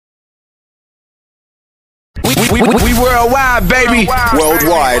We worldwide, baby.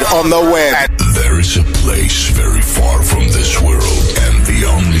 Worldwide on the web. There is a place very far from this world, and the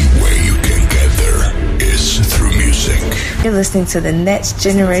only way you can get there is through music. You're listening to the Next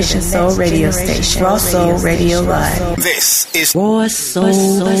Generation Soul Radio Station, Raw Soul Radio Live. This is Raw Soul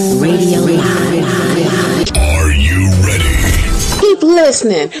Radio Live. Are you ready? Keep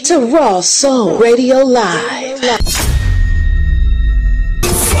listening to Raw Soul Radio Live. 5,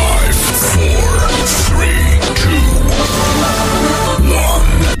 4, 3, 2,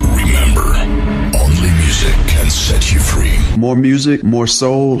 1. Remember, only music can set you free. More music, more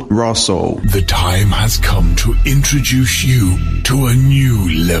soul, Raw Soul. The time has come to introduce you to a new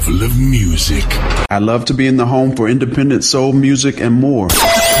level of music. I love to be in the home for independent soul music and more.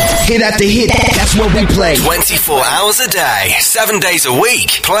 Hit after hit, that's what we play. 24 hours a day, 7 days a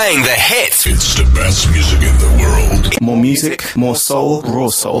week, playing the hits. It's the best music in the world. More music, more soul, Raw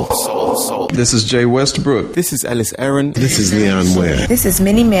Soul. This is Jay Westbrook. This is Ellis Aaron. This is Leon Ware. This is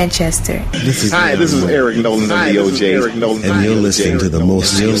Minnie Manchester. Hi, this is Eric Nolan of the OJ. And you're listening to the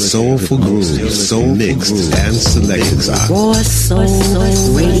most soulful grooves, soul mixed and selected by Raw Soul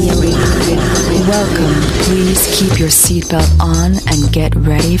Radio Live. Welcome. Please keep your seatbelt on and get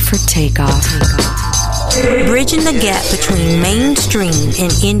ready for takeoff. Bridging the gap between mainstream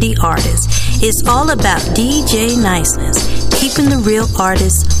and indie artists is all about DJ Niceness, keeping the real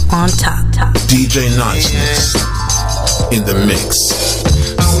artists on top. DJ Niceness in the mix.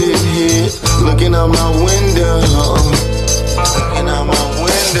 Sitting here, looking out my window.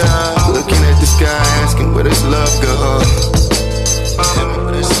 Looking at the sky, asking where does love go?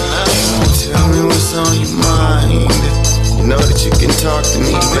 Tell me what's on your mind. You know that you can talk to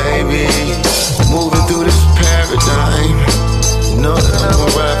me, baby. Moving through this paradigm. You know that I'm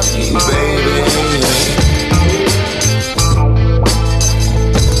gonna rap for you, baby.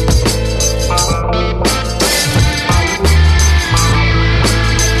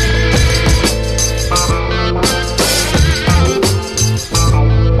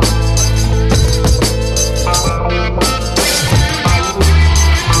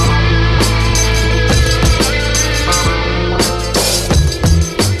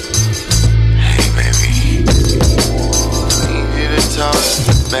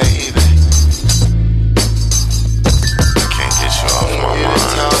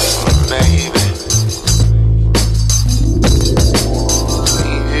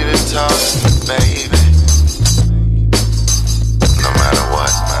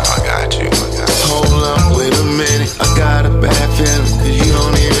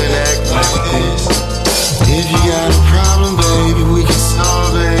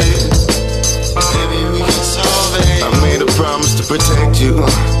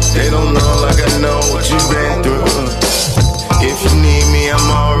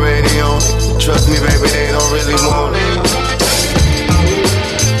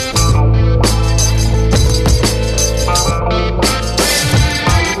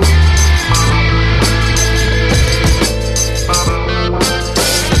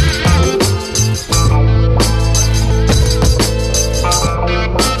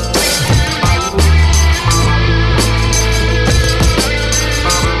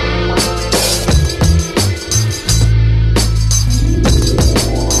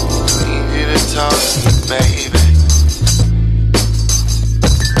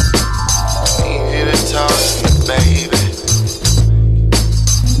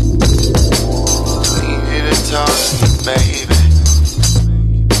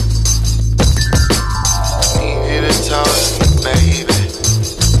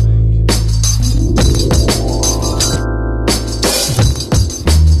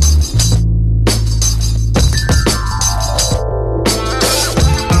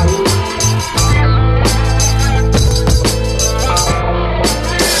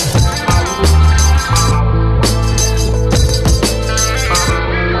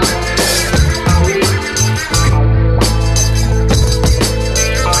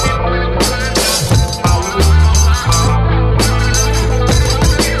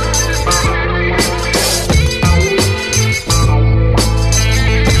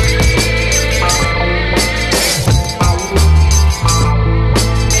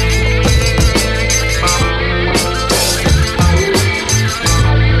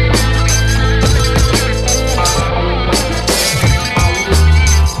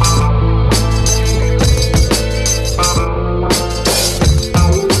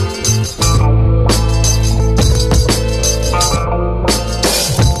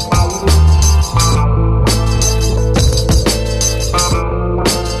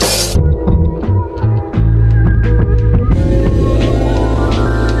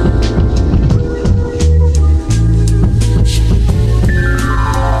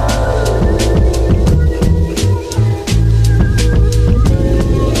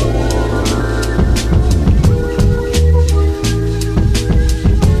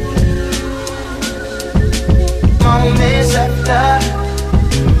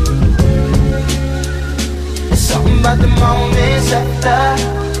 after.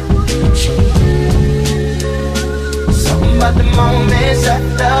 Something about the moments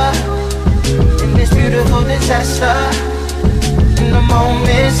after. In this beautiful disaster. In the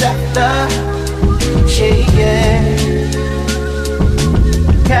moments after. Yeah.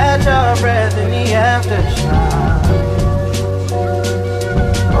 Catch our breath in the aftershock.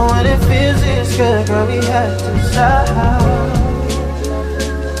 Oh, and it feels this good, girl, we have to stop.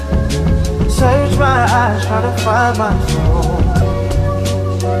 Search my eyes, try to find my soul.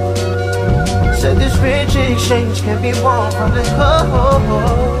 Said this rich exchange can be warm from the cold.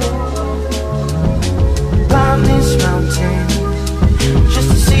 Climb this mountain just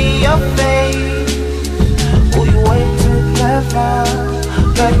to see your face. Oh, you way too clever.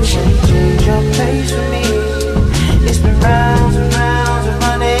 Girl, you ain't change your place for me. It's been rounds and rounds of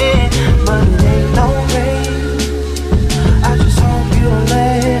running, but it ain't no race. I just hope you don't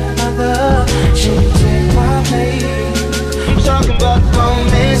let another shit take my place. I'm talking about the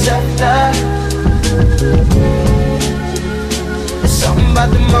moments after. There's something about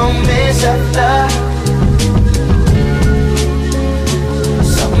the moments after.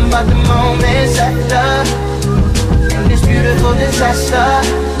 There's something about the moments after. In this beautiful disaster.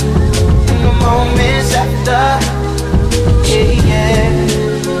 In the moments after. Yeah, yeah.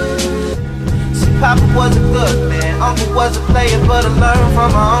 See, Papa was a good man, Uncle was a player, but I learned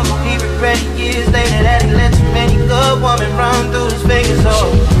from my uncle. He regretted years later that he let too many good women run through his fingers.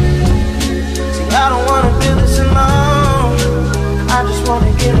 Oh, see, I don't wanna do this alone. I just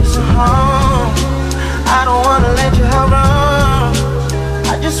wanna get us a home. I don't wanna let you have wrong.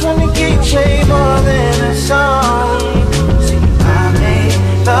 I just wanna give you way more than a song. See, I made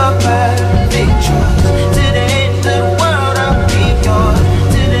the perfect choice. To the end of the world, I'll be yours.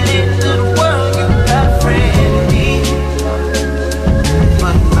 To the end of the world, you got a friend in me.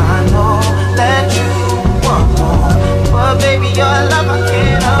 But I know that you want more. But baby, your love I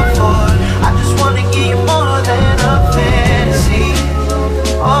can't afford. I just wanna give you more than a fantasy.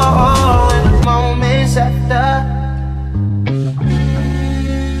 Oh, in the moments after.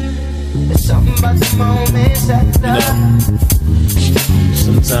 There's something about the moments after.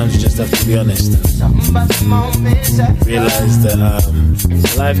 Sometimes you just have to be honest and realize that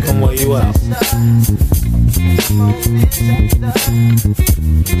life can wear you out.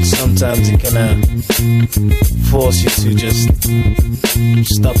 Sometimes it can force you to just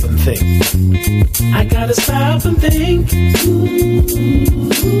stop and think. I gotta stop and think.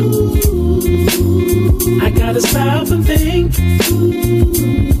 I gotta stop and think.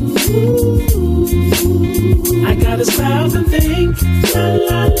 I gotta stop and think. La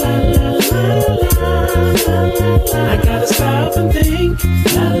la la la la la. I gotta stop and think.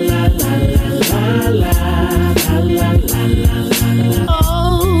 La la la la la la la la la la.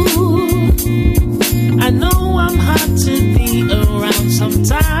 Oh, I know I'm hard to be around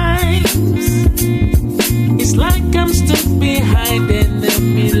sometimes. It's like I'm stuck behind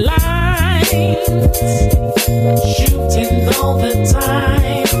enemy lines, shooting all the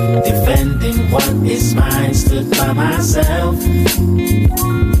time, defending what is mine, stood by myself.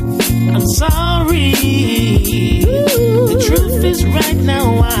 I'm sorry. The truth is right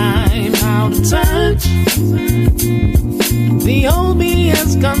now I'm out of touch. The old me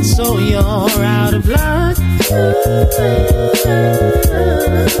has gone, so you're out of luck.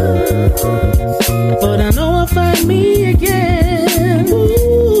 But I know I'll find me again.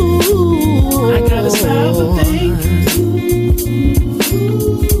 Ooh, I gotta stop and think.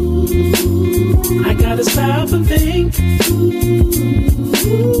 I gotta stop and think.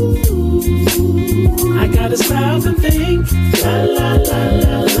 I gotta stop and think. La la la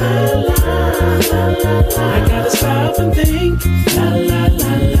la la la la la. I gotta stop and think. La la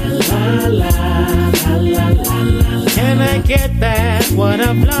la la la la la la la. Can I get back what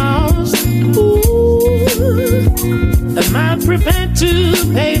I've lost? Ooh, am I prepared to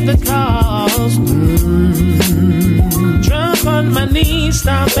pay the cost? Drop on my knees,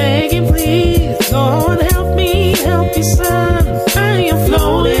 stop begging, please. Lord, help me, help your son. I am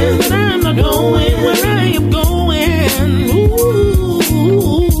floating, but I'm not going where I am going. Ooh,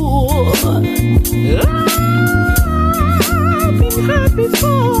 I've been hurt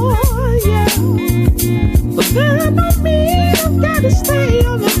before, yeah. But that don't mean I've gotta stay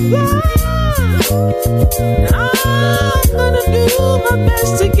on the floor. I'm gonna do my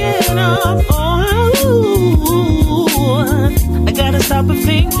best to get up. Oh, I gotta stop and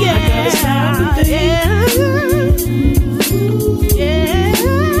think, yeah. I gotta stop and think,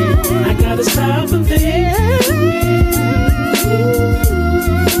 yeah. I gotta stop and think.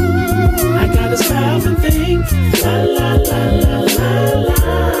 I gotta stop and think. La la la la la la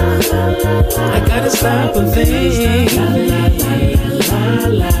la la. I gotta stop and think. La la la la.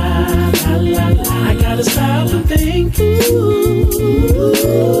 gotta stop and think. Ooh,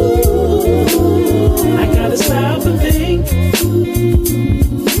 I gotta stop and think.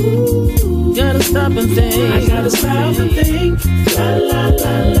 Gotta stop and think. I gotta stop and think. La la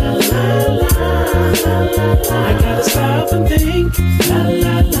la la la la la la. I gotta stop and think. La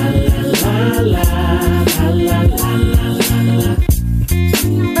la la la la la la la la.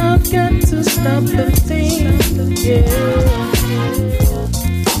 I've got to stop and think. Yeah.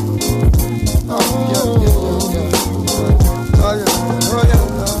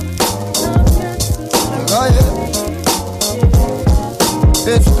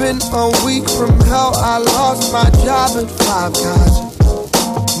 It's been a week from hell. I lost my job at Five Guys.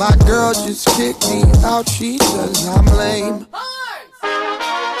 My girl just kicked me out. She says I'm lame.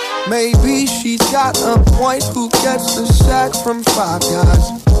 Maybe she's got a point. Who gets the sack from Five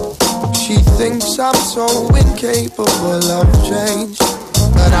Guys? She thinks I'm so incapable of change.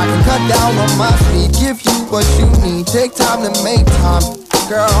 But I can cut down on my speed, give you what you need. Take time to make time,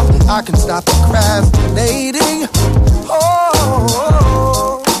 girl. I can stop procrastinating.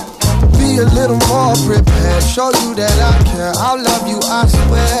 Oh, be a little more prepared. Show you that I care. I'll love you, I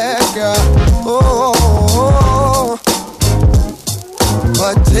swear, girl. Oh,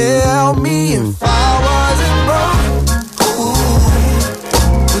 but tell me if I wasn't broke, ooh,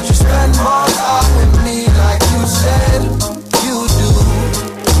 would you spend more time with me like you said you do?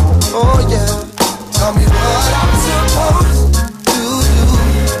 Oh yeah, tell me what I'm supposed to do.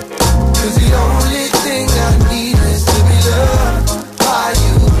 'Cause the only thing I need is to be loved by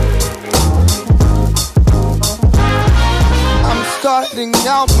you. I'm starting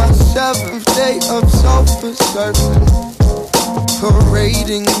out my 7th day of self-assertion,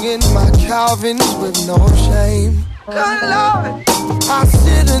 parading in my Calvins with no shame. Good Lord, I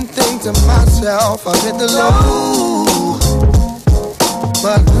sit and think to myself, I've hit the low.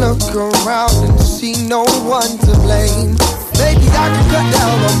 But look around and see no one to blame. Maybe I can cut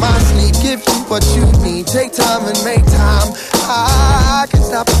down on my sleep, give you what you need. Take time and make time. I can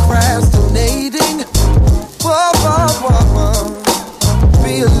stop procrastinating. Whoa, whoa, whoa, whoa.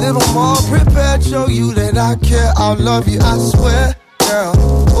 Be a little more prepared, show you that I care. I'll love you, I swear, girl.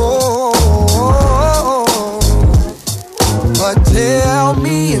 Oh, oh, oh. But tell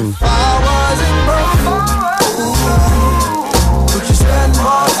me if I wasn't broke, ooh, would you spend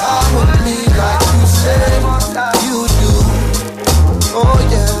more time with me like you said you do? Oh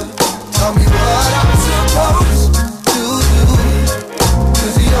yeah, tell me what I'm supposed to do.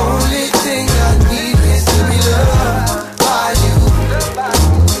 'Cause the only thing I need is to be loved by you.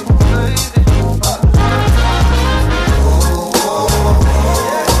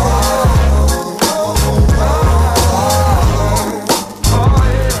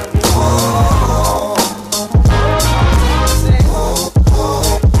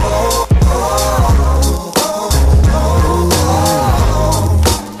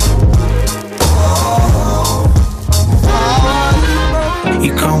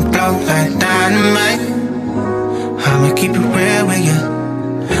 You gon' blow like dynamite. I'ma keep it real with you.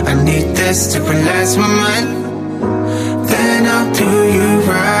 I need this to relax my mind. Then I'll do you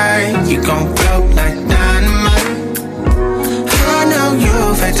right. You gon' blow like dynamite. I know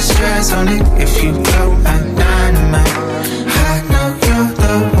you've had the stress on it. If you blow like dynamite, I know you're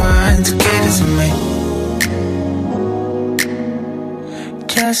the one to get it to me.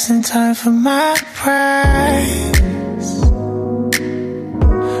 Just in time for my prize.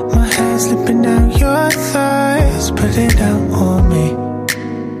 Slipping down your thighs, put it out on me.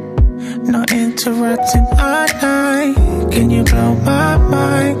 No interrupting our night. Can you blow my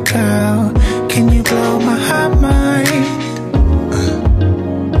mind, girl? Can you blow my mind?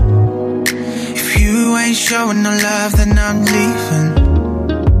 If you ain't showing no love, then I'm leaving.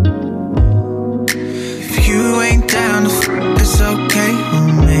 If you ain't down to it's okay with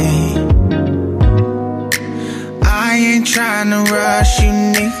me. I ain't trying to rush you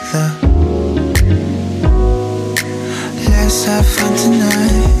neither. Let's have fun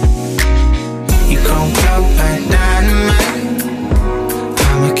tonight. You gon' blow like dynamite.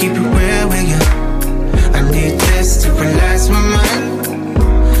 I'ma keep it real with you. I need this to relax my mind.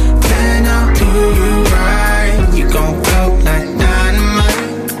 Then I'll do you right. You gon' blow like dynamite.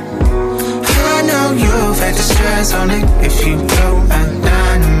 I know you've had the stress on it. If you blow like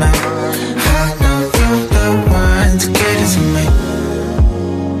dynamite, I know you're the one to get it to me.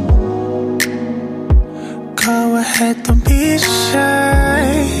 Go ahead, don't be shy.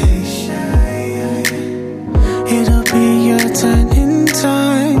 It'll be your turn in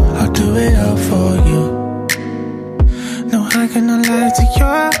time. I'll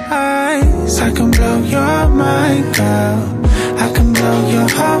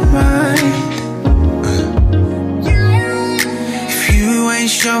ain't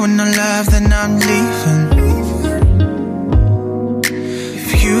showing no love, then I'm leaving.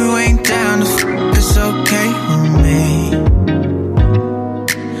 If you ain't down to it's okay with me.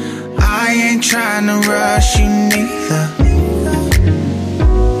 I ain't trying to rush you neither.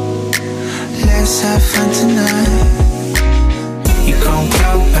 Let's have fun tonight. You gon'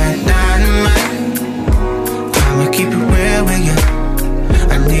 blow like dynamite. I'ma keep it real with you.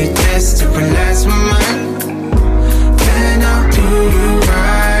 I need this to relax my mind. Then I'll do you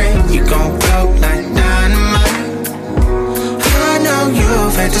right. You gon' blow like dynamite. I know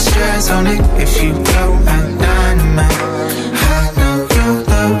you've had the stress on it. If you blow like dynamite, I know you're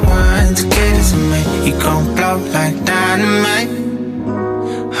the one to get it to me. You gon' blow like dynamite.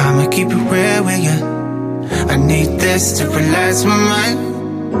 I'ma keep it real with you. I need this to relax my mind.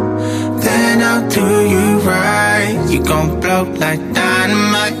 Then I'll do you right. You gon' blow like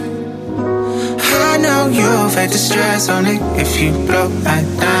dynamite. I know you've had the stress on it. If you blow like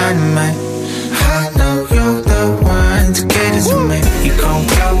dynamite, I know you're the one to get it to me. You gon'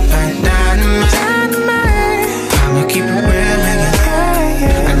 blow like dynamite. I'ma keep it real with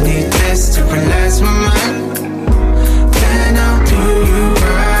you. I need this to relax my mind. Then I'll do you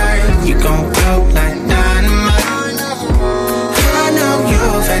right. You gon' blow like dynamite. I know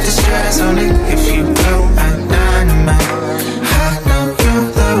you've had the stress on it. If you blow like dynamite, I know you're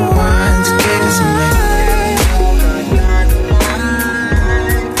the one to get it to me.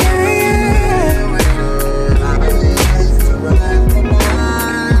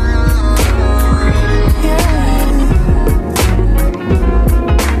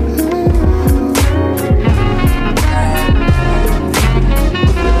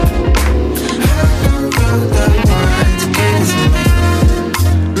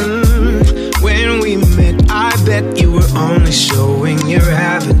 Only showing your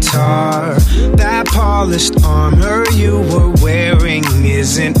avatar. That polished armor you were wearing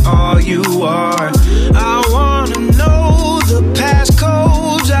isn't all you are. I wanna know the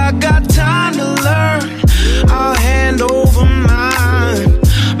passcodes. I got time to learn. I'll hand over mine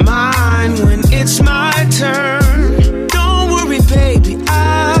when it's my turn. Don't worry, baby,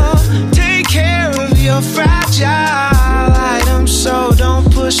 I'll take care of your fragile items. So don't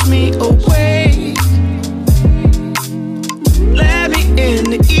push me away. Let me in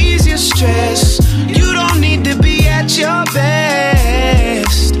to ease your stress. You don't need to be at your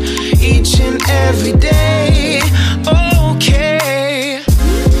best each and every day. Okay,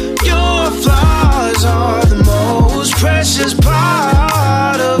 your flaws are the most precious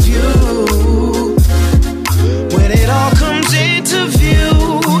part of you. When it all comes into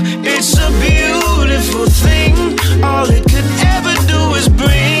view, it's a beautiful thing. All it could ever do is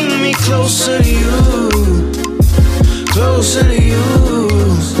bring me closer to you. Closer to you.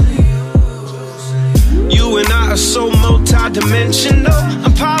 You and I are so multi-dimensional.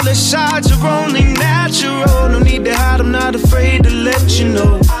 Unpolished sides are only natural. No need to hide, I'm not afraid to let you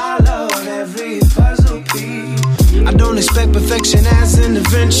know. I love every puzzle piece. I don't expect perfection as an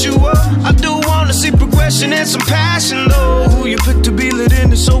eventual. I do wanna see progression and some passion though. Who you pick to be lit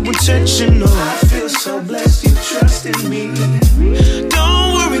in is so intentional. I feel so blessed you trusted me.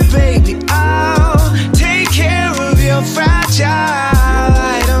 Don't worry, baby, I'll take care of your fragile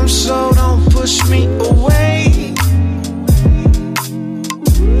items. So don't push me away.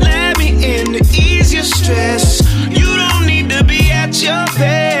 Let me in to ease your stress. You don't need to be at your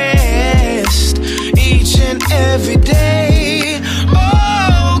best each and every day.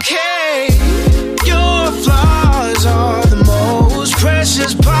 Okay, your flaws are the most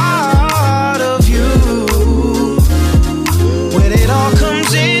precious part of you. When it all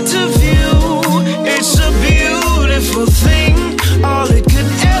comes into view, it's a beautiful thing. All it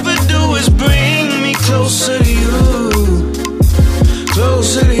could ever do is bring me closer to you.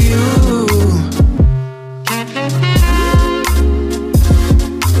 Closer to you.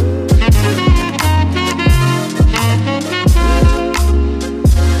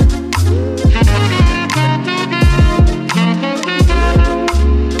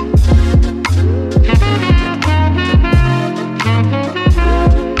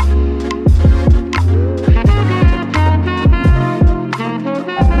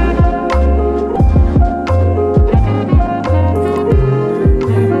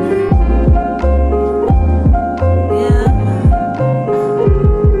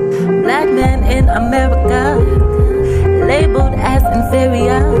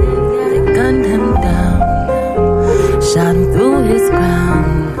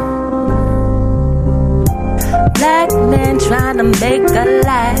 trying to make a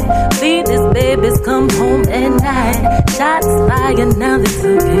life. Feed his babies, come home at night. Shots fired, now they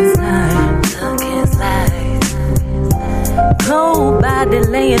took his life. Cold body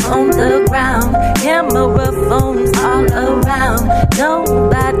laying on the ground. Camera phones all around.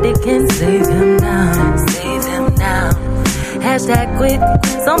 Nobody can save him now. Save him now. Hashtag quick,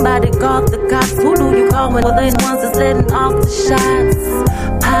 somebody call the cops. Who do you call when they're the ones that's letting off the shots?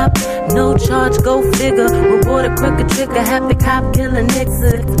 Pop, no charge, go figure. Reward a crooked trigger, happy cop killing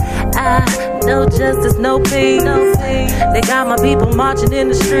nixes. No justice, no peace. They got my people marching in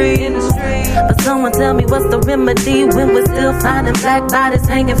the street. But someone tell me what's the remedy when we're still finding black bodies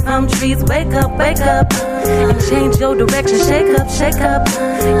hanging from trees. Wake up, and change your direction. Shake up,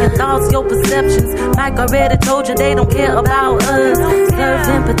 your thoughts, your perceptions. Mike already told you they don't care about us. Serve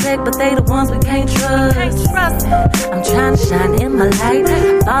and protect, but they the ones we can't trust. I'm trying to shine in my light,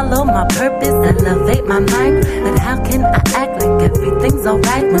 follow my purpose, elevate my mind. But how can I act like everything's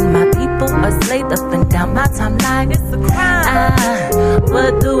alright when my people are slaved up and down my timeline? It's a crime.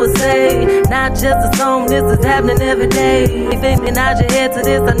 What do I say? Not just a song, this is happening every day. Thinking out your head to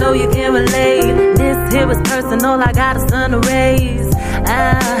this, I know you can relate. This here is personal, I got a sun to raise.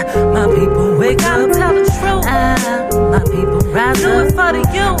 My people wake up, tell the truth. My people rise up, do it for the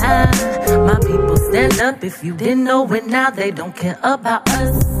youth. My people stand up, if you didn't know it now, they don't care about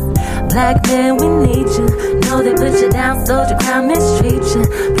us. Black man, we need you. Know they put you down, sold your crown, mistreat you.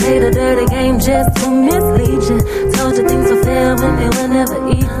 Played a dirty game just to mislead you. Told you things were fair when they were never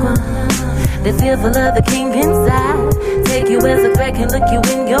equal. They're fearful of the king inside. Take you as a threat, can look you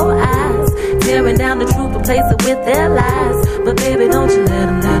in your eyes. Tearing down the truth, replace it with their lies. But baby, don't you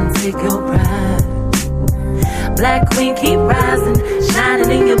let them take your pride. Black queen, keep rising, shining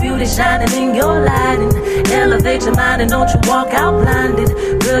in your beauty, shining in your light, and elevate your mind and don't you walk out blinded.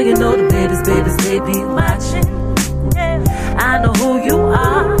 Girl, you know the babies, they be watching. I know who you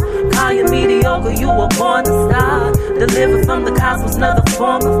are. Call you mediocre, you were born a star. Delivered from the cosmos, another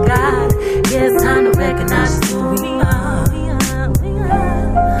form of God. Yeah, it's time to recognize just who we are.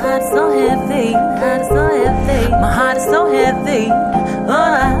 Heart is so heavy, heart is so heavy. My heart is so heavy.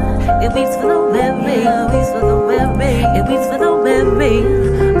 Oh, it weeps for the weary, it weeps for the weary, it weeps for the weary.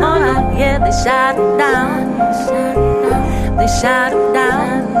 Oh, yeah, they shot him down, they shot him down.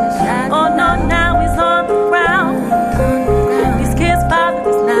 Oh no, now he's on the ground. These kids'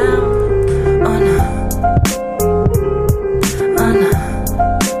 fathers now. Oh no,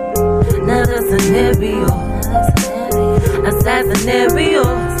 now that's a scenario, assassination.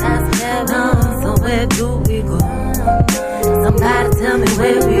 So where do we go? Somebody tell me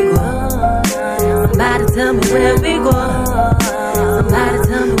where we go. Somebody tell me where we go. Somebody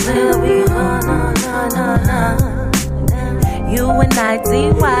tell me where we go. You and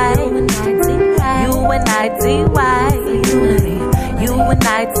I-T-Y. You and I-T-Y. You and I-T-Y. You and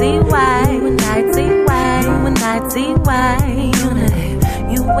I-T-Y. You and I-T-Y. You and I-T-Y. Unity.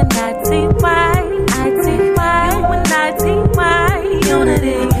 You and I-T-Y. I-T-Y. You and I-T-Y.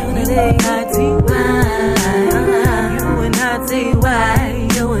 Unity. Unity. I-T-Y. You and I-T-Y.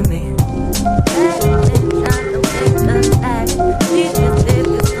 You and me.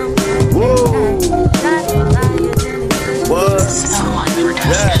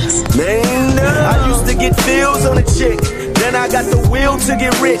 I used to get feels on a chick, then I got the will to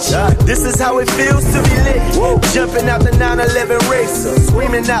get rich. This is how it feels to be lit. Jumping out the 911 racer,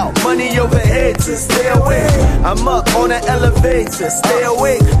 screaming out money over heads to stay awake. I'm up on an elevator, stay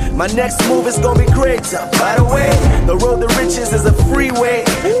awake. My next move is gonna be greater. By the way, the road to riches is a freeway.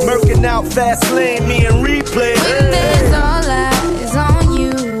 Murking out fast lane, me and replay. When there's all eyes on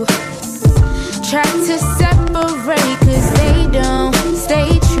you, try to separate, cause they don't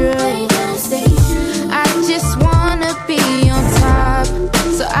stay true. I just wanna be on top,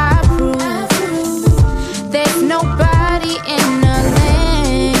 so I prove there's nobody in the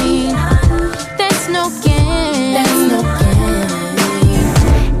lane. There's no game.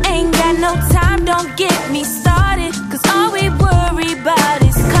 Ain't got no time, don't get me started, cause all we worry about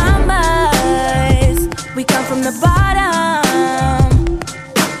is commas. We come from the bottom.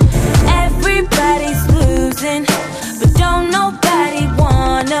 Everybody's losing, but don't nobody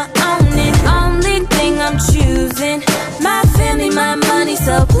wanna own it. Only thing I'm choosing, my family, my money,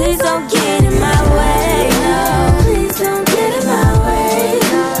 so please don't get in my way. No, please don't get in my way.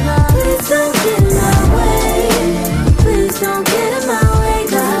 No, please don't get in my way. Please don't get in my way,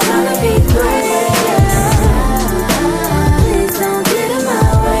 cause I'm gonna be great.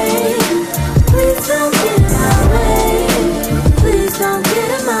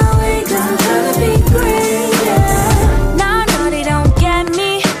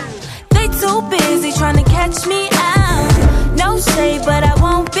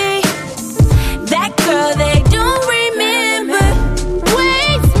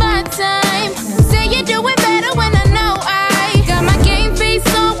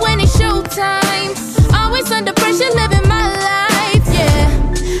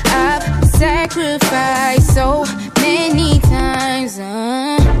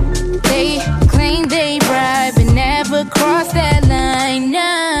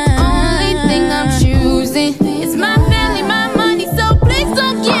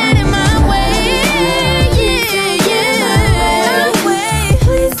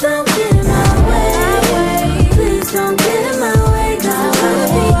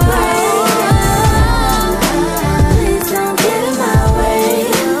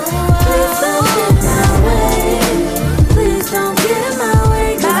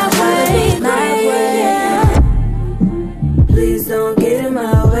 get in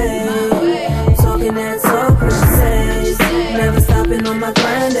my way. Talking that talk, what you say. Never stopping on my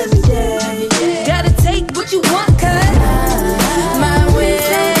grind every day. Gotta take what you want, cause my way. Please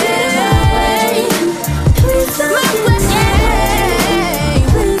don't get in my way. Please don't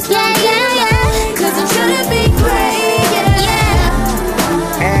get in my way. Cause I'm trying to be great,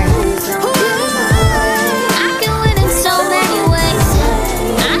 I can win in so many ways.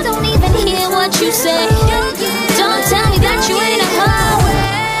 I don't even hear what you say. Don't tell me that you ain't a hoe.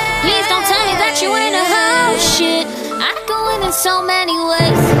 Please don't tell me that you ain't a hoe. Shit, I can win in so many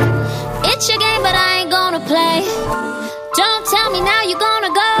ways. It's your game, but I ain't gonna play. Don't tell me now you're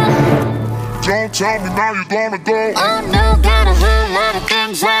gonna go. Don't tell me now you're gonna go. Oh no, got a whole lot of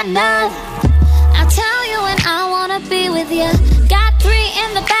things I know. I'll tell you when I wanna be with you. Got 3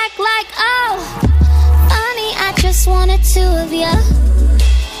 in the back like, oh, honey, I just wanted 2 of you.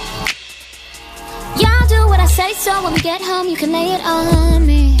 Y'all do what I say, so when we get home, you can lay it on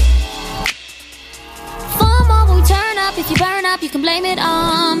me. 4 more when we turn up. If you burn up, you can blame it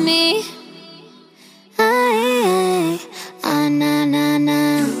on me. Na na na.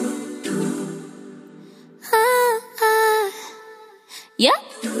 Yeah.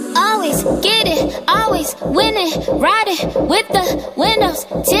 Always get it, always win it. Ride it with the windows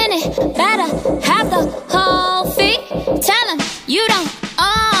tinted. Better have the whole fee. Tell 'em you don't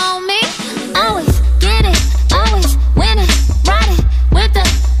own me. Always get it, always win it. Ride it with the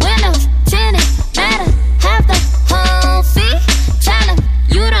windows tinted. Better have the whole fee. Tell 'em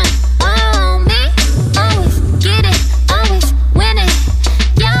you don't own me. Always get it, always win it.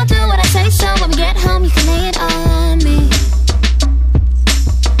 Y'all do what I say, so when we get home, you can lay it on me.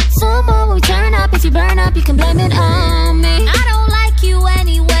 4 more when we turn up. If you burn up, you can blame it on me. I don't like you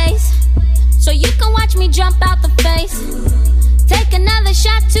anyways, so you can watch me jump out the face. Take another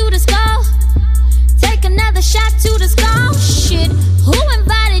shot to the skull. Take another shot to the skull. Shit, who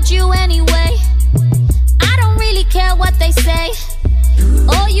invited you anyway? I don't really care what they say.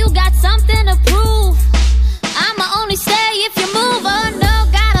 Oh, you got something to prove. I'ma only stay if you move. Oh no,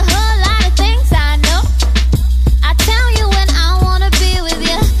 got a whole lot of things I know. I tell you when I wanna be with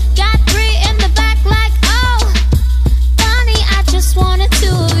you. Got 3 in the back like, oh, honey, I just wanted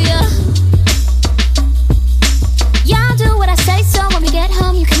 2 of you. Y'all do what I say, so when we get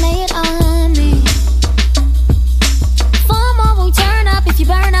home, you can lay it on me. 4 more when we turn up. If you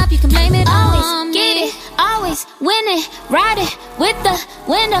burn up, you can blame it on me. Always get it, always win it. Ride it with the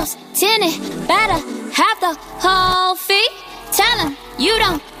windows tinted. Better have the whole fee. Tell 'em you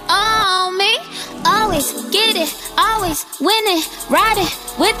don't own me. Always get it, always win it. Ride it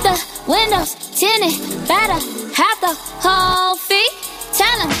with the windows tinted. Better have the whole fee.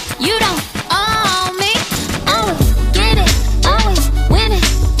 Tell 'em you don't own me. Always get it, always win it.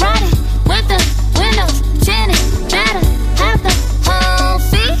 Ride it with the windows tinted. Better have the whole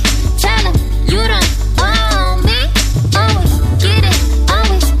fee. Tell 'em you don't own me. Always get it,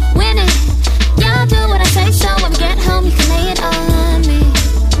 always win it. Y'all do what I say, so when we get home, you can lay it on me.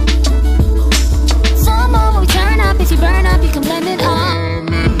 4 more when we turn up. If you burn up, you can blame it on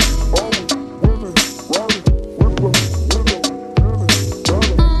me.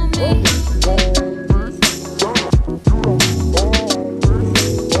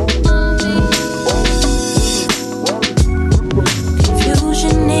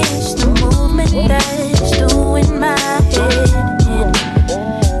 Confusion is the movement that's doing my head in.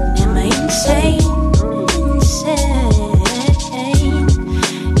 Am I insane? Insane.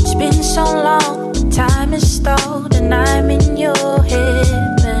 It's been so long, time is stalled, and I'm in your head,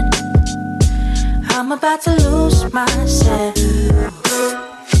 but I'm about to lose myself.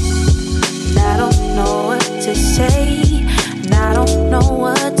 And I don't know what to say, and I don't know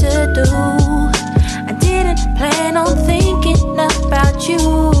what to do. I didn't plan on thinking about you.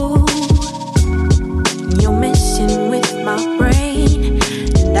 You're messing with my brain,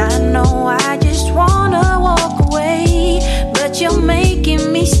 and I know I just wanna walk away, but you're making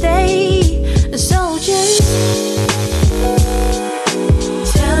me stay. So just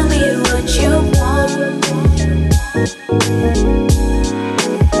tell me what you want.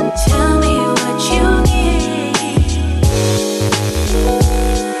 Tell me what you need.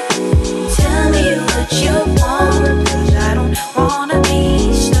 Tell me what you want.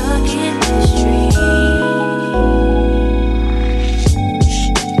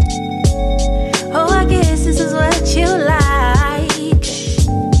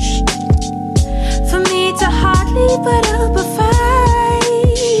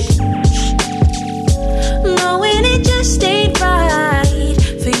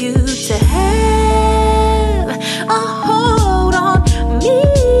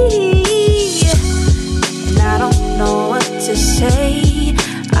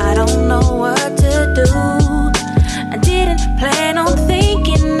 I don't know what to do. I didn't plan on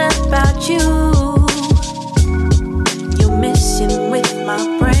thinking about you. You're messing with my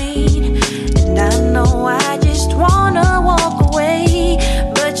brain, and I know I just wanna walk away,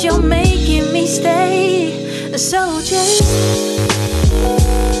 but you're making me stay. So just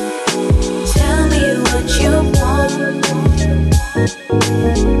tell me what you want.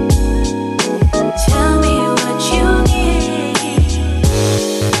 Tell me what you need.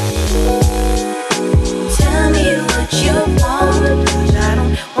 Tell me what you want. 'Cause I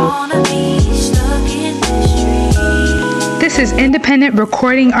don't wanna be stuck in this dream. This is independent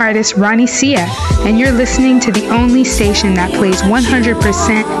recording artist Ronnie Sia, and you're listening to the only station that plays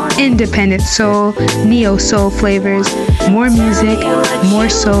 100% independent soul, neo soul flavors, more music, more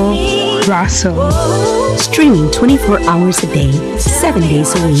soul, raw soul. Streaming 24 hours a day, 7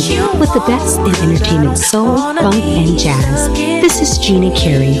 days a week, with the best in entertainment soul, funk, and jazz. This is Gina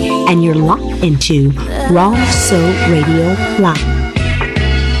Carey, and you're locked into Raw Soul Radio Live.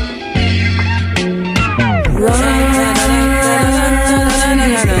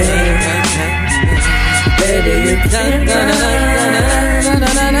 Baby, you can't run.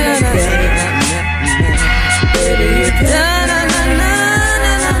 Baby, you can't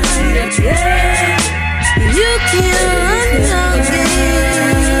You can't run again.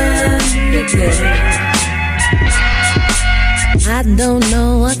 I don't know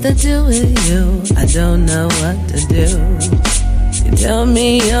what to do with you. I don't know what to do. You tell me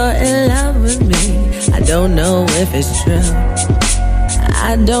you're in love with me. I don't know if it's true.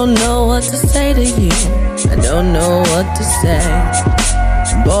 I don't know what to say to you. I don't know what to say.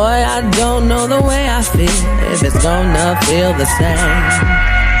 Boy, I don't know the way I feel, if it's gonna feel the same.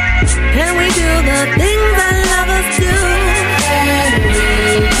 Can we do the things that lovers do?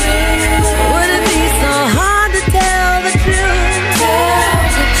 Would it be so hard to tell the truth?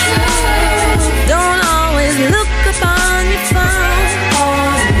 Don't always look upon your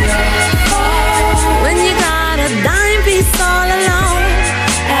phone when you got a dime piece all alone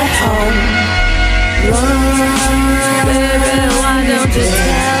at home. Baby, why don't you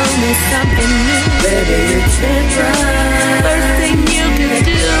tell me something new? Baby, you can't run. First thing you can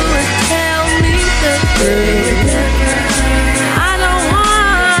do is tell me the truth. I don't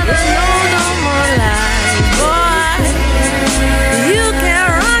wanna know no more lies, boy. You can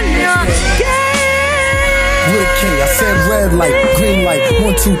run your game. Rick King, I said red light, green light,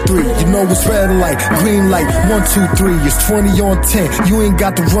 1, 2, 3. You know it's red light, green light, 1, 2, 3. It's 20 on 10. You ain't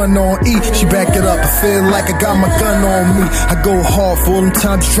got to run on E. She back it up. I feel like I got my gun on me. I go hard for all them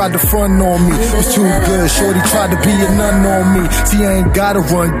times you tried to front on me. It was too good. Shorty tried to be a nun on me. See, I ain't gotta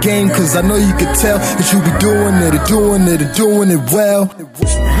run game, 'cause I know you can tell that you be doing it and doing it and doing it well.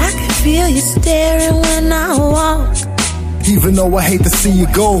 I can feel you staring when I walk. Even though I hate to see you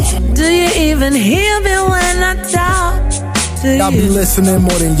go. Do you even hear me when I talk to you? I'll be listening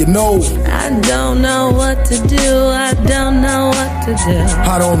more than you know. I don't know what to do. I don't know what to do.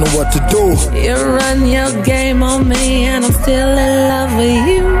 I don't know what to do. You run your game on me and I'm still in love with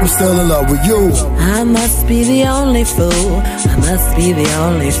you. I'm still in love with you. I must be the only fool. I must be the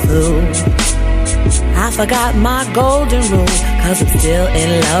only fool. I forgot my golden rule, 'cause I'm still in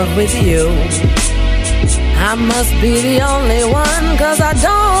love with you. I must be the only one, 'cause I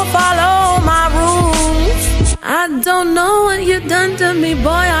don't follow my rules. I don't know what you've done to me,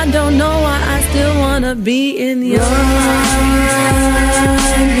 boy. I don't know why I still wanna be in your arms.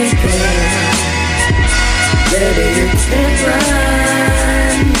 Baby, you can't run.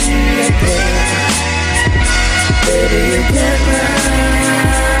 Baby, you can't run.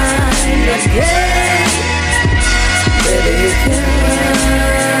 Baby, you can't run.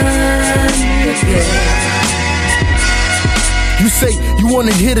 You say you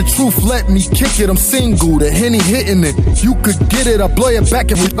wanna hear the truth, let me kick it. I'm single, the Henny hitting it. You could get it, I blow it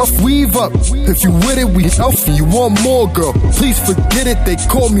back and we weave up. If you with it, we off and you want more, girl. Please forget it, they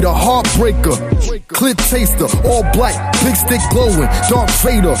call me the heartbreaker. Clear taster, all black, big stick glowing, Dark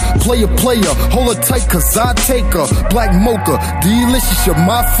Vader, player, hold her tight 'cause I take her. Black mocha, delicious, you're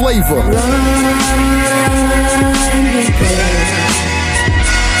my flavor.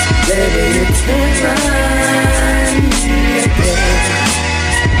 Baby, you can't run.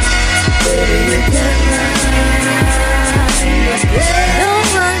 Baby, you can't run. Don't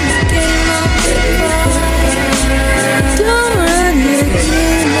run your game on me. Don't run your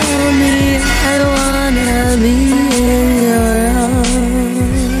game on me. I don't wanna be in your arms.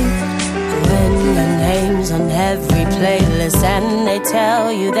 When your name's on every playlist and they tell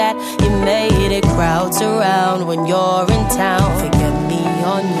you that you made it, crowds around when you're in town. Forget me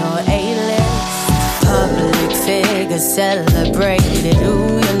on your A-list. Public figure celebrated who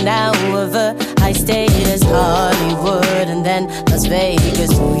you're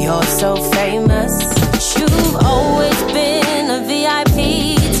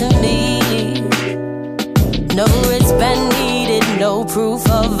proof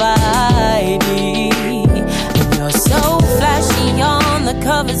of ID. And you're so flashy on the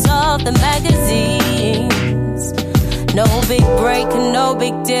covers of the magazines. No big break and no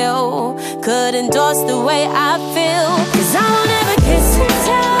big deal could endorse the way I feel. 'Cause I won't ever kiss and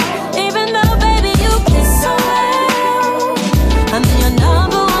tell, even though baby you kiss so well. I'm your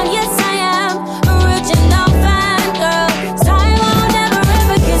number one, yes I am, original fan girl. So I won't ever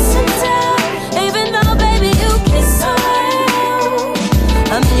ever kiss and tell, even though baby you kiss so well.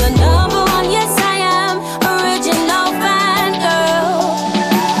 I'm your number one, yes I am, original fan girl.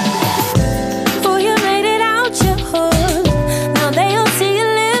 Oh, you made it out your hood, now they all see you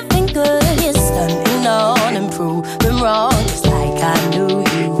living good. You're stunning on and proving wrong, just like I knew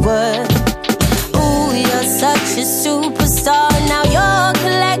you would. Ooh, you're such a superstar, now you're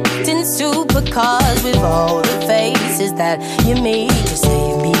collecting supercars with all the faces that you meet. Just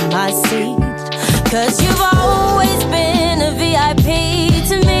save me my seat, 'cause you've always been a VIP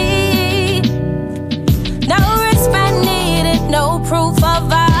to me. No wristband needed, no proof of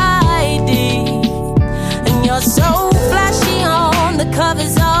ID. And you're so flashy on the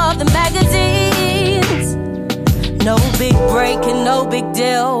covers of the magazines. No big break and no big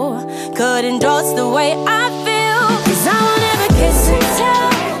deal could endorse the way I feel. 'Cause I won't ever kiss and tell,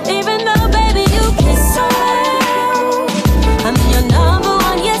 even though baby you kiss so well. I'm your number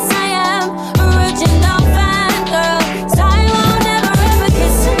one, yes I am, original fan girl. So I won't ever ever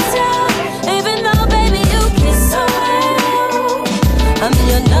kiss and tell, even though baby you kiss so well. I'm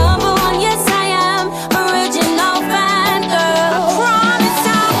your number one, yes I am, original fan girl. I promise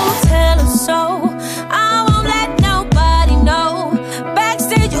I won't tell a soul, I won't let nobody know.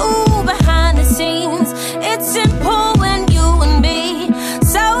 Backstage, ooh, behind the scenes, it's simple when you and me.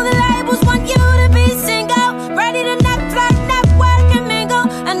 So the labels want you to be single, ready to Netflix, network and mingle.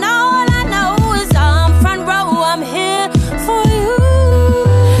 And all I know is I'm front row, I'm here for you.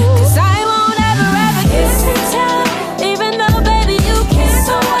 'Cause I won't ever ever kiss and tell, even though baby you kiss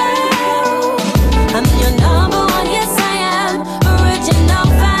so well. I'm your number one, yes I am, original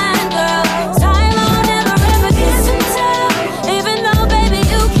fan girl. So I won't ever ever kiss and tell, even though baby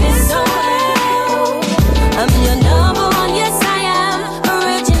you kiss so well. I'm your number one, yes I am,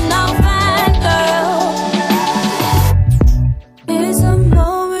 original fan girl. It's the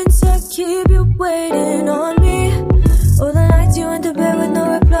moments that keep you waiting on me, or the nights you went to bed with no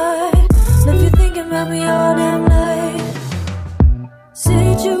reply. Left you thinking about me all damn night.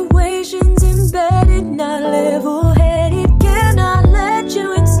 Situations embedded, not level-headed, cannot let you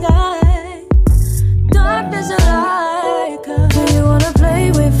inside. Darkness alike. Do you wanna play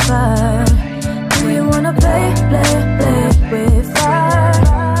with fire? Do you wanna play with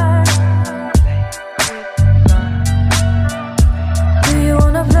fire? Do you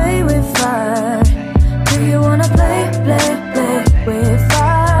wanna play with fire? Do you wanna play with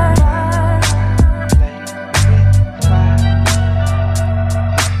fire?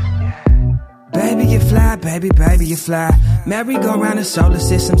 Baby, you fly, baby, you fly. Merry-go-round the solar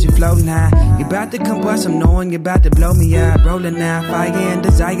systems, you floating high. You about to combust, I'm knowing you about to blow me out. Rolling now, fire and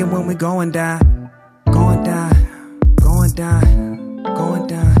desire when we going down. Going down, going down, going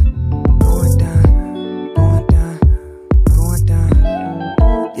down, going down, going down, going down.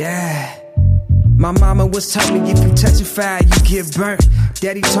 Yeah. My mama was told me if you touch a fire, you get burnt.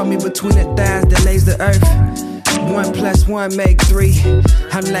 Daddy told me between the thighs that lays the earth. 1 + 1 make 3.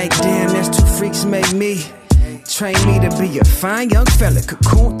 I'm like, damn, that's 2 freaks make me. Train me to be a fine young fella,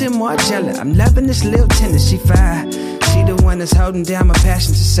 cocooned in Margiela. I'm loving this little tender, she fire. She the one that's holding down my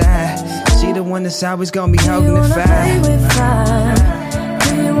passion to side. She the one that's always gonna be holding the fire. Play with fire? Do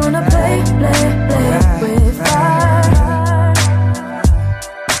you wanna play with fire?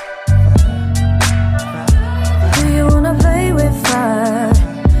 Do you wanna play with fire?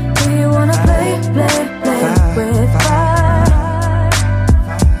 Do you wanna play with fire?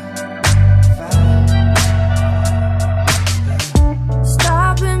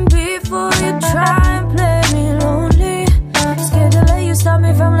 Stopping before you try and play me lonely. Scared to let you stop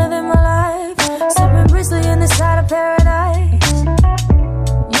me from living my life. Sipping briskly in the side of paradise.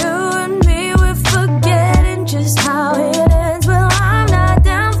 You and me, we're forgetting just how it ends. Well, I'm not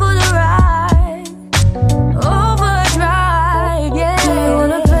down for the ride. Overdrive, yeah. Do you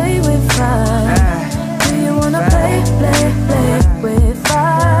wanna play with fire? Do you wanna play with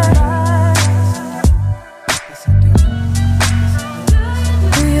fire?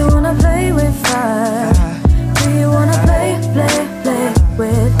 Do you wanna play with fire? Do you wanna play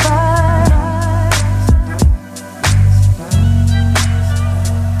with fire?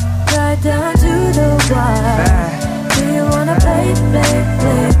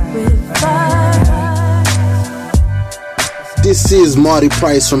 Marty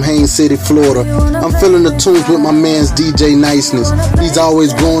Price from Haines City, Florida. I'm feeling the tunes with my man's DJ Niceness. He's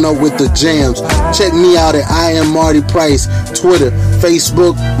always growing up with the jams. Check me out at I Am Marty Price, Twitter,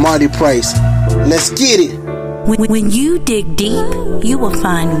 Facebook, Marty Price. Let's get it. When you dig deep, you will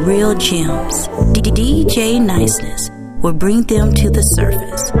find real gems. DJ Niceness will bring them to the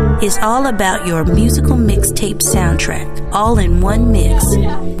surface. It's all about your musical mixtape soundtrack, all in one mix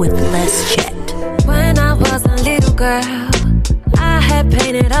with less chat. When I was a little girl, I had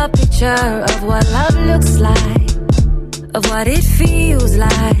painted a picture of what love looks like, of what it feels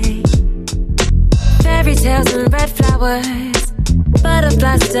like. Fairy tales and red flowers,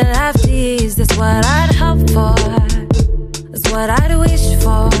 butterflies still have these. That's what I'd hope for, that's what I'd wish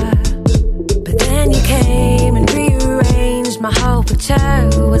for. But then you came and rearranged my whole picture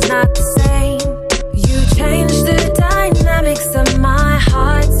was not the same. You changed the dynamics of my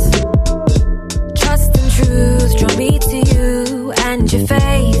heart. Trust and truth draw me to you, and your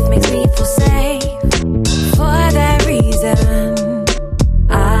faith makes me feel safe. For that reason,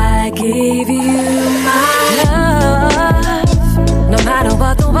 I gave you my love. No matter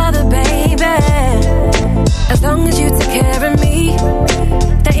what the weather, baby, as long as you take care of me,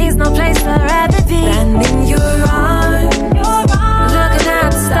 there is no place I'd rather be than in your arms, looking at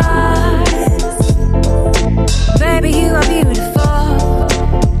the stars. Baby, you are beautiful.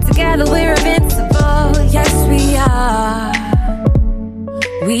 Together we're invincible. Yes, we are.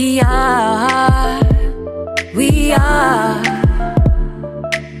 We are. We are.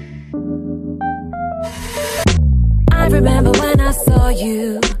 I remember when I saw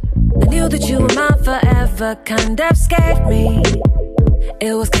you, I knew that you were mine forever. Kind of scared me.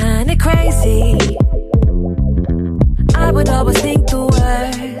 It was kinda crazy. I would always think the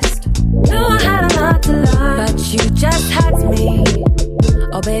worst. Knew I had a lot to learn, but you just had me.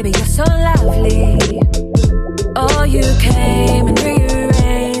 Oh baby, you're so lovely. Oh, you came and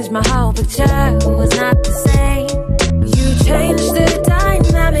rearranged my whole picture was not the same. You changed the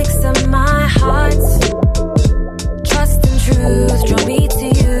dynamics of my heart. Trust and truth draw me to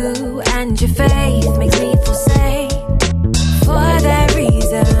you, and your faith makes me feel safe. For that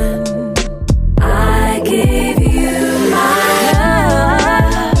reason, I give you my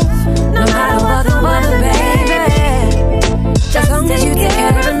love. No matter what the weather, baby, just as long as you take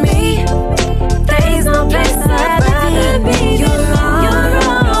care of me, there is no place I'd rather be. You're wrong.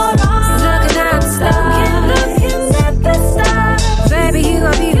 Looking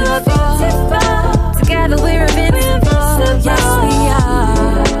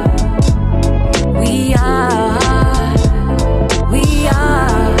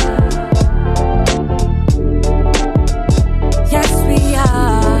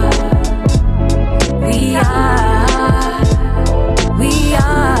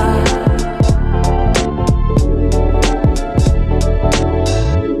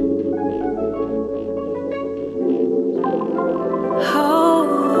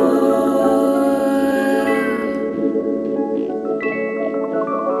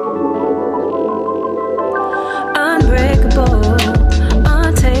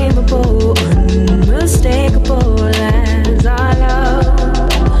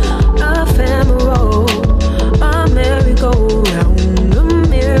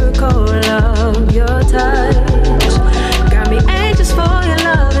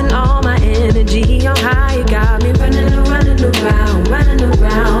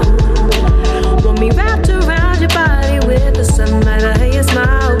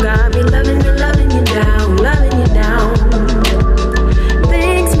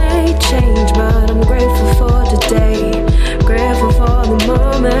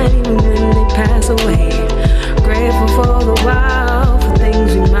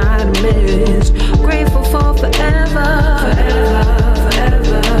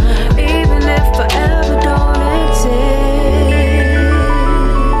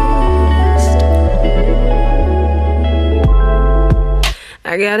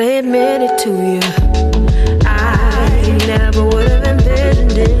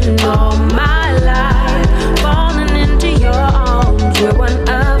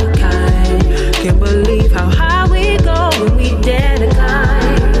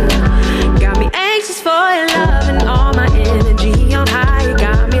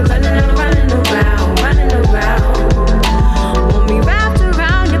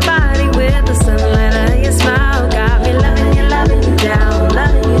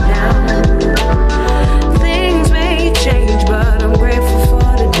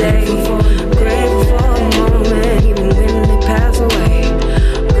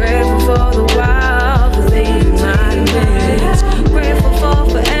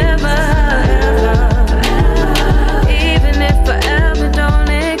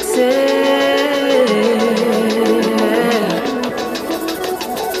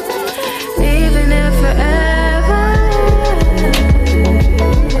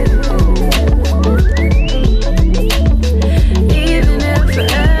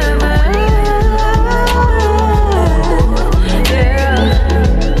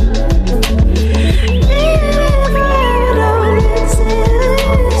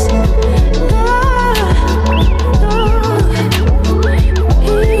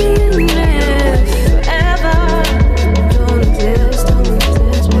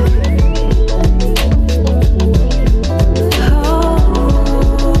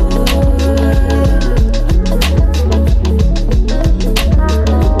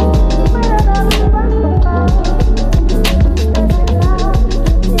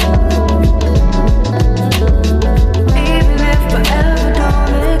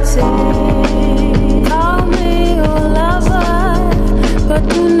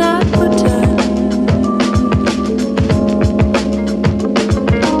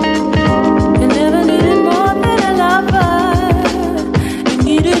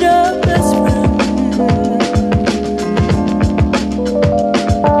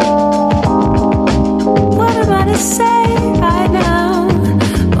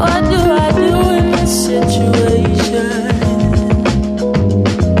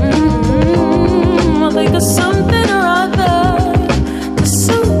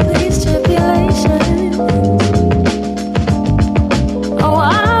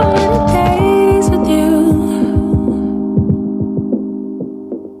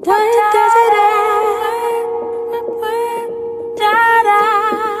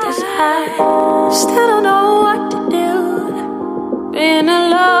 'cause I still don't know what to do. Being in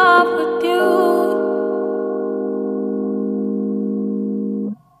love with you.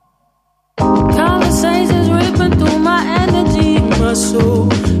 Conversations ripping through my energy. My soul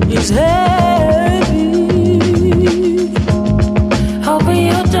is heavy. Hoping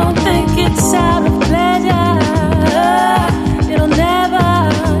you don't think it's out of pleasure. It'll never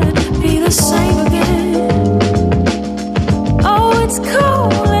be the same again. Oh, it's cool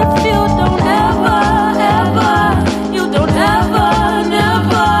if you don't ever, ever, you don't ever,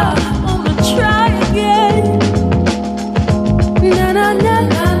 never wanna try again. Na na na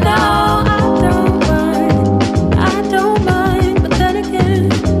na na, I don't mind, but then again,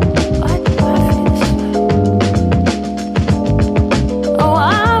 why do I feel this way? Oh,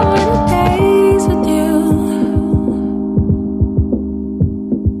 I wanna days with you.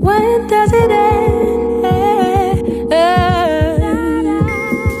 When does it end?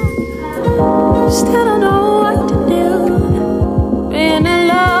 Still don't know what to do. Being in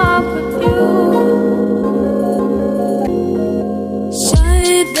love with you.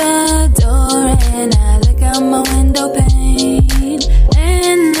 Shut the door and I look out my window pane.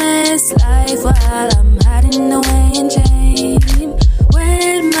 Endless life while I'm hiding away in shame.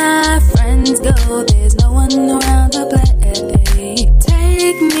 Where'd my friends go? There's no one around to play.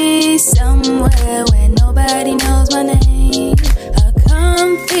 Take me somewhere where nobody knows my name. A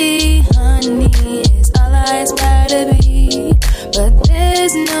comfy honey is all I aspire to be. But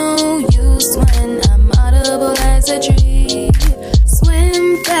there's no use when I'm audible as a tree. Swim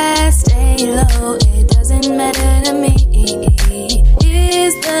fast, stay low, it doesn't matter to me.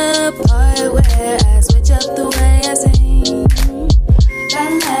 Here's the part where I switch up the way I sing. La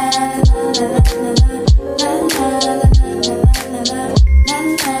la la la la la la la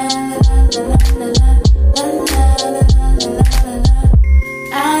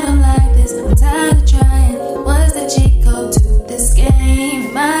I don't like this, I'm tired of trying. What's the cheat code to this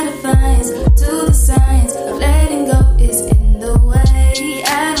game? My defiance to the science of letting go is in the way.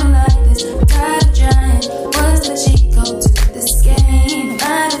 I don't like this, I'm tired of trying. What's the cheat code to this game?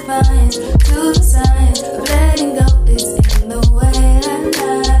 My defiance to the science of letting go is in the way. La la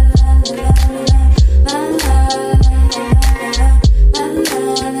la la la la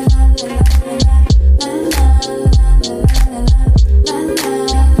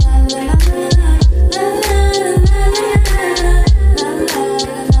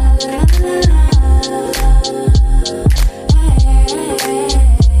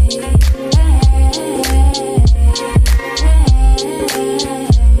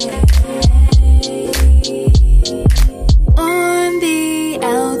On the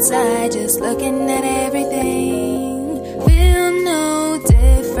outside, just looking at everything, feel no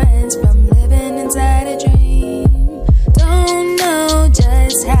difference from living inside a dream. Don't know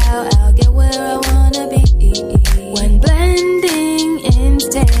just how I'll get where I wanna be. When blending in's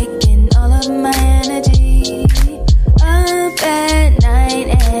taking all of my energy. Up at night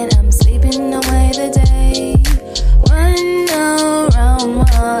and I'm sleeping away the day. Run around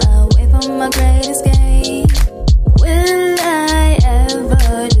while I wait for my great escape. Will I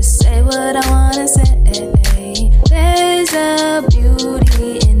ever just say what I wanna say? There's a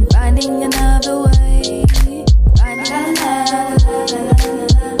beauty in finding another way.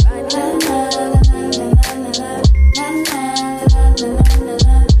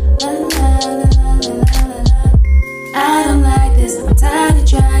 I don't like this, I'm tired of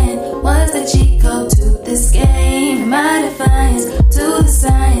trying. What's the cheat code to this game? My defiance to the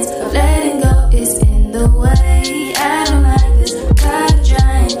science of letting go is in the way. I don't like this, I'm tired of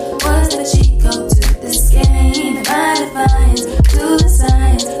trying. What's the cheat code to this game? My defiance to the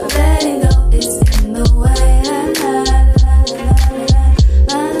science of letting go is in the way.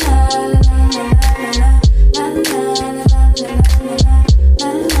 La la la la la la la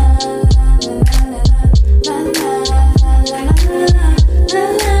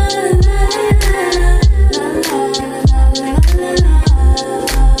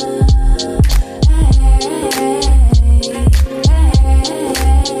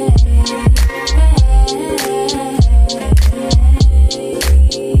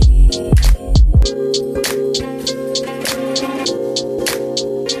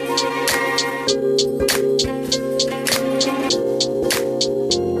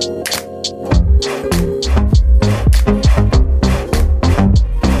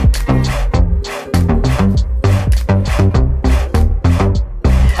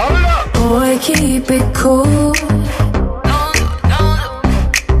keep it cool.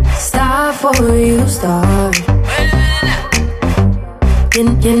 Stop before you start.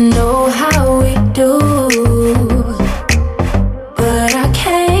 You know how we do, but I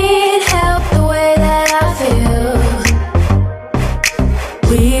can't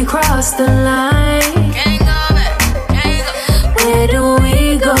cross the line. Can't go back, can't go. Where do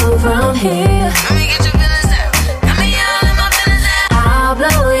we go from here? Let me get your feelings out. Got me all in my feelings out. I'll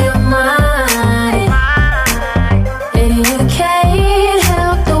blow your mind. And you can't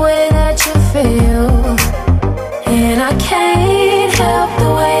help the way that you feel. And I can't help the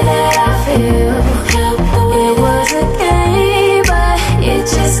way that I feel. It was a game, but it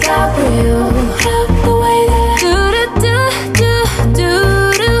just got real. Help the way that do do do do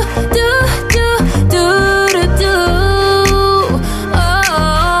do do do do do.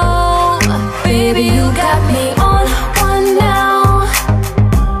 Oh, baby, you got me on one now.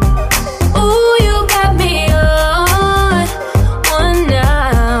 Ooh, you got me on one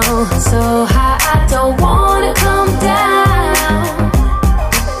now. So high, I don't wanna come down.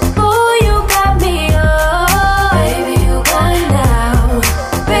 Ooh, you got me on. Baby, you got me now.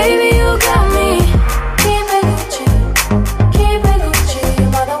 Baby, you got me. Keep it Gucci, keep it Gucci.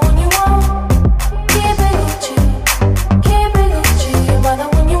 You're the one you want. Keep it Gucci, keep it Gucci. You're the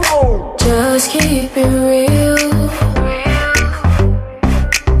one you want. Just keep it real.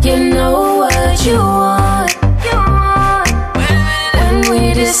 You know what you want. When we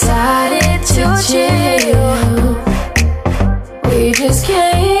decided to chill, we just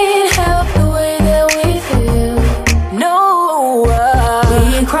can't help the way that we feel. No,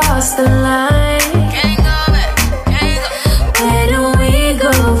 we crossed the line. Can't go back, can't go. Where do we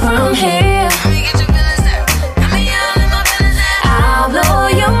go from here? Let me get your feelings out. Got me all in my feelings out. I'll blow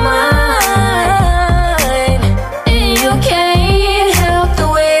your mind. And you can't help the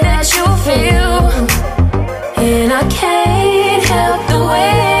way that you feel. And I can't help the way.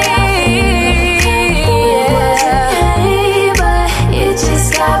 But it just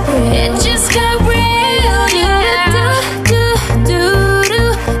got real. It just got real. Yeah. Do do do do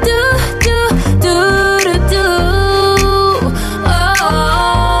do do do do.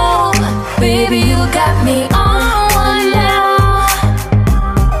 Oh, baby, you got me on one now.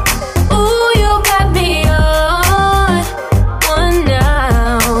 Ooh, you got me on one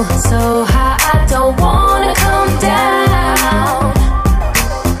now. So high, I don't wanna come down.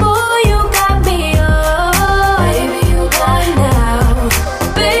 Ooh, you got me on. Baby, you got me now.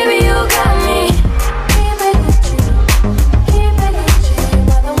 Baby, you got me. Keep it Gucci, keep it Gucci.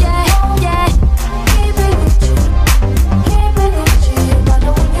 Yeah, yeah. Keep it Gucci, keep it Gucci. You're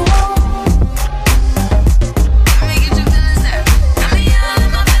the one you want. Let me get your feelings out. Got me all in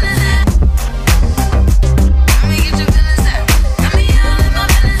my feelings out. Let me get your feelings out. Got me all in my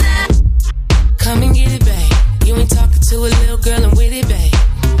feelings out. Come and get it, babe. You ain't talking to a little girl, I'm with it, babe.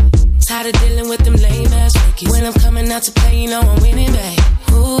 Tired of dealing with them lame ass rookies. When I'm coming out to play, you know I'm winning, babe.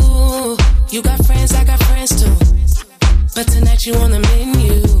 Ooh, you got friends, I got friends too. But tonight you on the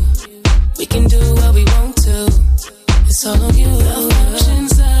menu. We can do what we want to. It's all on you. The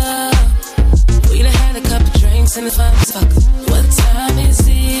function's up. We done had a couple drinks and it's fun as fuck. What time is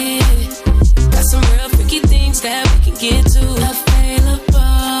it? Got some real freaky things that we can get to.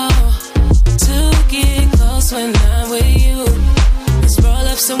 Available to get close when I'm with you. Let's roll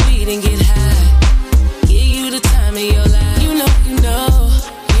up some weed and get high. Give you the time of your life. You know, you know,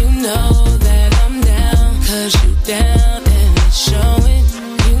 you know that I'm down. Cause you down and it's showing.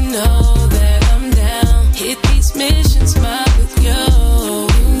 You know that I'm down. Hit these missions, smile with you.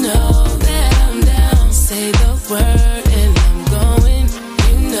 You know that I'm down. Say the word and I'm going.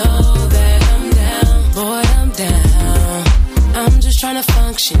 You know that I'm down. Boy, I'm down. I'm just trying to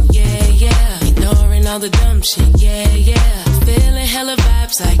function, yeah, yeah. Ignoring all the dumb shit, yeah, yeah. Feeling hella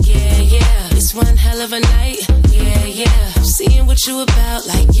vibes like, yeah, yeah. It's one hell of a night, yeah, yeah. I'm seeing what you about,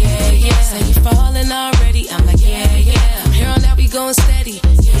 like, yeah, yeah. Say you falling already, I'm like, yeah, yeah. From here on out, we going steady,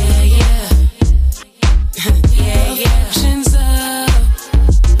 yeah, yeah. Yeah, yeah. Options up.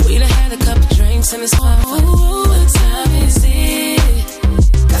 We done had a couple drinks and it's fun. What time is it?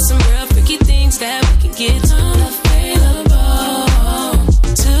 Got some real freaky things that we can get to. Available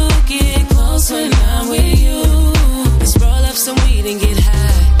to get close when I'm with you. Let's roll up some weed and get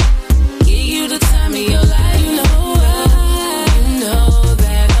high. Give you the time of your life. You know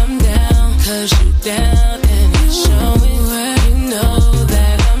that I'm down. Cause you down and it's showing. You know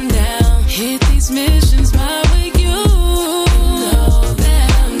that I'm down. Hit these missions my way. You know that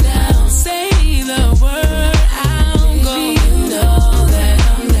I'm down. Say the word, I'm going. You know that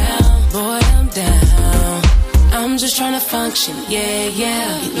I'm down. Boy, I'm down. I'm just trying to function, yeah,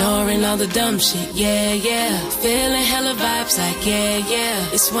 yeah. Ignoring all the dumb shit, yeah, yeah. Feeling hella vibes like, yeah,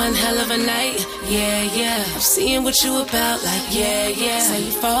 yeah. It's one hell of a night, yeah, yeah. I'm seeing what you about, like, yeah, yeah. Say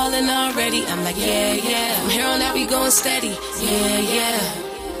you falling already, I'm like, yeah, yeah. From here on out, we going steady, yeah, yeah.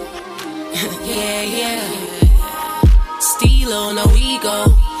 Yeah, yeah. Steelo, no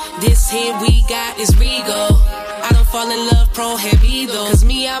ego. This 10 we got is regal. I don't fall in love prohibido. Cause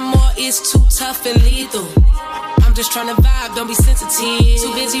me, I'm more, it's too tough and lethal. I'm just tryna vibe, don't be sensitive.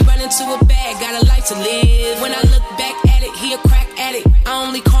 Too busy running to a bag, got a life to live. When I look back at it, he a crack addict. I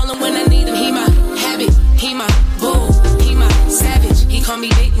only call him when I need him. He my habit, he my boo, he my savage. He call me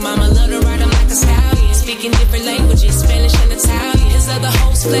Big Mama, love to ride him like a stallion. Speaking different languages, Spanish and Italian. His other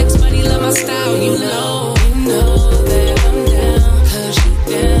hoes flex, but he love my style. You know that I'm down, cause you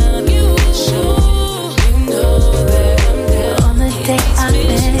down, you sure. You know that I'm down. On the day I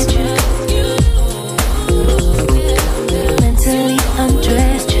met you, mentally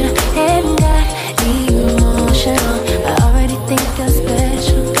undressed you and got emotional. I already think you're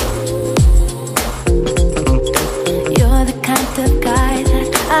special. You're the kind of guy that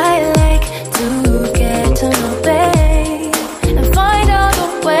I like to get to know, babe, and find all the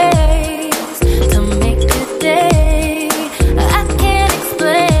ways to make your day. I can't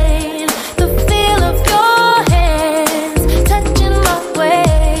explain the feel of your hands touching my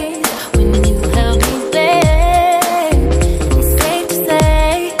waist when you held me, babe. It's safe to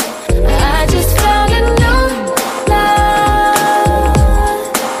say I just found a new love.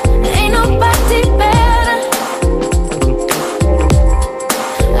 Ain't nobody better.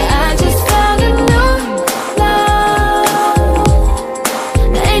 I just found a new love.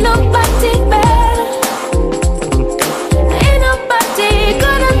 Ain't nobody better. Ain't nobody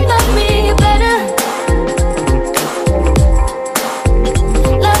gonna love me better.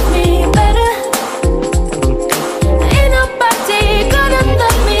 Love me better. Ain't nobody gonna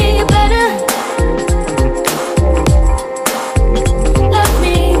love me better. Love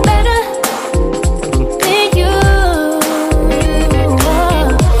me better than you.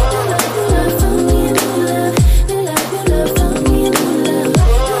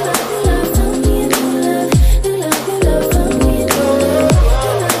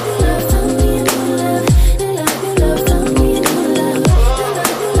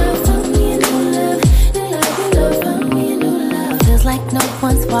 Feels like no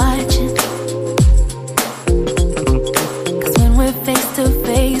one's watching. Cause when we're face to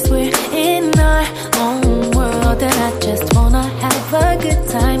face, we're in our own world. And I just wanna have a good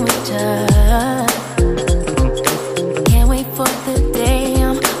time with you. Can't wait for the day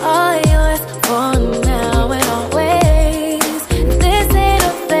I'm all yours for now and always. This ain't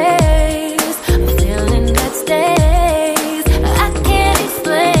a phase, a feeling that stays. I can't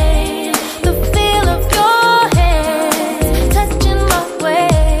explain the feel of your hands touching my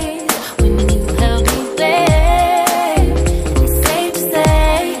waist when you held me, babe. It's safe to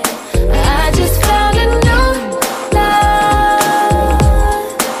say I just found a new love.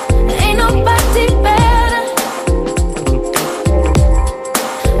 Ain't nobody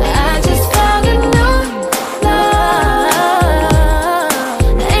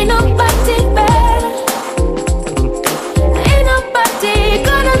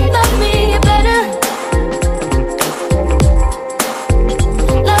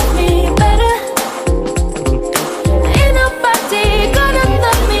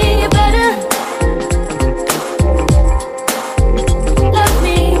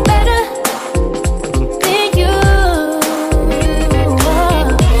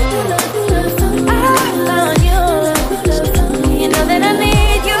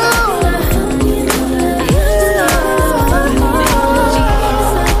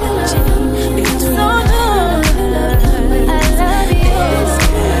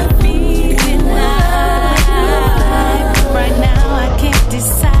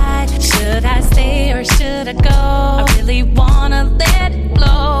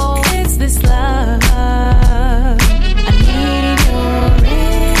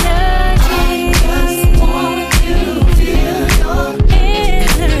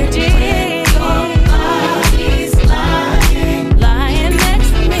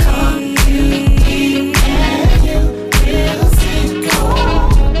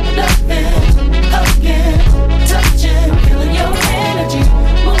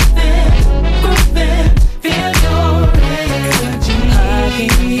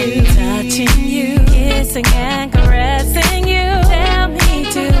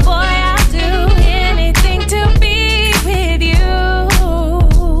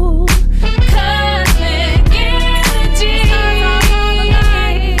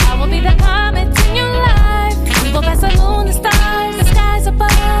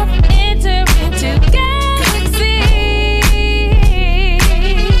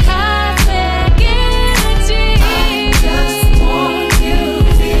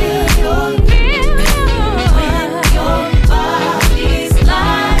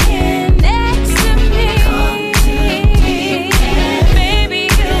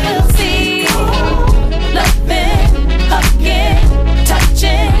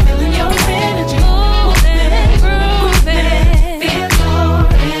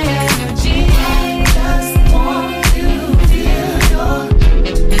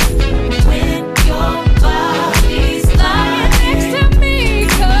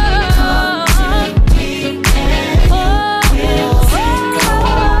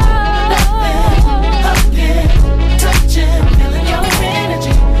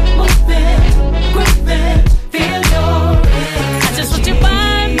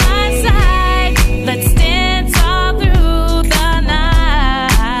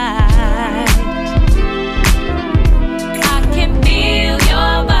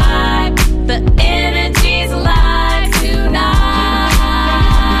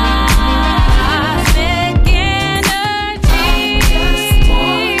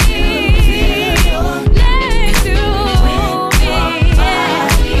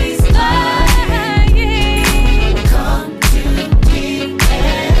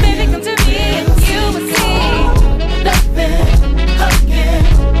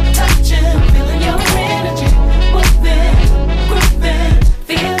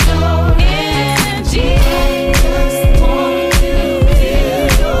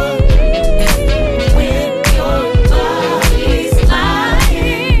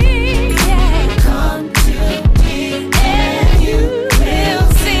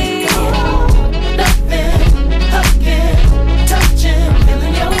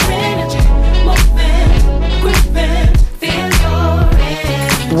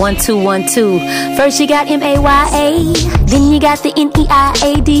 1 2 1 2. First you got MAYA, then you got the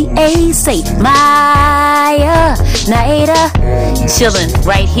NEIADA. Say Maya, Naida, chillin'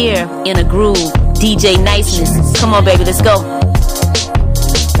 right here in a groove. DJ Niceness, come on baby, let's go.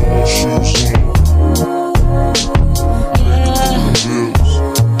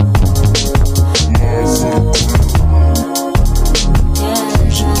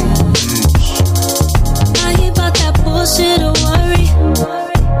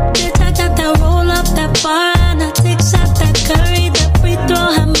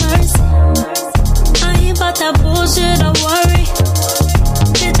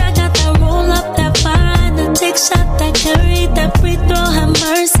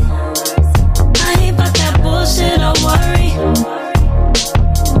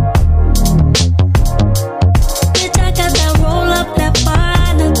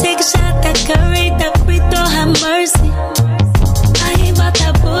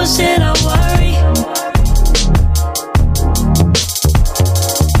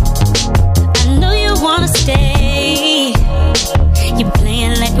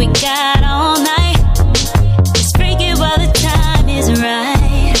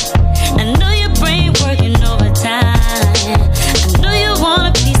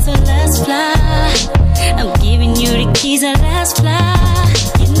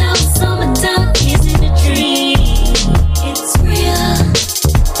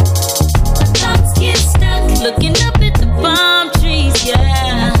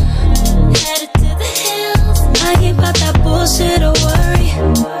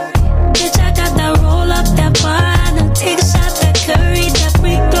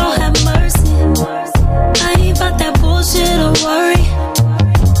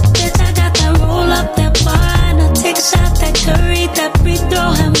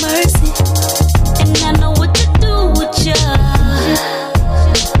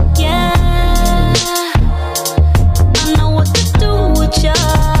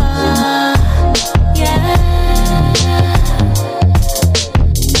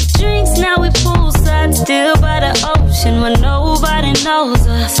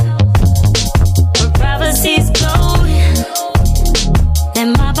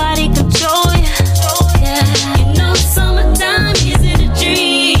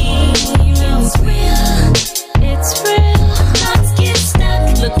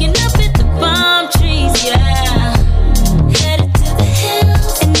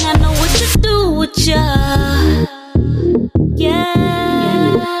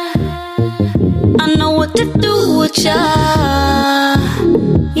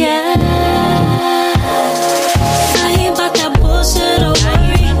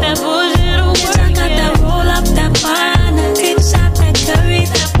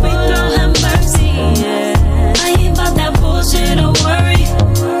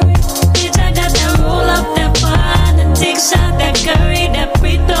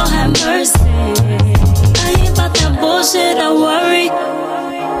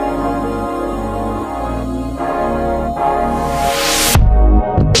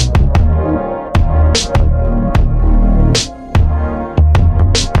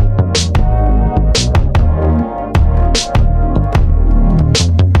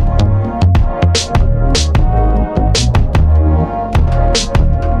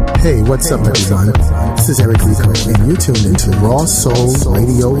 What's up, everyone? This is Eric Rico, and you're tuned into Raw Soul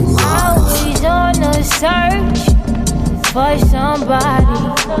Radio Live. Always on the search for somebody,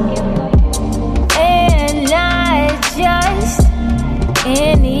 and not just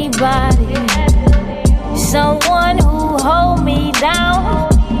anybody. Someone who hold me down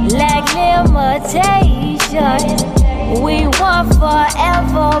like limitation. We were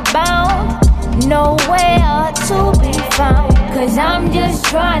forever bound, nowhere to be found. Cause I'm just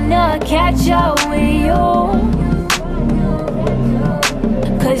trying to catch up with you.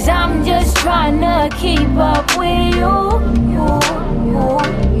 Cause I'm just trying to keep up with you.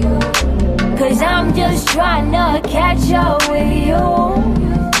 Cause I'm just trying to catch up with you.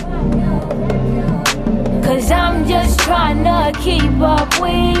 Cause I'm just trying to keep up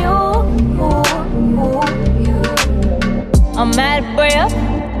with you. I'm out of breath,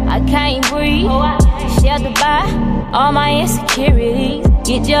 I can't breathe. Sheltered by all my insecurities.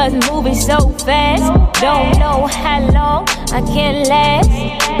 You're just moving so fast, don't know how long I can last.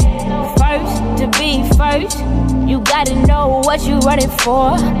 First, to be first, you gotta know what you running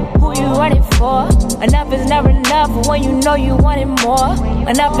for, who you running for. Enough is never enough when you know you wanted more.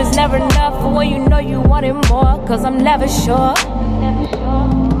 Enough is never enough when you know you wanted more. Cause I'm never sure.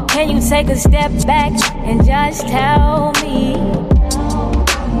 Can you take a step back and just tell me?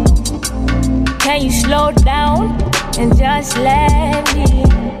 Can you slow down and just let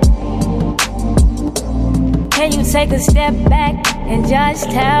me Can you take a step back and just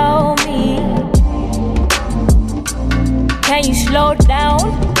tell me? Can you slow down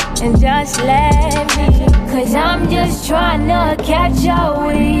and just let me? 'Cause I'm just trying to catch up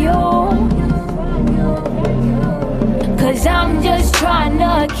with you. 'Cause I'm just trying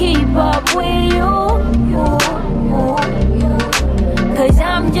to keep up with you. 'Cause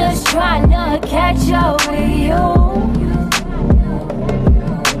I'm just trying to catch up with you.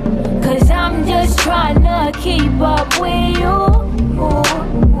 'Cause I'm just trying to keep up with you.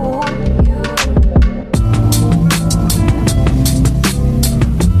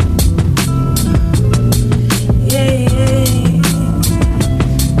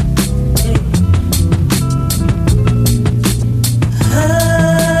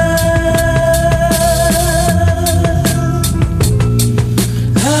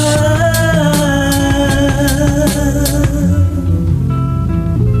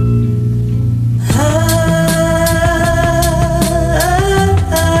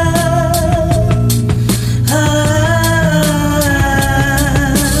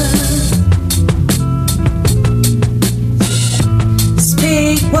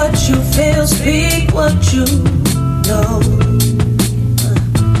 Speak what you know.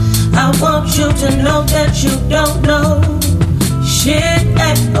 I want you to know that you don't know shit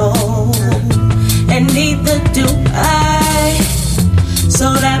at all, and neither do I. So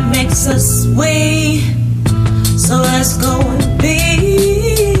that makes us we. So let's go and be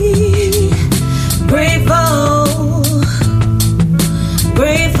grateful,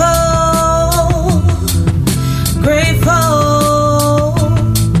 grateful, grateful.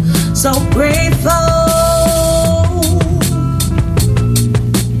 So grateful.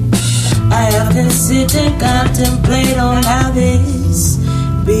 I often sit and contemplate on how this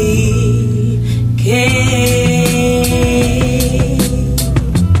became.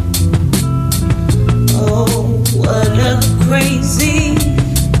 Oh, what a crazy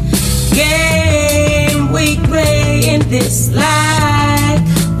game we play in this life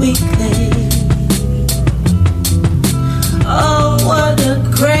we play. Oh, what a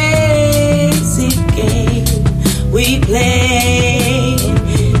crazy game we play in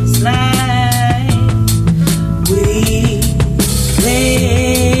this life we play.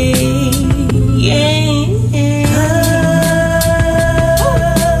 Yeah.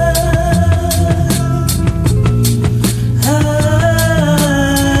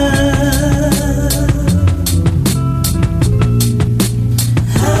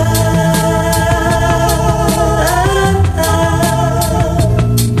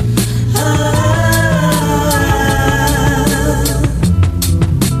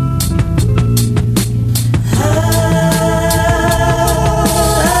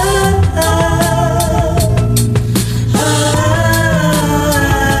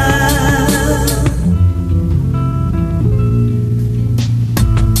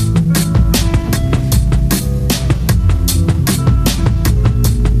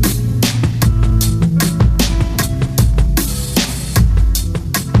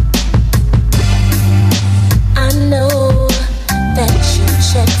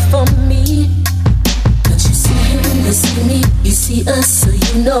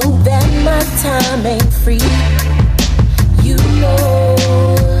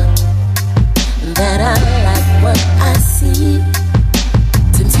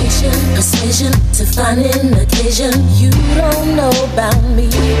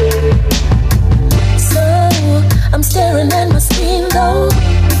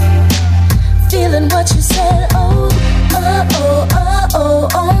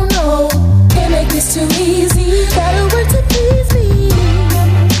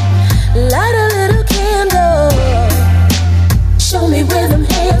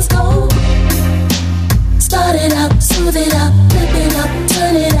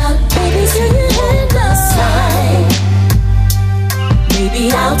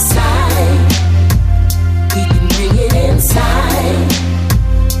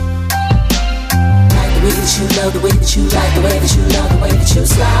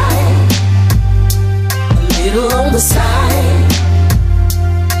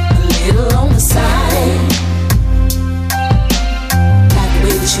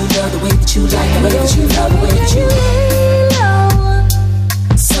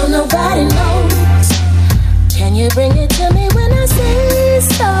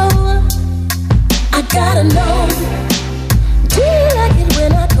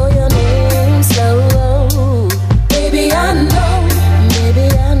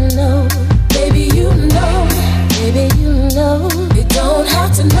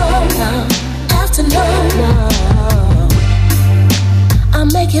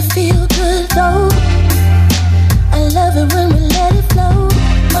 Make you feel good though. love it when we let it flow.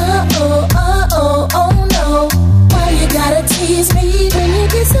 Oh no. Why you gotta tease me when you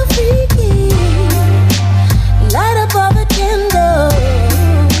get so freaky? Light up all the candles.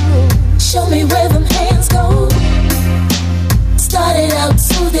 Show me where them hands go. Start it out,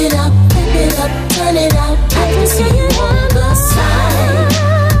 smooth it out, flip it up, turn it out. I can see you on the side.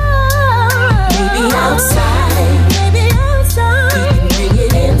 Maybe outside. Maybe outside. We can bring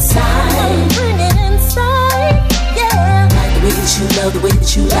it inside. Bring it inside. Yeah. Like the way that you love, the way that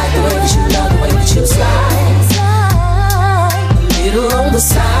you like, the way that you love, the way that you slide. A little on the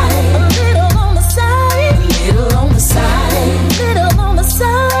side. A little on the side. A little on the side. A little on the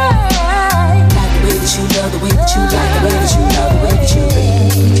side. Like the way that you love, the way that you like, the way that you love, the way that you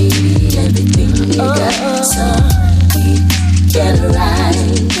bring me everything you got. So we can ride.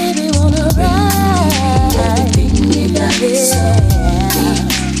 Baby, wanna ride. Everything you got. So we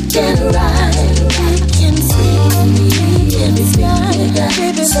can ride. I can see everything you got.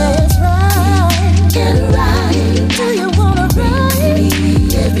 Baby, let's ride. Can ride. Do you wanna ride? Me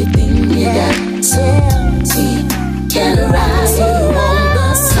everything you got. So we can ride. On the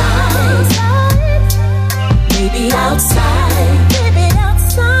side. Maybe outside. Maybe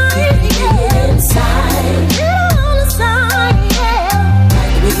outside. Maybe inside. On the side, yeah.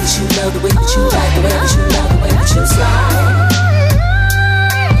 Like the way that you love, the way that you like, the way that you love, the way that you slide.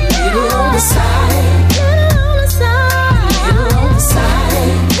 Little on the side. Little on the side. Little on the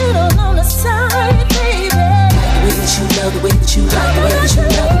side. Little on the side, baby. Like the way that you love, the way that you like, the way that you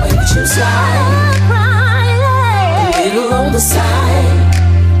love, the way that you slide. Little on the side.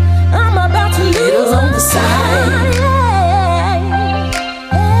 I'm about to little on the side.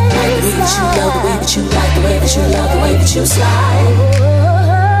 Like the way that you love, the way that you like, the way that you love, the way that you slide.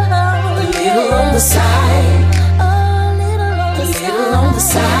 A little on the side. A little on the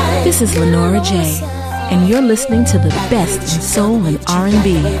side. This is Lenora J, and you're listening to the best in soul and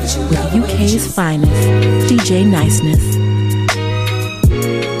R&B with UK's finest, DJ Niceness.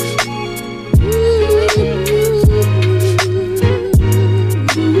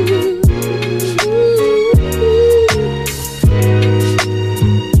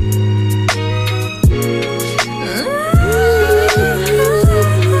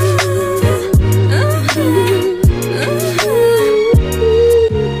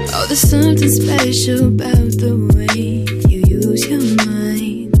 There's something special about the way you use your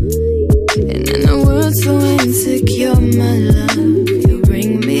mind. And in a world so insecure, my love, you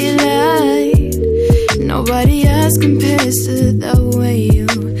bring me light. Nobody else compares to the way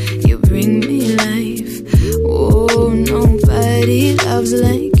you bring me life. Oh, nobody loves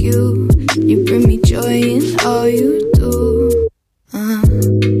like you. You bring me joy in all you do.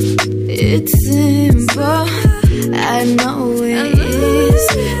 It's simple, I know it is.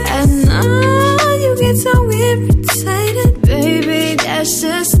 I know you get so irritated, baby, that's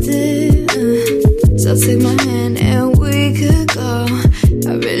just it. So take my hand and we could go.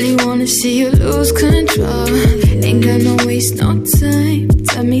 I really wanna see you lose control. Ain't gonna waste no time.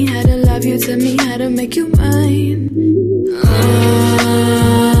 Tell me how to love you, tell me how to make you mine. Oh,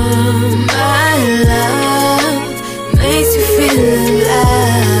 my love makes you feel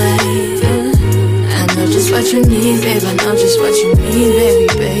alive. I know just what you need, babe, I know just what you need, baby,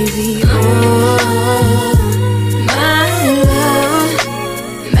 baby. Oh, my love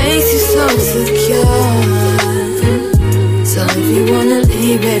makes you so secure. So if you wanna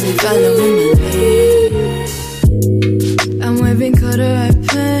leave, baby, follow in my lead. I'm wearing corduroy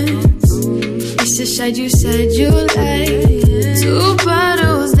pants. It's the shade you said you like. 2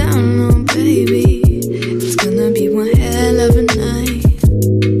 bottles down, oh baby. It's gonna be one hell of a night.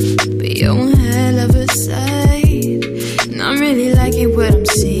 But you're one hell of a sight. And I'm really liking what I'm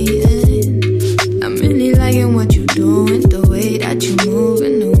seeing. I'm really liking what you're doing. The way that you move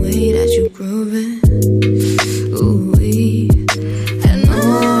and the way that you grooving. Ooh-wee. I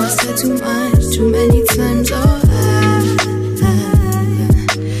know I said too much, too many times, oh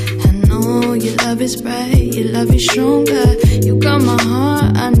I know your love is bright, your love is stronger. You got my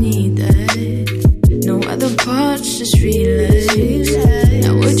heart, I need that. No other parts, just relax.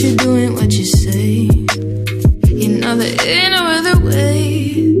 Now what you doing, what you say. You know there ain't no other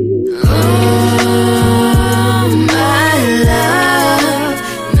way. Oh, my love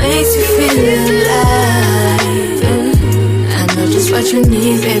makes you feel alive. I know just what you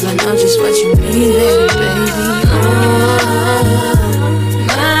need, babe, I know just what you need, baby, baby. Oh,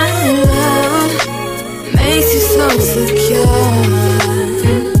 my love makes you so secure.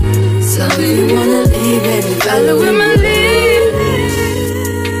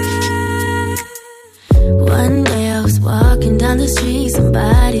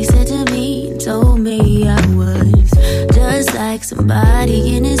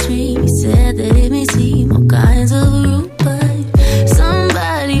 somebody in his dream. He said that it may seem all kinds of rude, but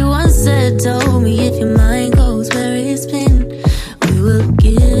somebody once said, told me, if your mind goes where it's been, we will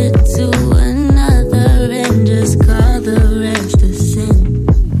give it to another and just call the rest a sin.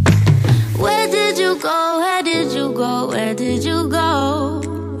 Where did you go? Where did you go? Where did you go?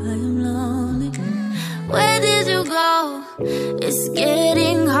 I am lonely. Where did you go? It's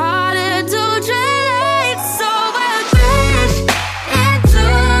getting harder to tread, so I crash into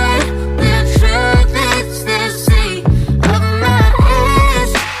it. The truth is the sea of my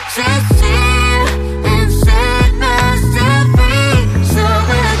eyes, just here and set myself free. So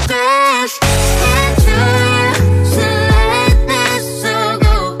I crash into you to let this all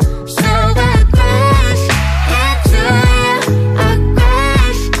go. So I crash into you, I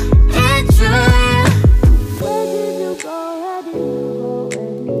crash into you. Where did you go? Where did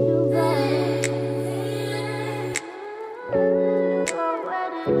you go? Where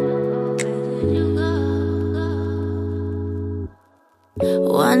did you go?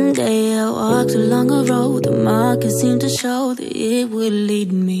 One day I walked along a road, the markers seemed to show that it would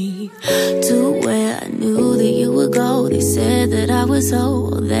lead me to where I knew that you would go. They said that I was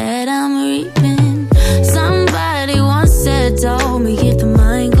all that I'm reaping. Somebody once said, told me, if the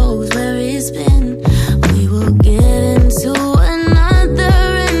mind goes where it's been, we will get into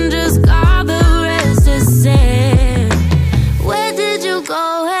another and just call the rest a sin. Where did you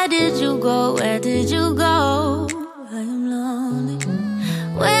go? Where did you go? Where did you go? I am lonely.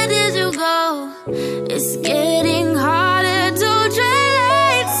 Where did you go? It's getting harder to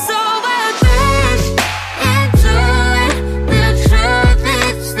tread, so I crash into it. The truth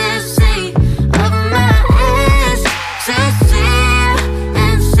is the sea of my eyes, just here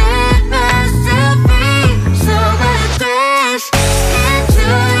and set myself free. So I crash into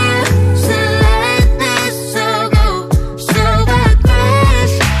you to let this all go. So I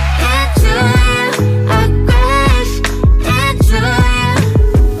crash into you, I crash into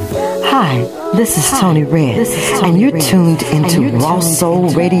you. Hi, this is Tony Red, and you're tuned into Raw Soul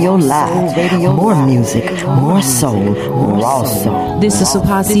Radio Live. More music, more soul, Raw Soul. This is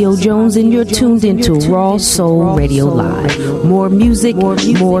Sapasio Jones, and you're tuned into Raw Soul Radio Live. More music,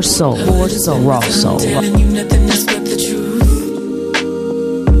 more soul, Raw Soul. Telling you nothing else but the truth.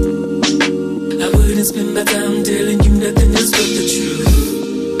 I wouldn't spend my time telling you nothing else but the truth.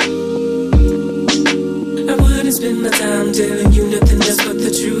 I wouldn't spend my time telling you nothing else but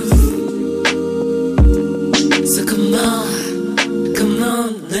the truth. So come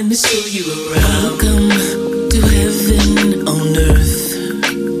on, let me show you around. Welcome to heaven on earth.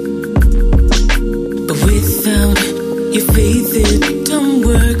 But without your faith it don't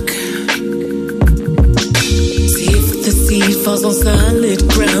work. See, if the seed falls on solid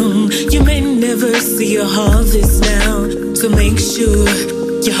ground, you may never see a harvest now. So make sure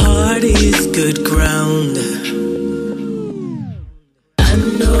your heart is good ground. I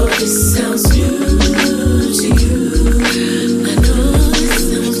know this sounds new to you. I know this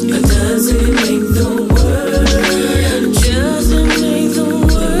sounds new, but does it make the word? Does it make the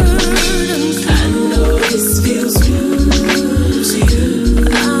word? I know this feels new to you.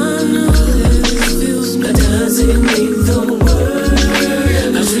 I know this feels new, but does it make the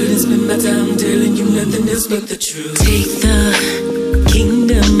word? I shouldn't spend my time telling you nothing else but the truth. Take the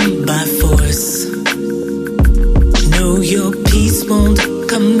kingdom by force. Know your peace won't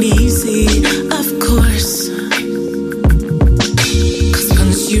come easy, of course. 'Cause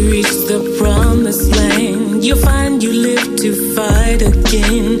once you reach the promised land, you'll find you live to fight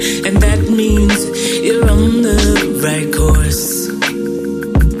again. And that means you're on the right course.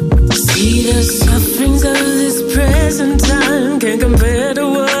 See, the sufferings of this present time can't compare to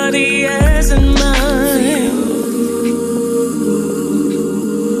what he has in mind.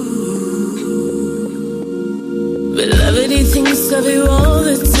 Beloved, he thinks of you all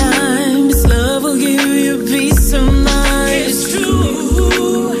the time. His love will give you peace of mind. It's true.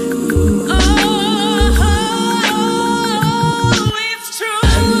 Oh, it's true.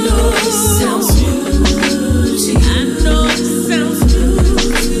 I know it sounds new to you. I know it sounds new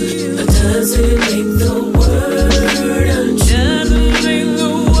to you. But does it make the word untrue? Doesn't make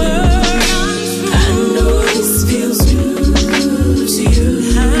the word untrue. I know this feels new to you.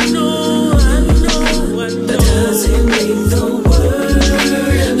 I know. But does it make the word?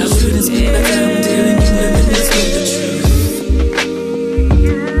 I shouldn't spend my time telling you nothing else but the truth.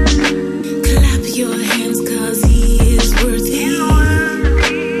 Clap your hands, 'cause he is worthy.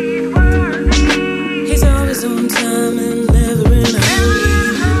 He's always on time and never in a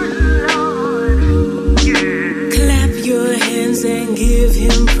hurry. Clap your hands and give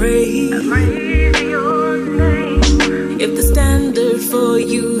him praise. If the standard for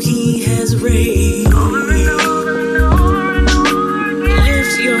you he has raised.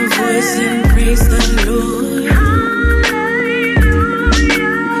 Lift your voice and praise the Lord.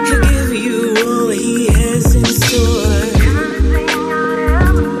 He'll give you all he has in store.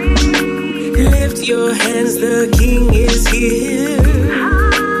 Lift your hands, the King is here.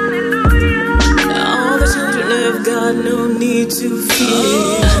 All the children of God, no need to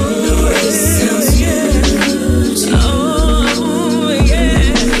fear. I know this sounds good. Oh, yeah.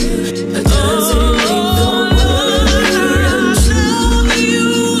 But doesn't make the world love you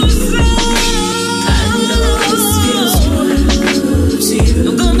so. I know this feels good to you.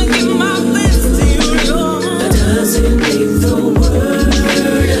 I'm gonna give my best to you, Lord. But doesn't make the world.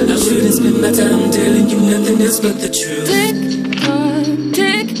 I shouldn't spend my time telling you nothing else but the truth.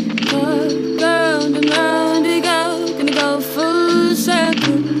 Tick tock, round and round we go. Gonna go full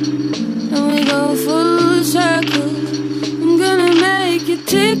circle. And we go full circle. I'm gonna make it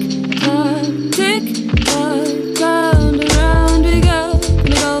tick tock, round and round we go.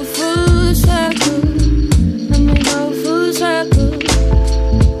 Gonna go full circle. And we go full circle.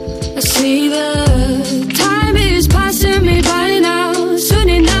 I see the time is passing me by now. Soon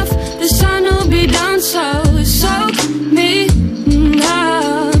enough, the sun will be down, so soak me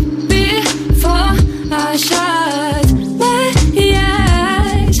up before I shut my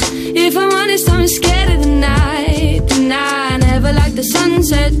eyes. If I'm honest, I'm scared of the night. And I never like the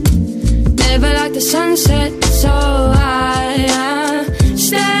sunset, never like the sunset. So I'm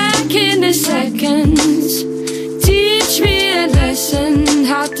stuck in the seconds. Teach me a lesson,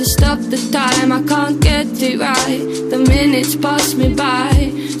 how to stop the time. I can't get it right. The minutes pass me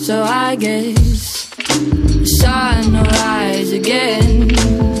by. So I guess the sun will rise again.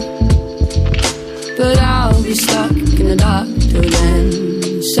 But I'll be stuck in the dark till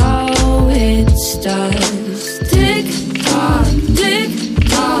then. So it does. Tick tock,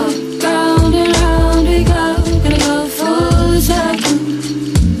 round and round we go. Gonna go full circle.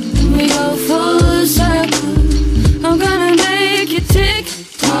 And we go full circle. I'm gonna make it tick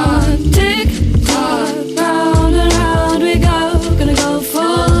tock, round and round we go. Gonna go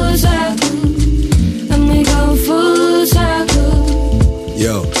full circle. And we go full circle.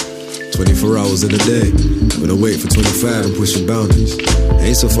 Yo, 24 hours in a day. When I wait for 25 and pushing boundaries. I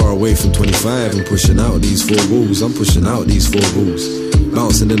ain't so far away from 25 and pushing out these 4 rules. I'm pushing out these 4 rules.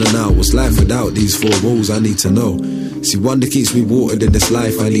 Bouncing in and out, what's life without these 4 rules? I need to know. See, one that keeps me watered in this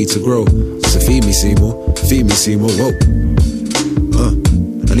life, I need to grow. So feed me, Seymour, whoa.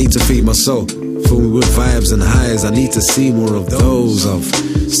 I need to feed my soul. Fill me with vibes and highs, I need to see more of those. I've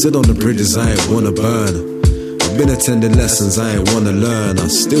stood on the bridges I ain't wanna burn. I've been attending lessons I ain't wanna learn. I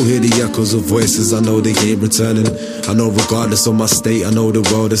still hear the echoes of voices, I know they ain't returning. I know regardless of my state, I know the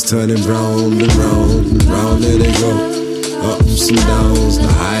world is turning round and round and round. There they go, ups and downs, the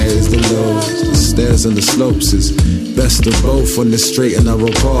highs, the lows, the stairs and the slopes. Is best of both on this straight and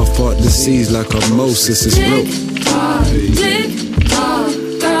narrow path. Part the seas like osmosis is broke. Tick tock,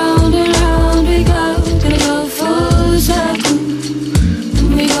 round and round we go. Gonna go full circle. And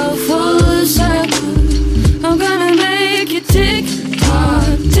we go full circle. I'm gonna make it tick tock,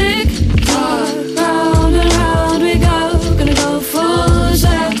 round and round we go. Gonna go full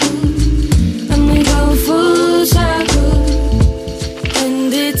circle. And we go full circle.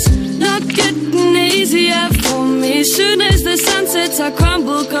 And it's not getting easier for me. Soon as the sun sets, I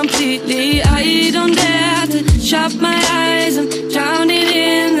crumble completely. I don't dare to shut my eyes. I'm drowning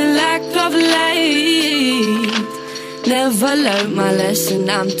in the lack of light. Never learned my lesson,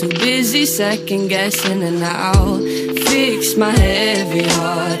 I'm too busy second guessing. And I'll fix my heavy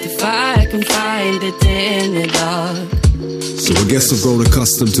heart if I can find it in the dark. So I guess I've grown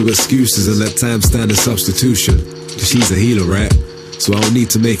accustomed to excuses and let time stand in substitution. Cause she's a healer, right? So I don't need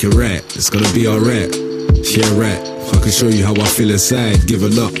to make it right, it's gonna be alright. Yeah, right, if I can show you how I feel inside,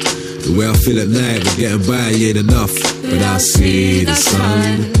 giving up the way I feel at night, but getting by ain't enough. But I see the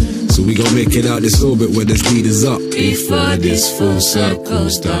sun, so we gon' make it out this orbit when this beat is up before this full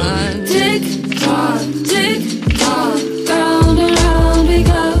circle's done. Tick tock, round and round we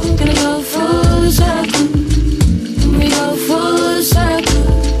go. Gonna go full circle. And we go full circle.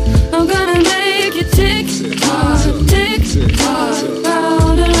 I'm gonna make it tick tock,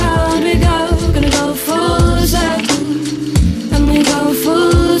 round and round we go. Gonna go full circle. And we go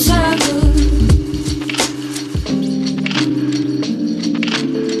full circle.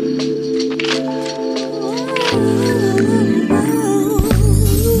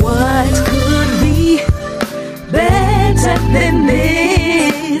 What could be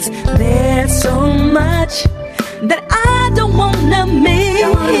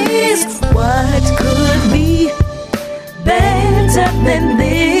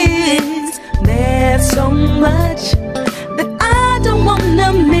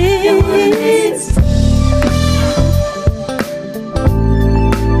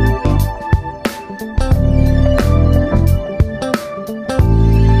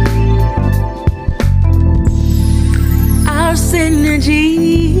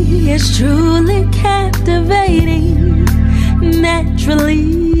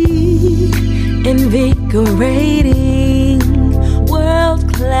invigorating,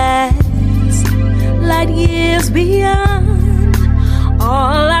 world class, light years beyond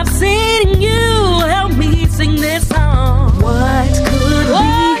all I've seen in you. Help me sing this song. What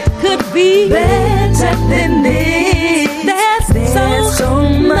could be better than this? There's so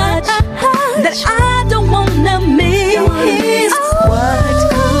much that I don't wanna miss. What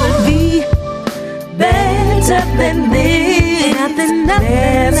could be better than this? Nothing.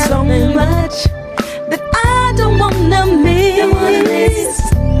 There's so much that I don't wanna miss.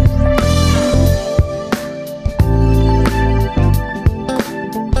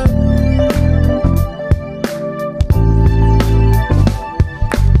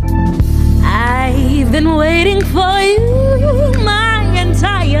 I've been waiting for you my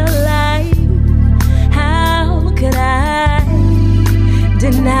entire life. How could I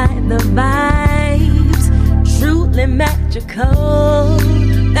deny the vibes? Truly magical,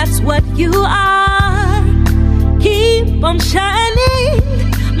 that's what you are. Keep on shining,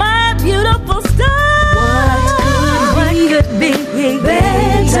 my beautiful star. What could be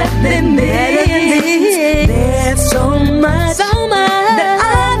better than this? There's so much that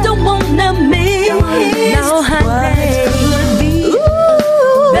I don't wanna miss. No, honey, could be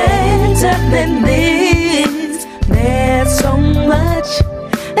better than this? There's so much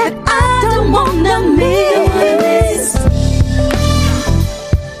that I don't wanna miss.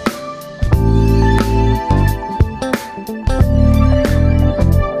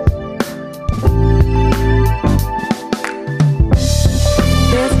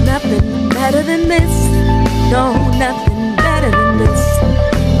 There's nothing better than this. No, nothing better than this.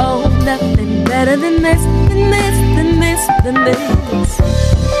 Oh, nothing better than this, than this.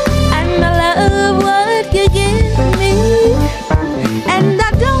 And I love what you give me. And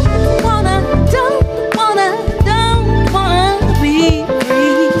I don't wanna be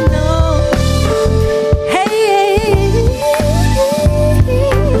free, no. Hey.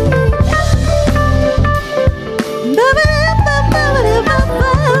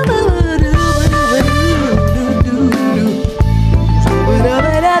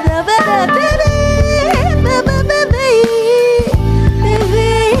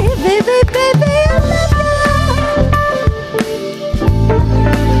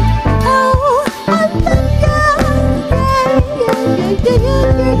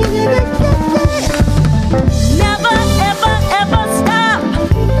 Never, ever, ever stop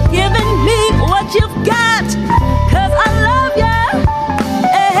giving me what you've got, 'cause I love you.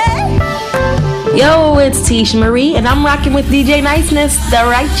 Hey. Yo, it's Tisha Marie, and I'm rocking with DJ Niceness, the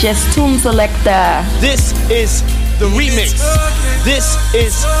righteous tune selector. This is the remix. This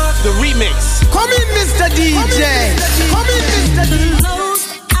is the remix. Come in, Mr. DJ. Come in, Mr. DJ. Closed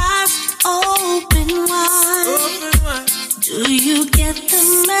eyes, open wide. Do you get the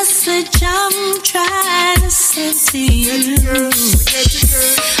message I'm trying to send to you?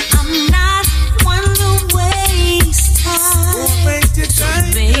 I'm not one to waste time. So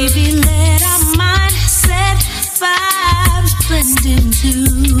baby, let our mindset vibes blend into.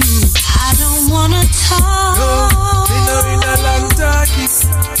 I don't wanna talk.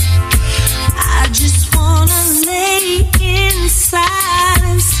 I just wanna lay in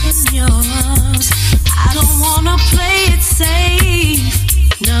silence in your arms. I don't wanna play it safe,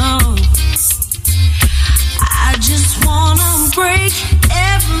 no. I just wanna break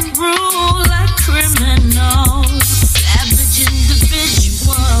every rule like criminals, savage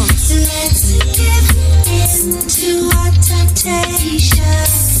individuals. Let's give into our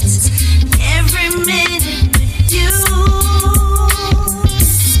temptations. Every minute with you.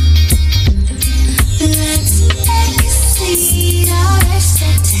 Let's exceed our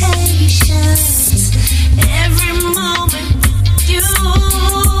expectations. Every moment with you.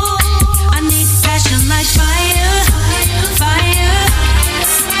 I need passion like fire, fire.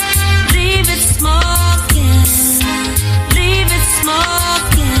 Leave it smoking, leave it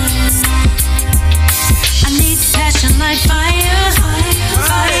smoking. I need passion like fire,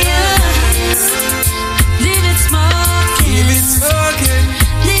 fire. Leave it smoking, leave it smoking,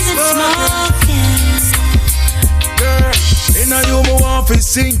 leave it smoking. Girl, in a you me want to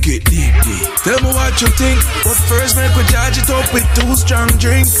sink it deep, deep. Tell me what you think, but first make we charge it up with 2 strong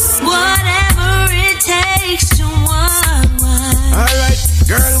drinks. Whatever it takes to unwind. Alright,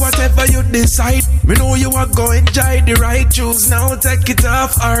 girl, whatever you decide, me know you are going to enjoy the right. Choose now, take it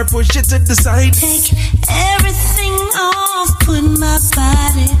off or push it to the side. Take everything off, put my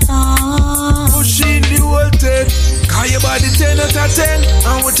body on. Push in the whole thing, call your body 10 out of 10.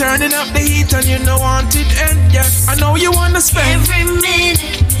 And we're turning up the heat and you know want it end. Yeah, I know you wanna spend every minute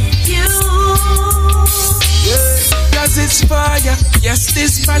with you. Yeah, 'cause it's fire. Yes,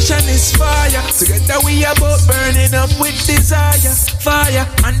 this passion is fire. Together we are both burning up with desire. Fire,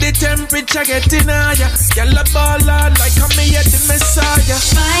 and the temperature getting higher. Yellow ball out like I'm here the Messiah.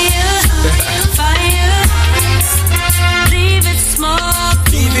 Fire, fire. Leave it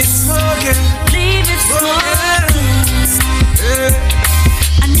smoking. Leave it smoking. Leave it smoking.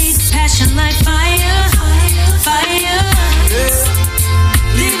 I need passion like fire, fire.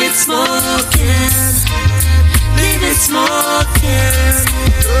 Leave it smoking. Leave it smoking.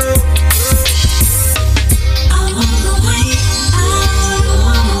 I wanna wait.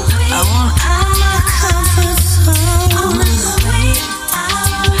 I want out my comfort zone. I wanna wait.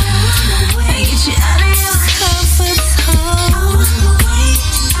 I get you out of your comfort zone. I wanna wait.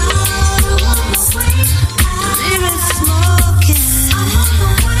 Leave it smoking. I wanna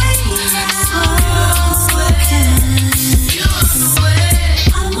wait. Smoking. You wanna wait.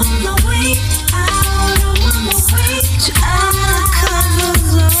 I wanna wait. Get you out my comfort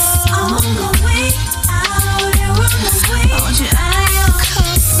zone. I wanna wait. I want you out of your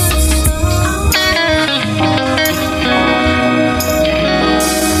comfort zone.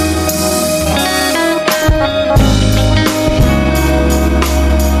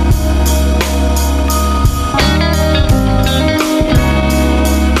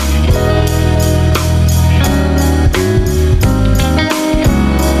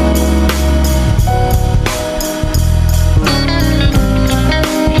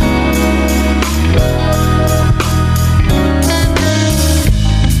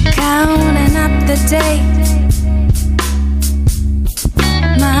 Counting up the day,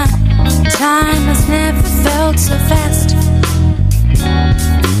 my time has never felt so fast.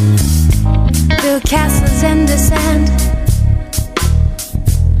 Build castles in the sand,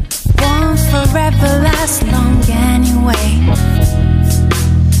 won't forever last long anyway.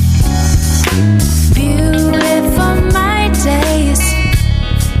 Beautiful my days,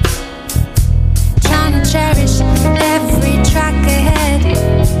 trying to cherish every track ahead.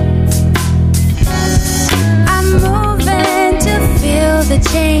 I'm moving to feel the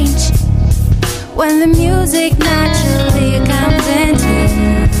change when the music naturally comes into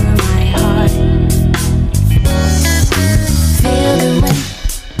my heart. Feel the wind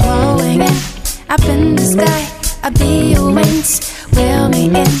blowing in, up in the sky. I'll be your wings, wheel me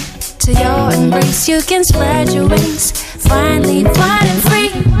in to your embrace. You can spread your wings, finally flying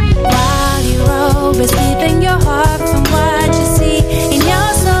free. While you're always leaving your heart from what you see in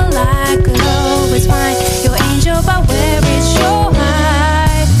your soul, I could always find your angel, but where is your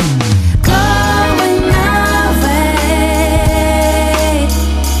heart? Going away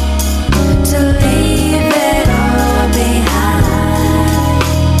to leave it all behind.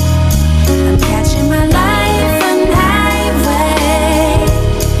 I'm catching my life on highway.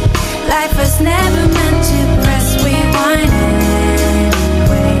 Life was never meant to press rewind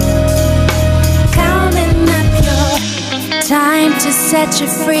anyway. Counting up your time to set you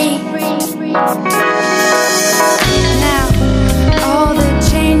free. Now, all the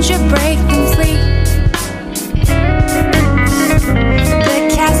chains you're breaking free. The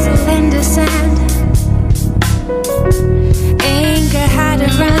castle in the sand ain't gonna hide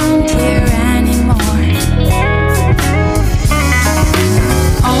around here anymore.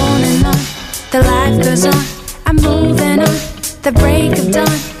 On and on, the life goes on. I'm moving on, the break of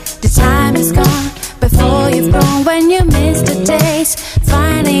dawn. The time is gone before you've gone. When you miss the days,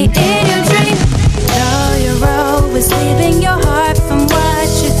 finally in your dream. Though you're always leaving your heart from what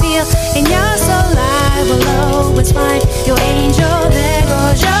you feel in your soul, I will always find your angel. There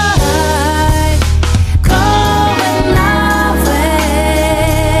goes your heart, going away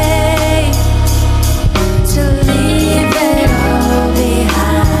to leave it all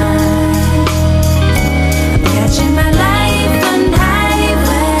behind. I'm catching my life on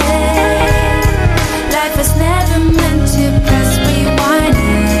highway. Life was never meant to press rewind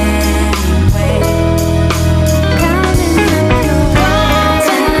anyway. Counting up your walls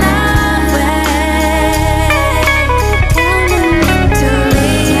and away. Counting up to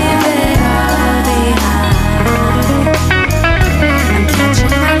leave it all behind. I'm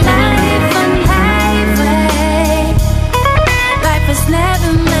catching my life on highway. Life was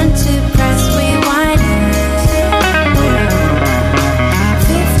never meant to press rewind anyway.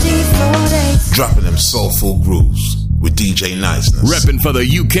 54 days. Dropping them soulful grooves with DJ Niceness. Repping for the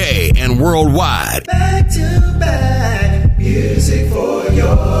UK and worldwide. Back to back, music for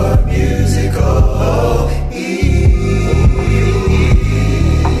your musical ears.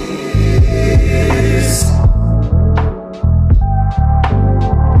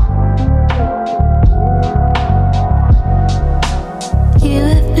 You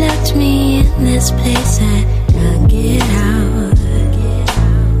have left me in this place I can't get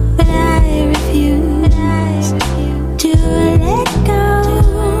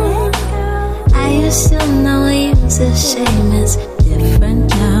a shame it's different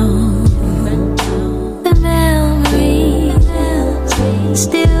now. The memories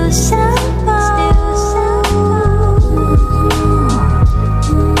still shine.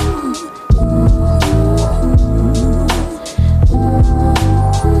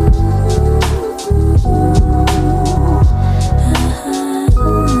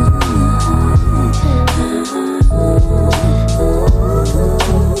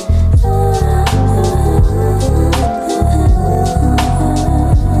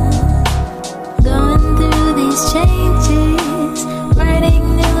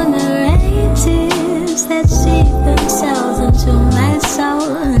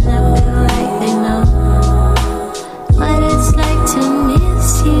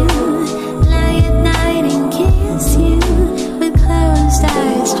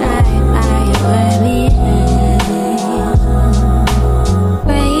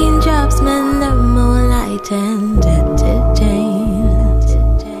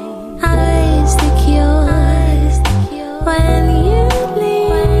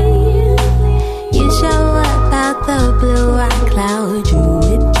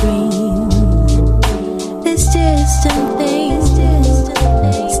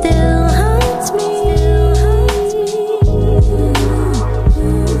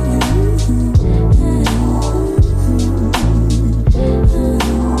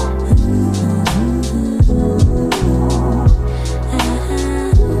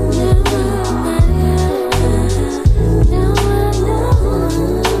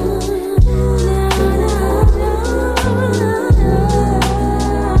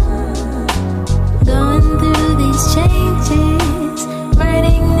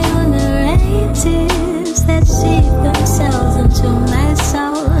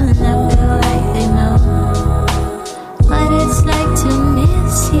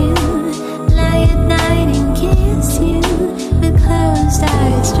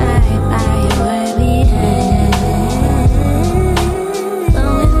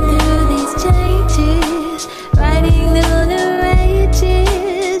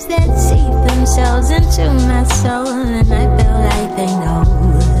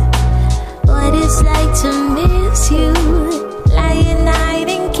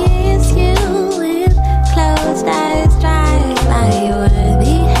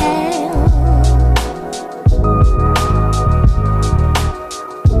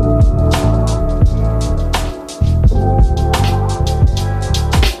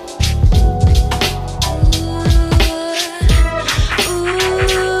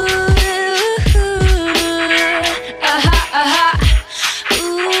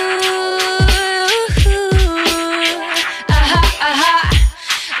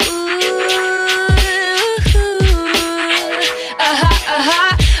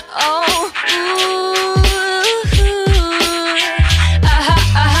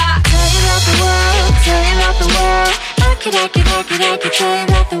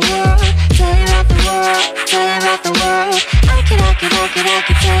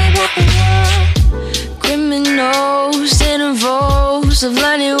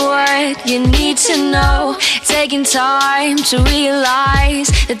 To realize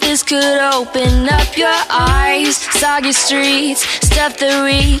that this could open up your eyes. Soggy streets, stuff that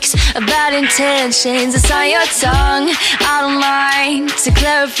reeks of bad intentions. It's on your tongue. I don't mind to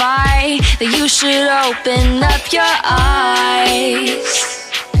clarify that you should open up your eyes.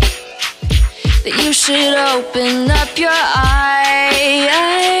 That you should open up your eyes.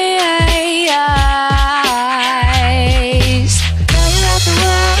 Tell you about the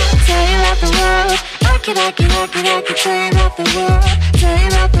world, tell you about the world. I could tell you about the world. Tell you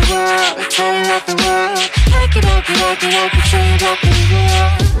about the world, tell you about the world. I could tell you about the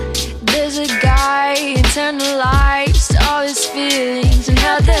world. There's a guy internalized all his feelings and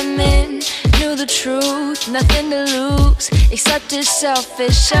held them in. Knew the truth, nothing to lose except his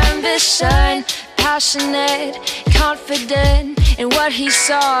selfish ambition. Passionate, confident in what he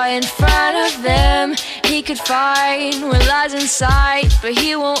saw in front of him. He could find what lies inside, but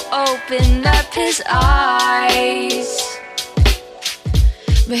he won't open up his eyes.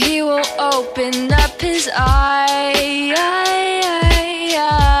 But he won't open up his eyes.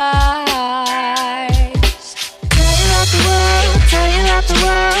 Tell you about the world, tell you about the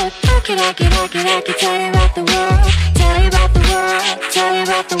world. I could tell you about the world. Tell you about the world, tell you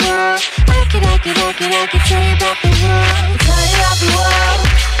about the world. I could tell you about the world. Tell you about the world.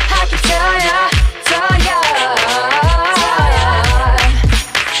 I could tell ya, tell ya.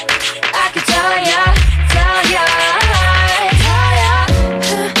 I could tell ya, tell ya. Tell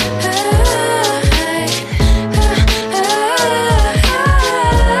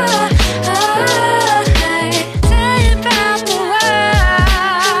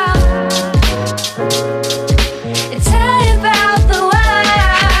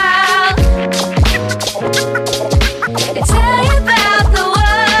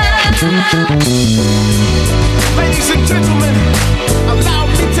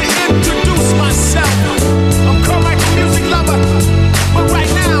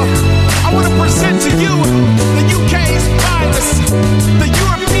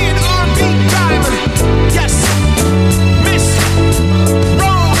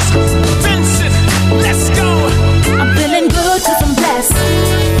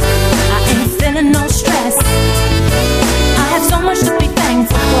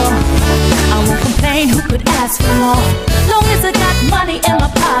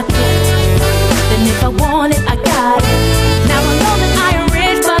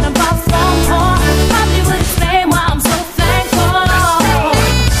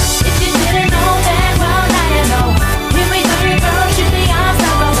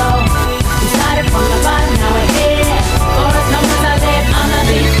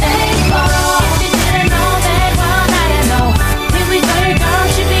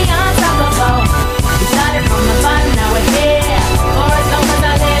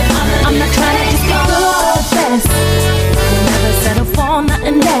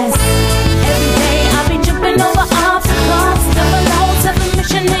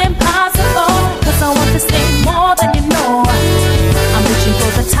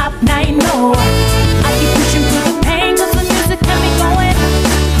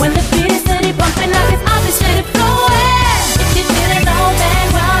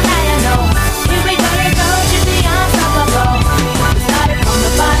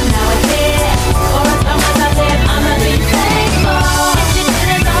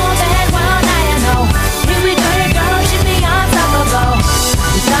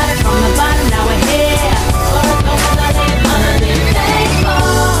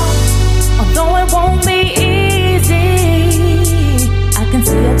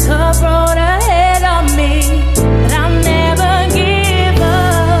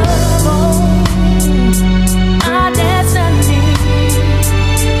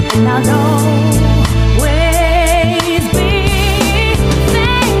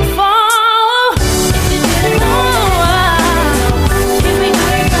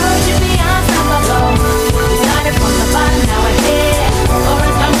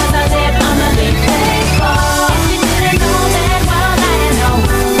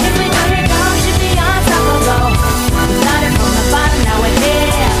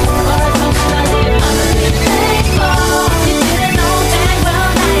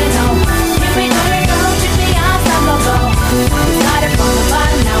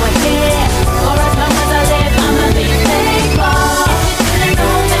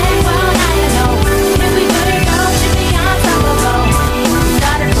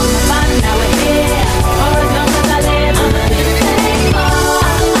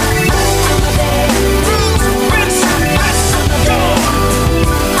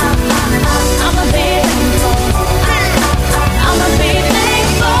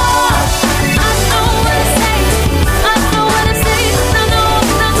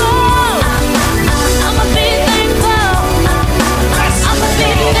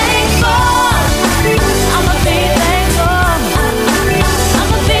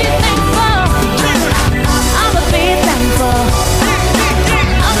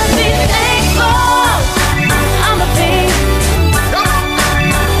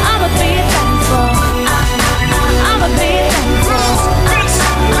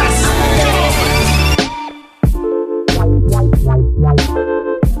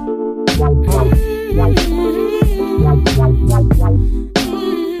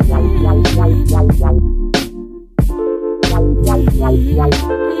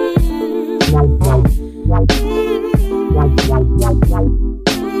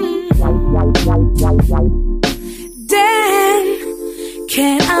Dan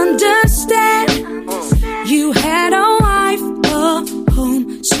can't understand. You had a wife, a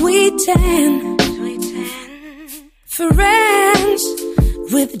home, sweet 10. Friends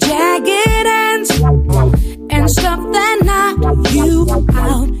with jagged ends and stuff that knock you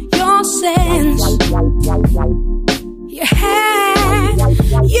out your sense. You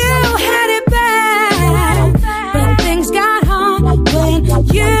had it bad, but things got hard when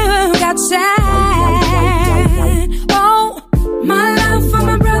you got sad. Oh, my love for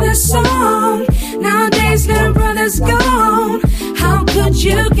my brother's song. Nowadays little brother's gone. How could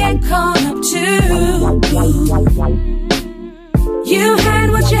you get caught up too? You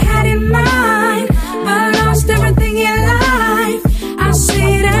had what you had in mind, but lost everything in life. I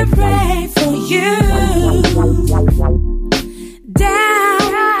sit and pray for you.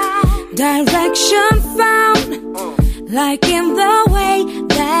 Down, direction found, like in the way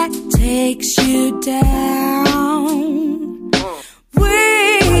that takes you down.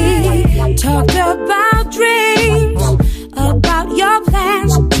 We talked about dreams, about your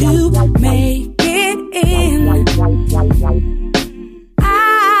plans to make it in.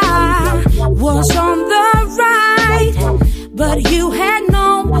 I was on the right, but you had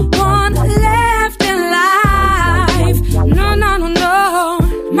no one left in life. No, no, no, no.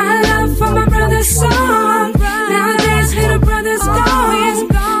 My love for my brother's song. Nowadays little brother's gone.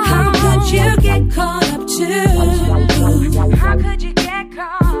 How could you get caught up too? How could you get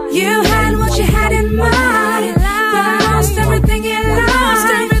caught? You had what you had in mind, but lost everything in life.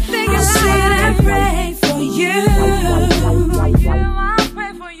 I sit and pray for you.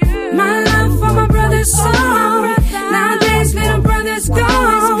 My love for my brother's song. Nowadays little brother's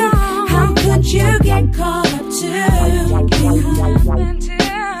gone. How could you get caught up too?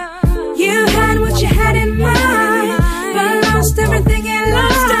 You had what you had in mind, but lost everything in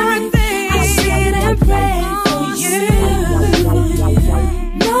life. I sit and pray for you.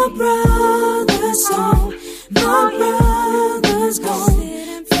 No brother's song, no brother's gone.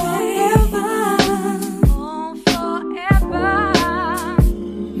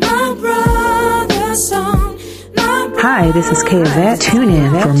 Hi, this is Kay Yvette. Tune in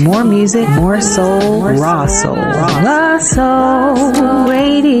for more music, more soul, raw soul. Raw Soul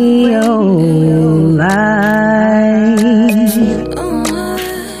Radio Live.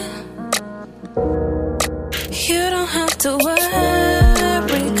 You don't have to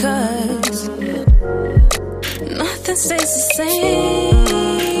worry, 'cause nothing stays the same.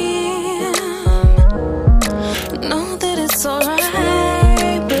 Know that it's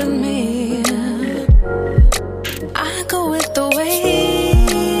alright with me. I go with the waves.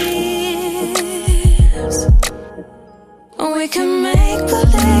 We can make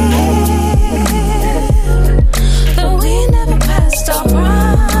believe that we never passed our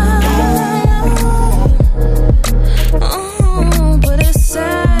prime. Oh, but it's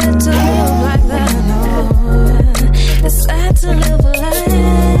sad to live like that. No, it's sad to live a life.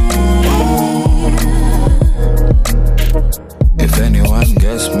 If anyone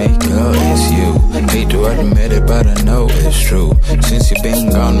gets me, girl, it's you. Hate to admit it, but I know it's true. Since you've been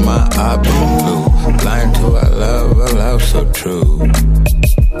gone, my eye been blue. Blind to our love so true.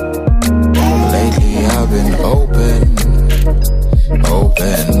 Lately I've been open.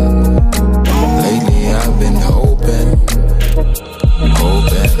 Lately I've been open. We'll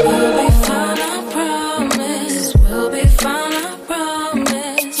be fine, I promise. We'll be fine, I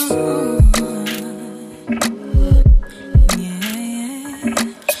promise.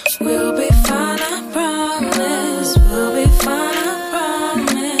 We'll be fine, I promise. We'll be fine, I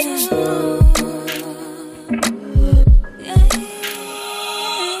promise.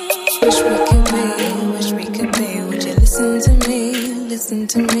 Wish we could be, wish we could be. Would you listen to me, listen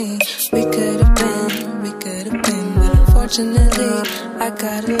to me? We could have been, but unfortunately I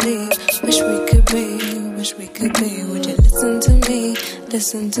gotta leave. Wish we could be, wish we could be. Would you listen to me,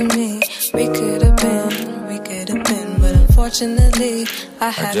 listen to me? We could have been, but unfortunately I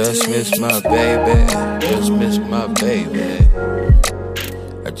had to leave. I just miss my baby, just miss my baby.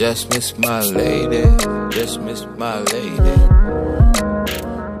 I just miss my lady, just miss my lady.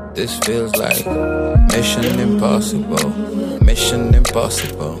 This feels like mission impossible,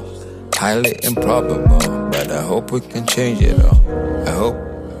 highly improbable, but I hope we can change it all. I hope.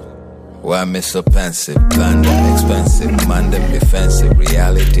 Why me so pensive, bland and expensive, man them defensive,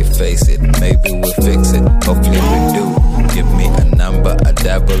 reality face it, maybe we'll fix it, hopefully we do. Give me a number, I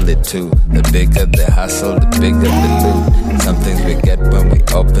dabble it too. The bigger the hustle, the bigger the loot. Some things we get when we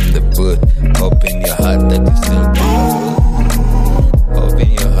open the boot. Hope in your heart that you still do. Hope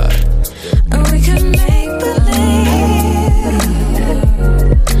in your heart. And we can make believe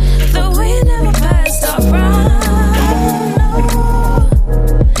that we never passed.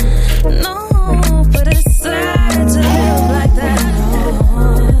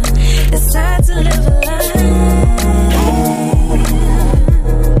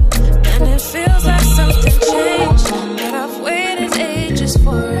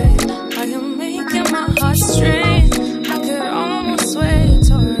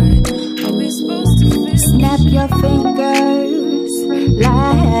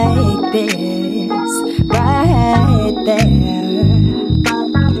 like this, right there.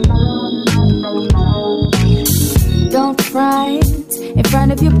 Don't front in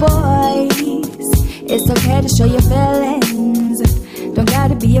front of your boys. It's okay to show your feelings. Don't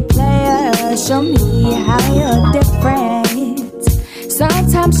gotta be a player. Show me how you're different.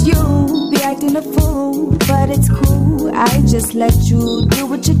 Sometimes you be acting a fool, but it's cool. I just let you do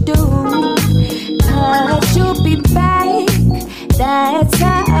what you do. Cause you'll be back, that's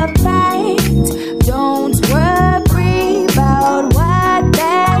a fact. Don't worry about what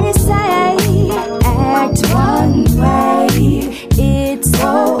they say. Act one way, it's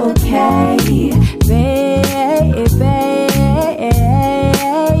okay, baby.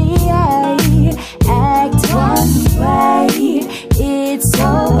 Act one way, it's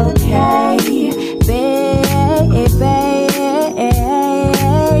okay, baby.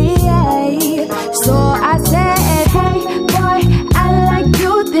 So I said, hey boy, I like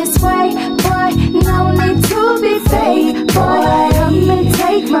you this way, boy. No need to be fake, boy. Come and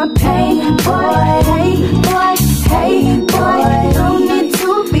take my pain, boy. Hey boy, no need to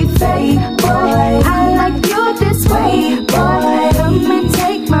be fake, boy. I like you this way, boy. Come and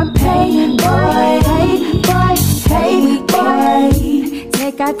take my pain, boy. Hey boy,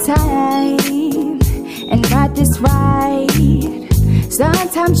 take our time and ride this ride.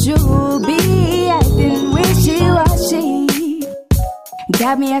 Sometimes you'll be acting wishy-washy.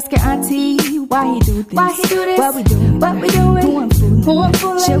 Got me asking auntie why he do this, what we doing, who I'm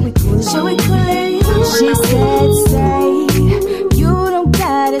fooling, should we cool it? She said, say, you don't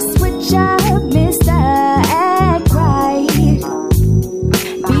gotta switch up, Mr. Act right.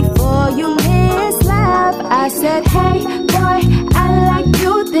 Before you miss love, I said, hey boy, I like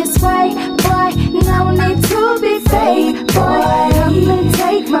you this way, boy. No need to be fake, boy. Come and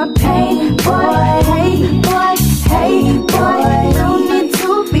take my pain, boy. Hey boy, no need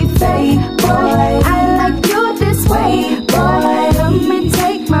to be fake, boy. I like you this way, boy. Come and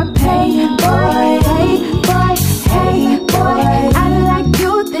take my pain, boy. Hey boy, I like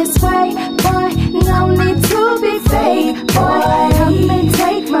you this way, boy. No need to be fake, boy. Come and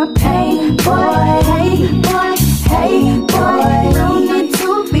take my pain, boy. Hey boy, no need to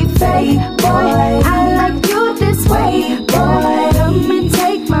be fake, boy. I like you this way, boy. Come and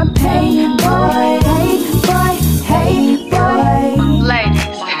take my pain, boy. Hey boy. Ladies,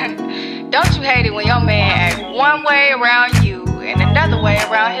 don't you hate it when your man act one way around you and another way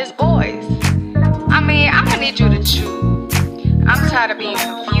around his boys? I mean, I'm gonna need you to choose. I'm tired of being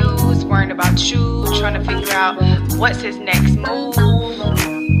confused, worrying about you, trying to figure out what's his next move.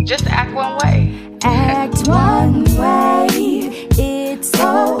 Just act one way. Act one way, it's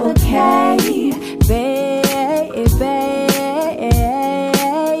okay, baby.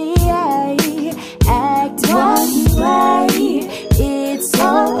 Act one way, it's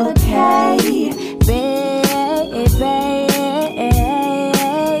okay, baby.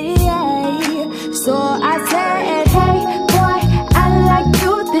 So I said, hey boy, I like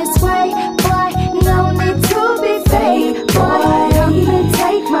you this way, boy. No need to be fake, boy. Come and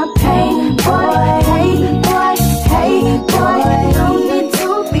take my pain, boy. Hey boy, no need to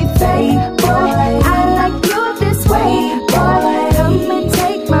be fake, boy. I like you this way, boy. Come and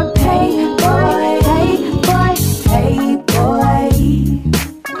take my pain, boy. Hey boy.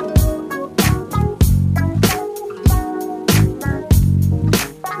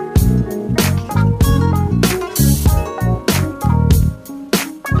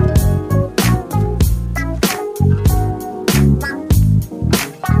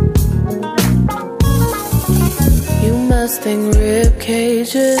 You must think rib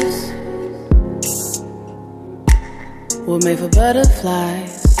cages were made for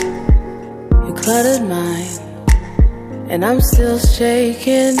butterflies. You cluttered mine, and I'm still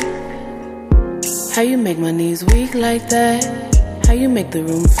shaking. How you make my knees weak like that? How you make the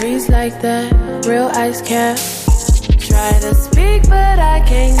room freeze like that? Real ice cap. Try to speak, but I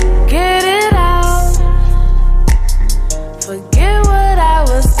can't get it out. Forget what I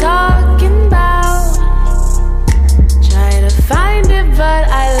was talking about. Try to find it, but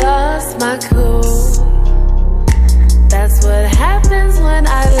I lost my cool. That's what happens when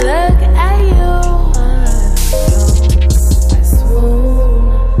I look at you. I swoon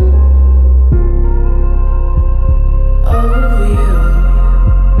over you.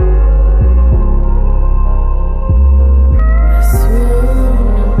 I swoon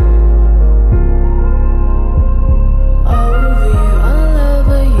over you. All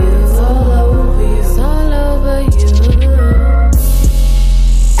over you. All over you. All over you.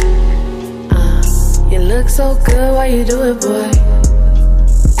 You look so good, why you do it, boy?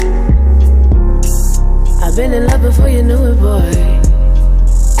 I've been in love before you knew it, boy.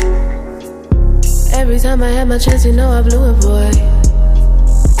 Anytime I had my chance, you know I blew it, boy.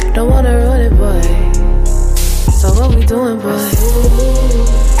 Don't wanna ruin it, boy. So what we doing, boy?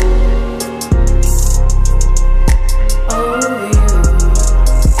 Over you.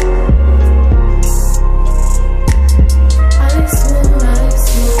 Ice moon, ice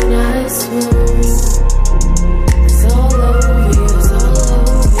moon, ice moon. It's all over you, it's all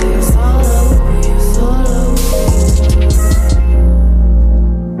over you, it's all over you, it's all over you.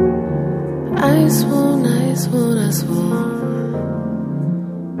 Ice moon, ice moon, ice moon.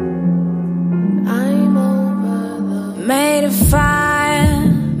 I'm over the made of fire,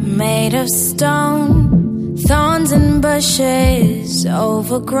 made of stone, thorns and bushes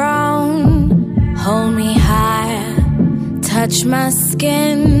overgrown. Hold me higher, touch my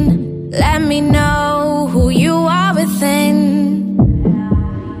skin, let me know who you are within.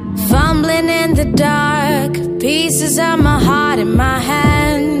 Fumbling in the dark, pieces of my heart in my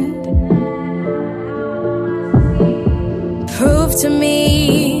hand. Prove to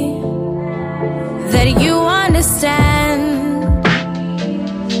me that you understand.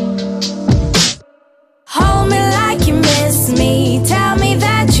 Hold me like you miss me, tell me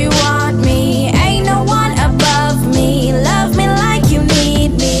that you want me. Ain't no one above me, love me like you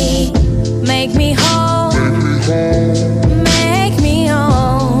need me. Make me whole, make me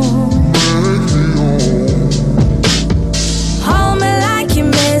whole. Hold me like you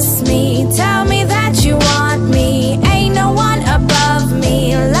miss me, tell me that you want me. Ain't no one above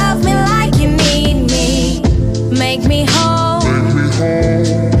me, love me like you need me. Make me whole,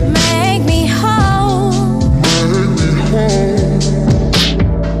 make me whole.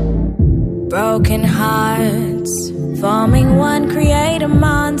 Broken hearts forming one, create a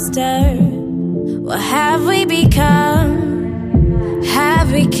monster. What have we become?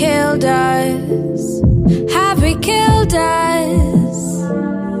 Have we killed us? Have we killed us?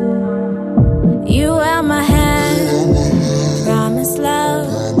 You held my hand, promised love.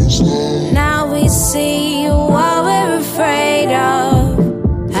 Now we see what we're afraid of.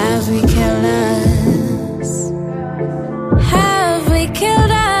 Have we killed us? Have we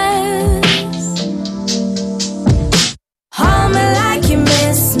killed us? Hold me like you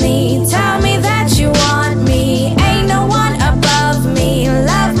miss me, tell me that you want me. Ain't no one above me,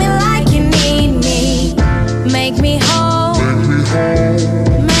 love me like you need me. Make me whole,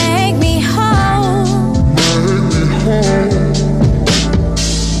 make me whole.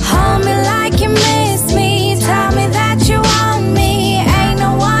 Hold me like you miss me, tell me that you want me. Ain't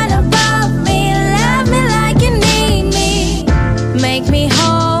no one above me, love me like you need me. Make me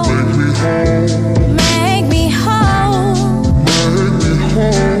whole, make me whole.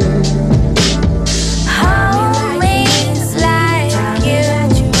 Hold me like you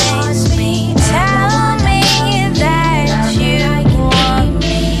want me, tell me that you want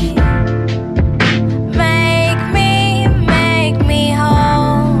me. Make me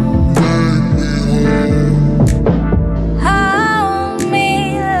whole. Hold me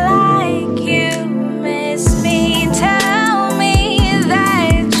like you miss me, tell me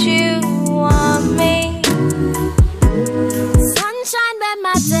that you want me. Sunshine when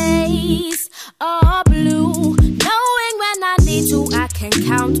my days are blue, knowing when I need to, I can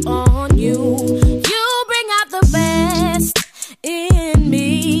count on you. You bring out the best in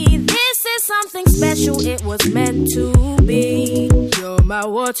me. This is something special, it was meant to be. You're my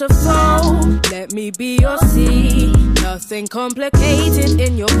waterfall, let me be your sea. Nothing complicated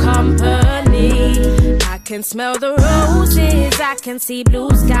in your company. I can smell the roses, I can see blue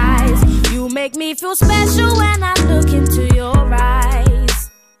skies. You make me feel special when I look into your eyes.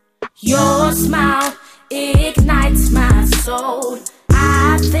 Your smile ignites my soul.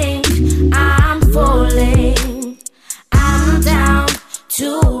 I think I'm falling, I'm down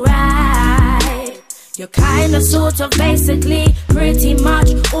to ride. You're kind of, sort of, basically, pretty much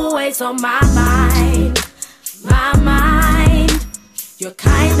always on my mind. My mind. You're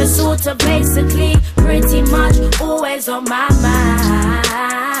kind of, sort of, basically, pretty much always on my mind.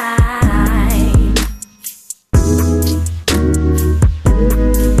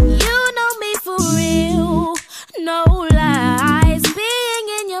 You know me for real, no lies. Being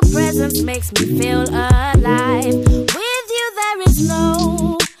in your presence makes me feel alive. With you there is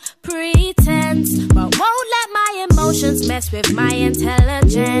no pretense, but won't let my emotions mess with my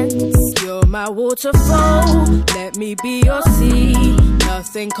intelligence. You're my waterfall, let me be your sea.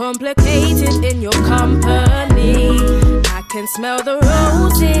 Nothing complicated in your company. I can smell the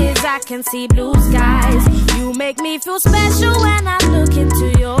roses, I can see blue skies. You make me feel special when I look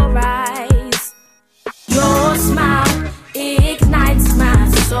into your eyes. Your smile ignites my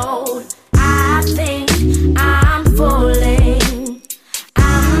soul. I think I'm falling,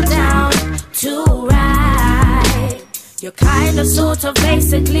 I'm down to ride. You're kinda, sort of,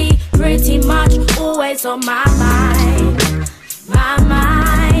 basically, pretty much always on my mind. My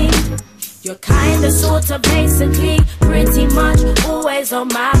mind. You're kinda, sort of, basically, pretty much always on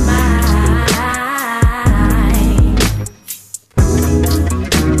my mind.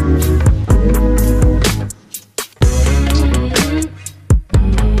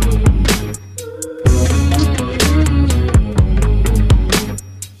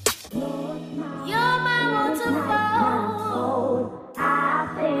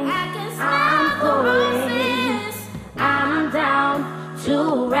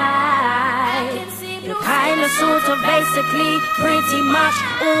 Basically, pretty much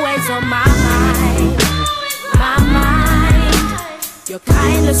always on my mind. My mind. You're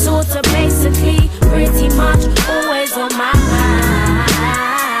kinda, sorta, basically, pretty much always on my mind.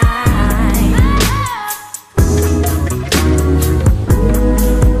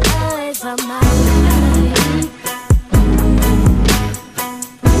 Always on my mind.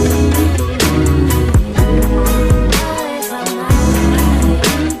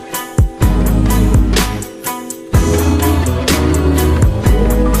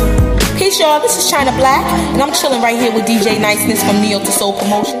 Y'all, this is China Black, and I'm chilling right here with DJ Niceness from Neo to Soul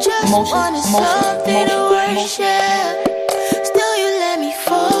Promotion. Still you let me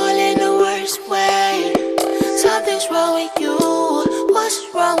fall in the worst way. Something's wrong with you. What's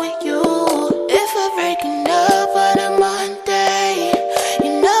wrong with you? If we're breaking up on a Monday,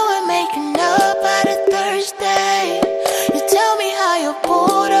 you know we're making up on a Thursday. You tell me how you're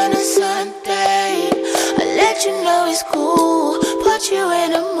bored on a Sunday. I let you know it's cool, put you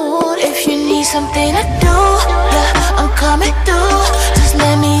in a mood. If you need something to do, yeah, I'm coming through. Just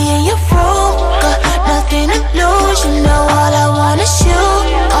let me in your room, got nothing to lose. You know all I want is you,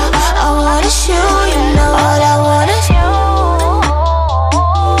 I want is you. You know all I want is you.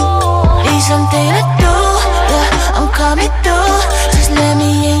 Need something to do, yeah, I'm coming through. Just let me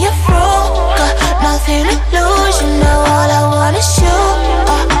in your room, got nothing to lose. You know all I want is you,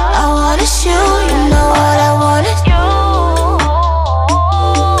 I want is you. You know all I want is you.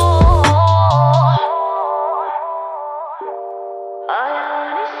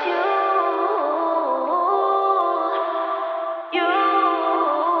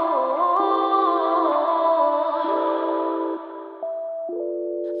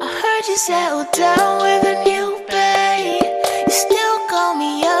 You settled down with a new babe. You still call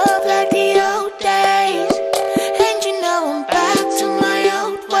me up like the old days. And you know I'm back to my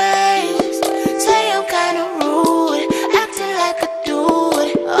old ways. Say I'm kinda rude, acting like a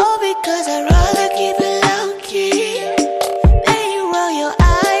dude. All because I'd rather keep it low-key. Then you roll your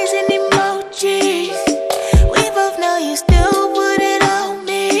eyes and emojis. We both know you still put it on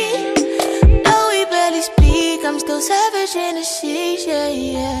me. Though we barely speak, I'm still savage in the sheets, yeah,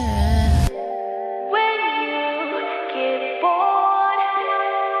 yeah.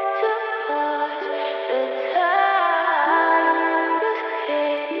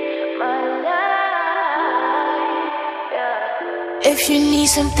 If you need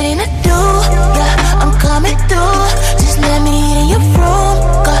something to do, yeah, I'm coming through. Just let me in your room,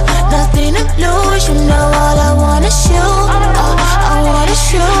 got nothing to lose. You know all I want is you, I want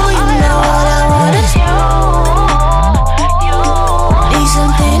is you. You know all I want is you. Need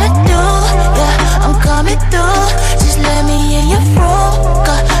something to do, yeah, I'm coming through. Just let me in your room,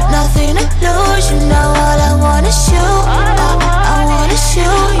 got nothing to lose. You know all I want is you, I want is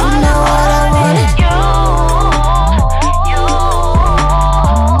you. You know all I want is you.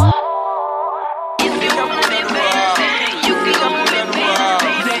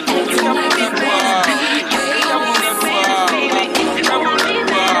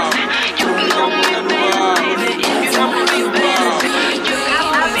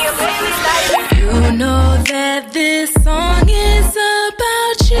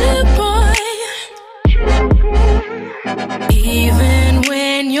 Even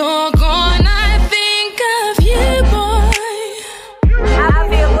when you're gone, I think of you, boy.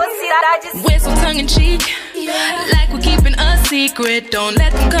 We're so tongue-in-cheek, like we're keeping a secret. Don't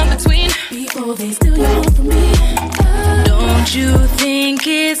let them come between before they steal your heart from me. Don't you think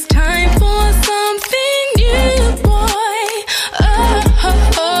it's time for something new, boy? Oh,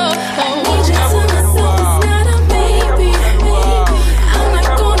 oh, oh, oh.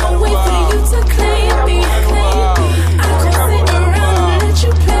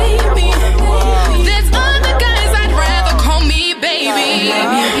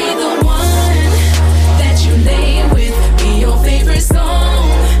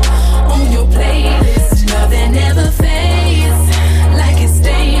 Never fades, like it's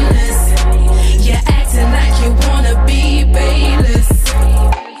stainless. You're acting like you wanna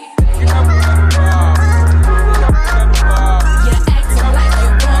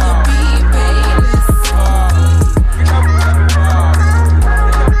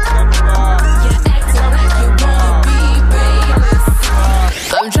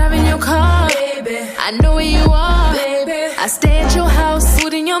I know where you are, baby. I stay at your house,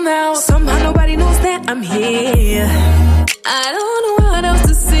 food in your mouth. Somehow nobody knows that I'm here. I don't know what else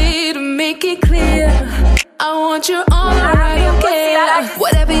to say to make it clear. I want you all around, okay?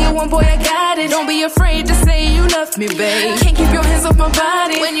 Whatever you want, boy, I got it. Don't be afraid to say you love me, babe. Can't keep your hands off my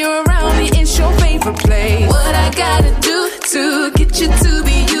body. When you're around me, it's your favorite place. What I gotta do to get you to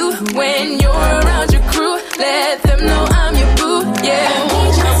be you. When you're around your crew, let them know I'm your boo, yeah. I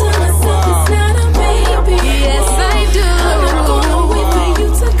need you to myself, it's not a baby. Yes, I do. I'm not gonna wait for you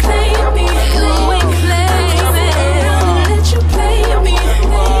to claim me. You ain't claiming. I'll let you play me.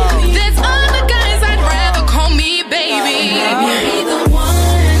 There's other guys I'd rather call me baby. Be the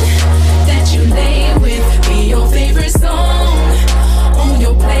one that you lay with. Be your favorite song on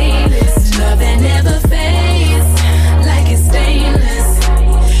your playlist. Love that never fades, like it's stainless.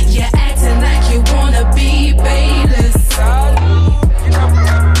 You're acting like you wanna be bayless.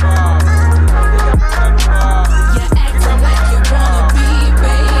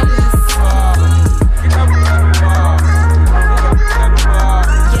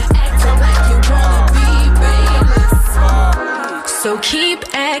 So keep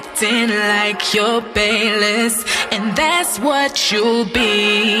acting like you're bayless, and that's what you'll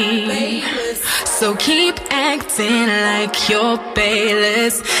be. So keep acting like you're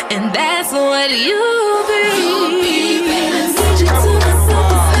bayless, and that's what you'll be. I need you to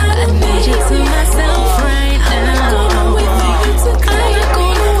myself, I need you to myself right now. I'm not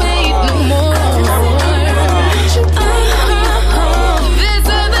gonna wait no more. There's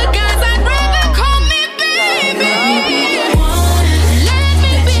other guys I'd rather call me baby.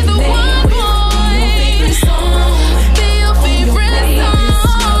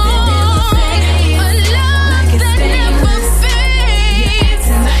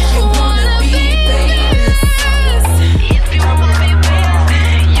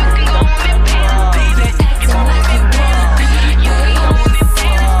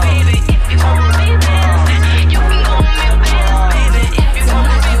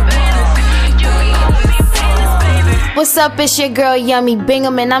 What's up, it's your girl Yummy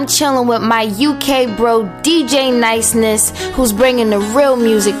Bingham, and I'm chilling with my UK bro DJ Niceness, who's bringing the real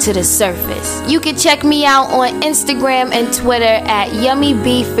music to the surface. You can check me out on Instagram and Twitter at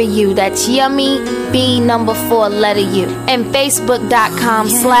YummyB4U, that's Yummy B number 4 letter U, and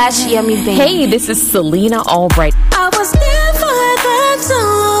Facebook.com/Yummy Bingham. Hey, this is Selena Albright. I was never at the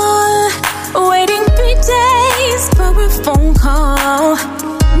door, waiting 3 days for a phone call.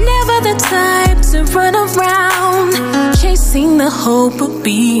 Never the type to run around, chasing the hope of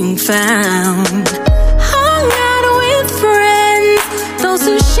being found. Hung out with friends, those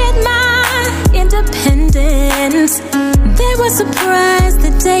who shared my independence. They were surprised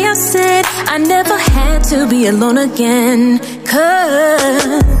the day I said I never had to be alone again.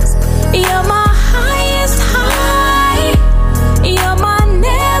 'Cause you're my highest high, you're my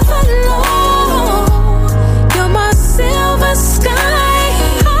never low, you're my silver sky.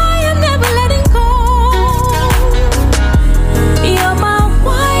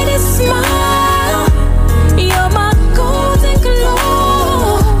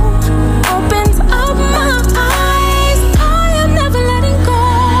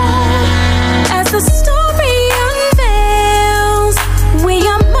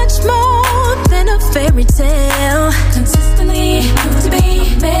 Consistently proved to be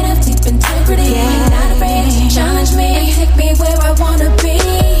made of deep integrity. Not afraid to challenge me and take me where I wanna be.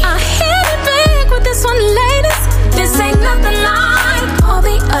 I hit it big with this one, ladies. This ain't nothing like all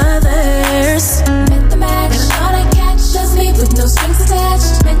the others. Met the match, thought I catch, just me with no strings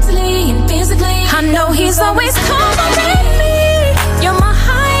attached, mentally and physically. I know he's always covering me. You're my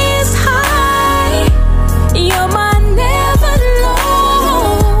highest high, you're my never low,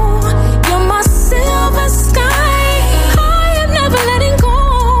 you're my silver sky.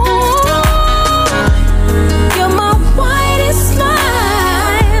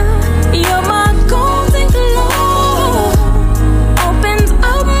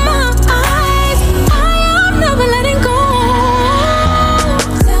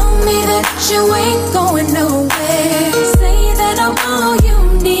 You ain't going nowhere. Say that I'm all you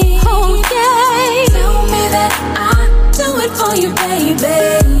need. Oh yeah. Tell me that I do it for you, baby.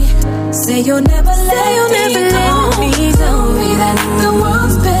 Say you'll never let me go. Tell me that the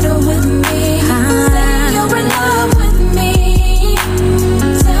world's better with me. Say you're in love with me.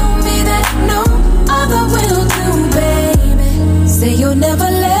 Tell me that no other will do, baby. Say you'll never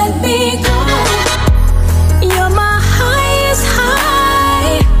let me go. You're my highest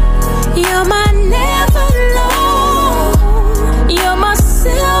high, you're my never low, you're my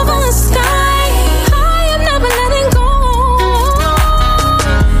silver sky. I am never letting go.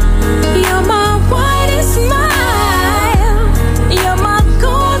 You're my white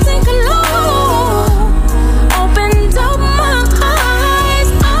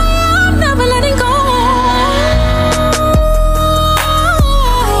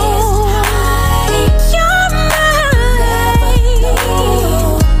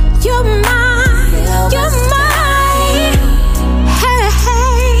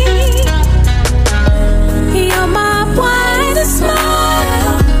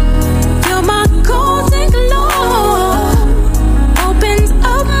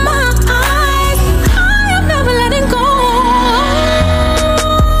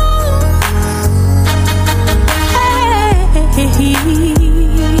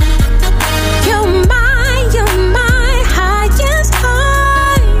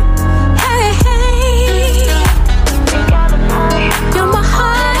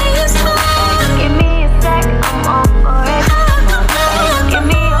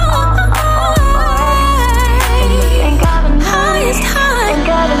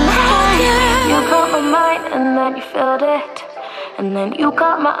And then you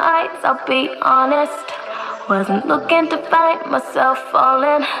caught my eyes, I'll be honest. Wasn't looking to find myself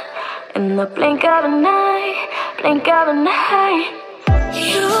falling in the blink of an eye, blink of an eye.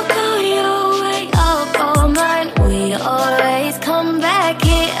 You go your way, I'll go mine. We always come back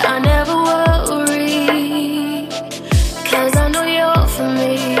here, I never worry, 'cause I know you're for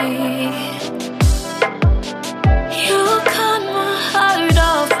me. You caught my heart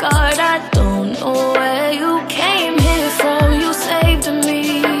off guard, I don't know where you came here from, you saved me.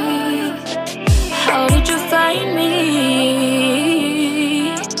 How did you find me?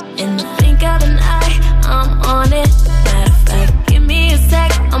 In the blink of an eye, I'm on it. Matter of fact, give me a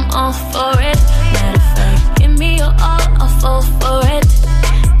sec, I'm all for it. Matter of fact, give me your all, I'll fall for it.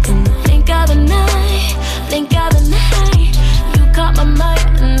 In the blink of an eye, blink of an eye, you caught my mind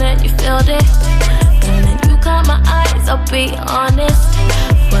and then you felt it. And then you caught my eyes, I'll be honest.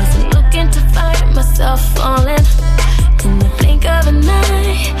 Wasn't looking to find myself falling in the blink of an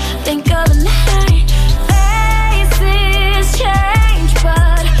eye, blink of an eye. Faces change,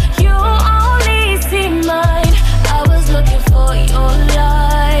 but you only see mine. I was looking for your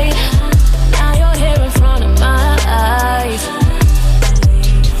light, now you're here in front of my eyes.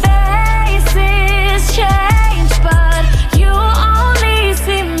 Faces change, but you only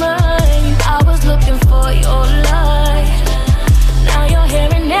see mine. I was looking for your light, now you're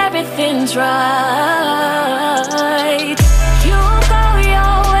here and everything's right. You go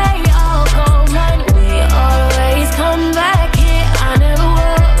your way, I'll go mine. We always come back here, I never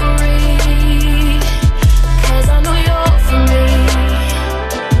worry, 'cause I know you're for me.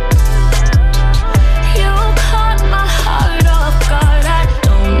 You caught my heart off guard, I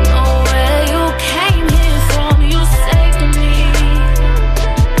don't know where you came here from, you saved me.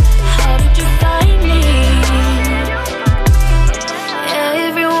 How did you find me?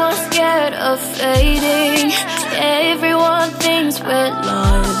 Everyone's scared of fading, everyone thinks we're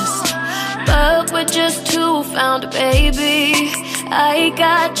lost, but we're just two found, baby. I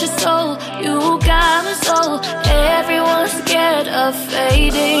got your soul, you got my soul. Everyone's scared of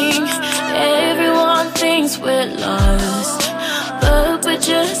fading, everyone thinks we're lost, but we're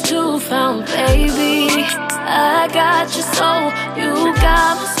just two found, baby. I got your soul, you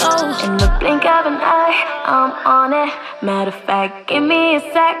got my soul. In the blink of an eye, I'm on it. Matter of fact, give me a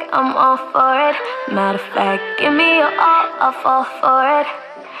sec, I'm all for it. Matter of fact, give me your all, I'll fall for it.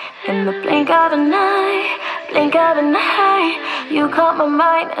 In the blink of an eye, blink of an eye, you caught my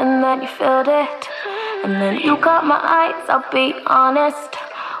mind and then you felt it. And then you caught my eyes, I'll be honest.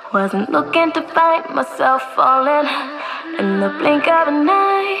 Wasn't looking to find myself falling in the blink of an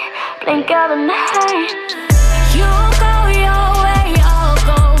eye, blink of an eye. You go your way, I'll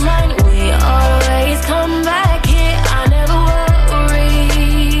go mine. We always come back here, I never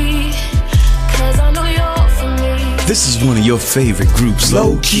worry, 'cause I know you're for me. This is one of your favorite groups,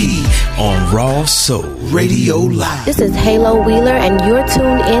 Low Key, on Raw Soul Radio Live. This is Halo Wheeler, and you're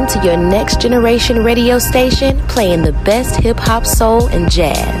tuned in to your next generation radio station, playing the best hip-hop, soul, and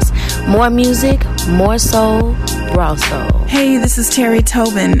jazz. More music, more soul, Raw Soul. Hey, this is Terry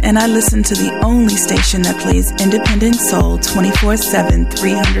Tobin, and I listen to the only station that plays independent soul 24/7,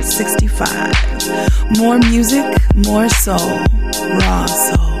 365. More music, more soul, Raw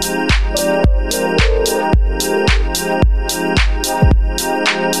Soul.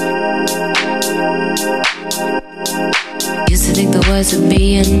 Used to think the words would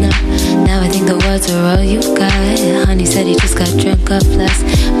be enough, now I think the words are all you got. Honey said he just got drunk off last.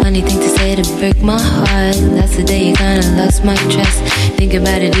 Funny thing to say to break my heart. That's the day you kinda lost my trust. Think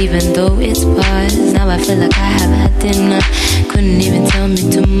about it even though it's past. Now I feel like I have had enough. Couldn't even tell me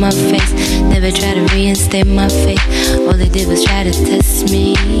to my face. Never try to reinstate my faith. All they did was try to test me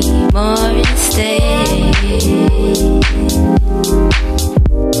more instead.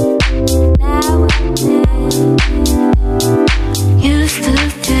 Used to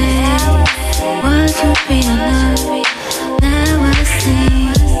think words would be enough. Now I see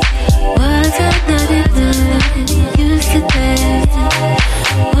words are not enough. Used to think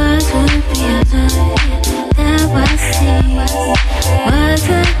words would be enough. Now I see words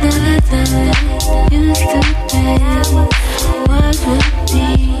are not enough. Used to think words would be.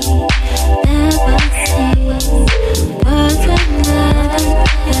 Now I see words are not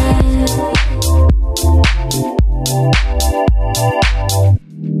enough.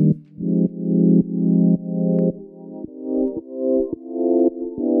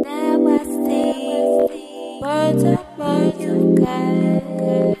 Words are what you got.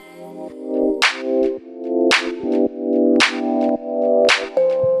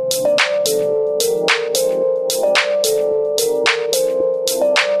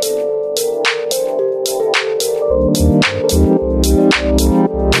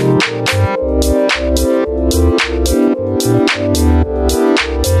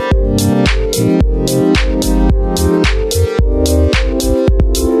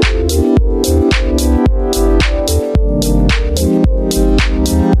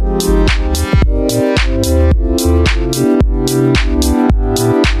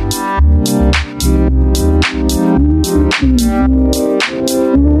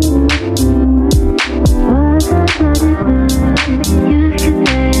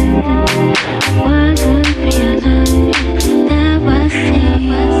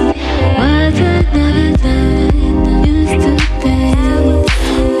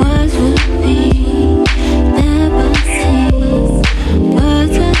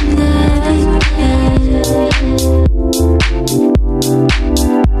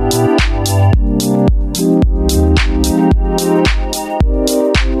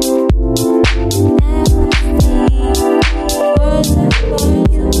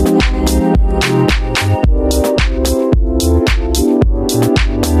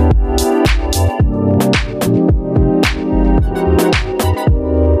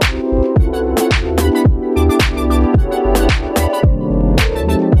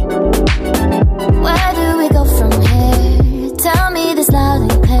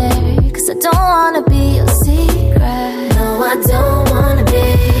 don't wanna be your secret. No, I don't wanna be.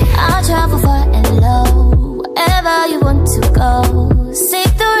 I'll travel far and low, wherever you want to go. Say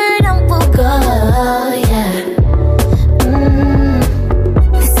the word and we'll go, yeah.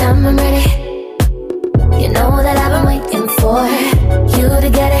 This time I'm ready. You know that I've been waiting for you to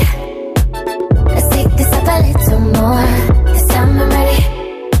get it. Let's take this up a little more. This time I'm ready.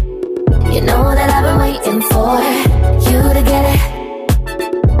 You know that I've been waiting for you to get it.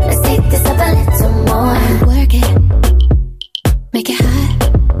 Let's take this up a little more. Work it, make it hot.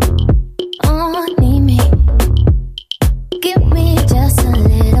 Oh, need me. Give me just a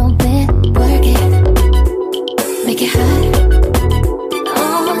little bit. Work it, make it hot.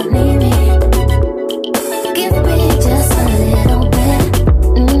 Oh, need me. Give me just a little bit.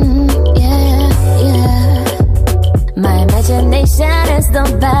 Yeah, yeah. My imagination is the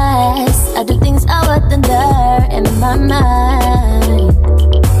best. I do things I wouldn't dare in my mind.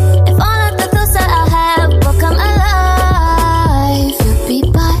 If all of the thoughts that I have will come alive, you'll be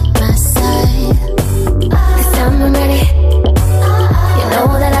by my side. This time I'm ready. You know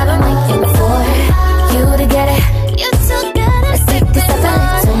that I've been waiting for you to get it. You to get it. Let's take this up a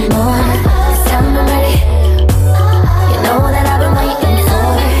little more. This time I'm ready. You know that I've been waiting for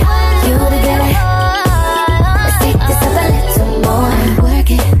you to get it. Let's take this up a little more. Work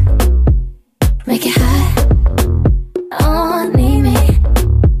it, make it hot. Oh, need me.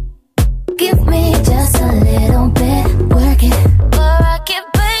 Give me just a little bit. Work it,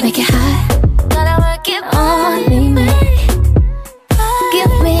 make it hot. Oh, need me.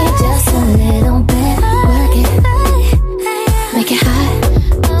 Give me just a little bit. Work it, make it hot.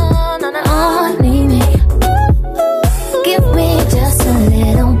 Oh, need me. Give me just a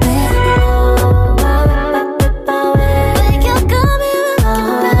little bit. Make you call me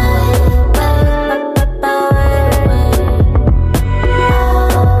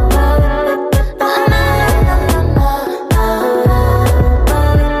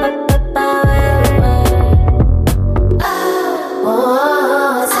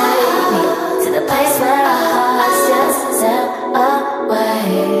oh, take me to the place where our hearts just sail away.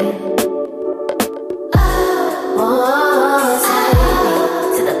 Oh, take me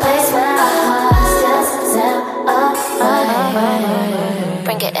to the place where our hearts just sail away.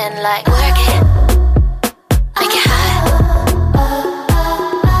 Bring it in like work it, make it hot.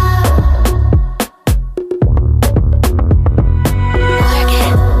 Work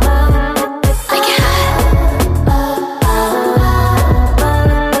it, make it hot.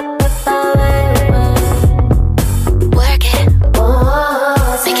 Work it,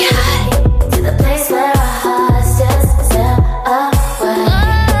 make it hot. To the place where our hearts just sail away.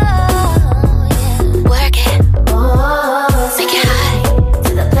 Work it, make it hot. To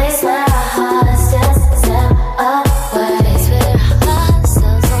the place where our hearts just sail away.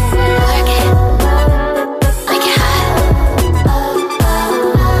 Work it, make it hot.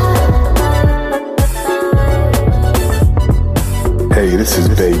 Hey, this is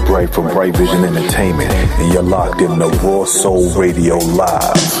Bay Bright from Bright Vision Entertainment, and you're locked in the Raw Soul Radio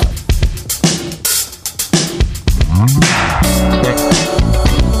Live.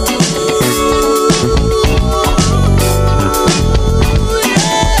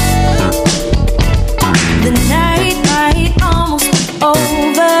 The night might almost be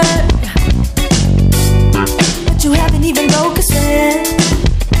over, but you haven't even broke a sweat.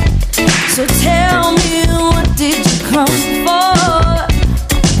 So tell me, what did you come for?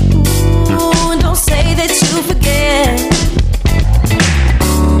 Ooh, don't say that you forget.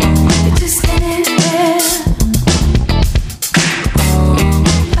 You're just standing there.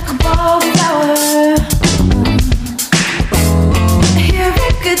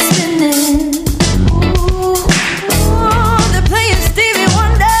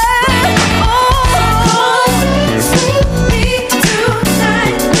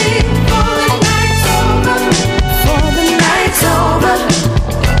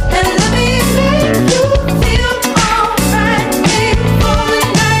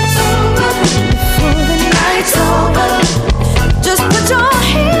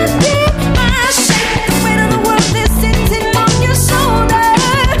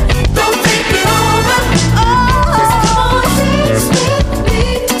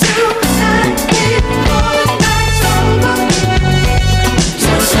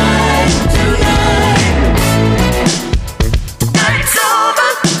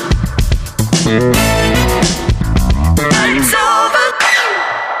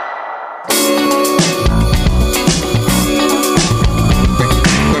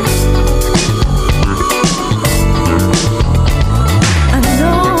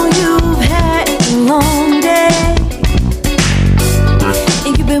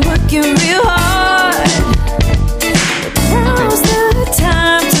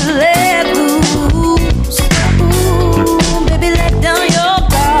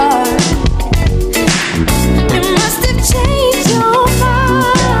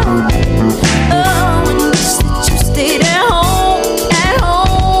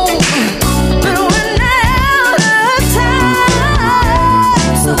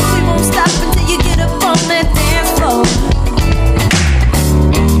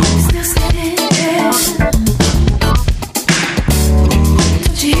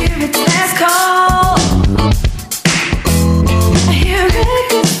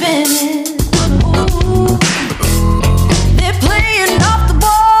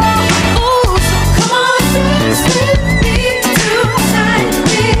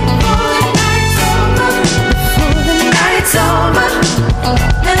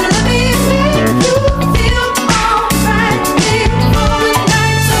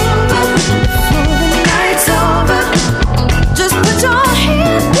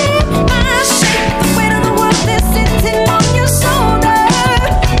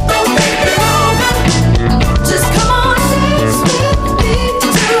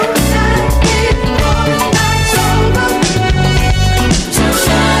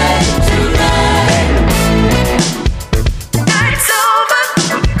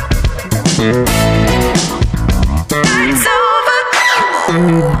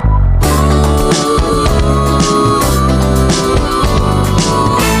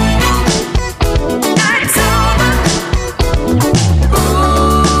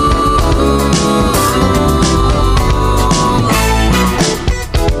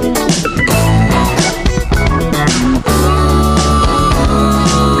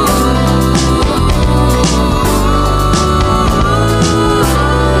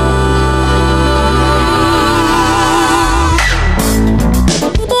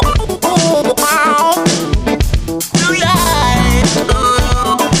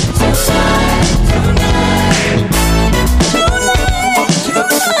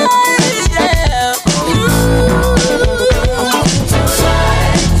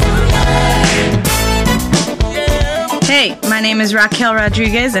 My name is Raquel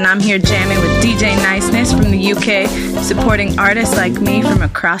Rodriguez, and I'm here jamming with DJ Niceness from the UK, supporting artists like me from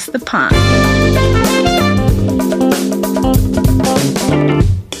across the pond.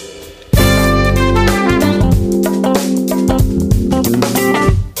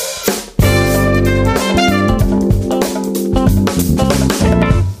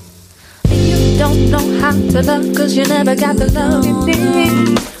 You don't know how to love, 'cause you never got the love you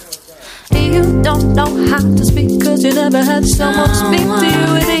need. You don't know how to speak, 'cause you never had someone speak to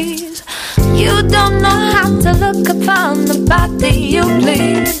you with ease. You don't know how to look upon the body you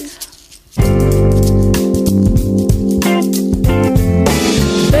please.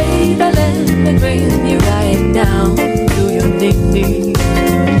 Baby, let me bring you right down to your knees.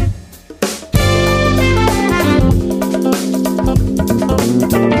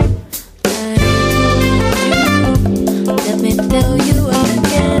 Let me tell you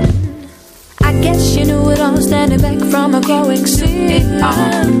again. I guess you knew it all, standing back from a growing seed.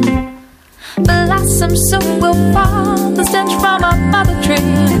 Blossom soon will fall, the stench from a mother tree.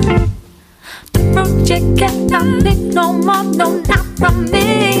 The fruit you cannot need no more, no, not from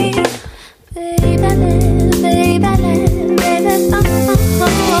me. Baby, baby, baby, baby,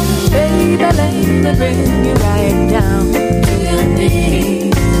 let me bring you right down to your knees.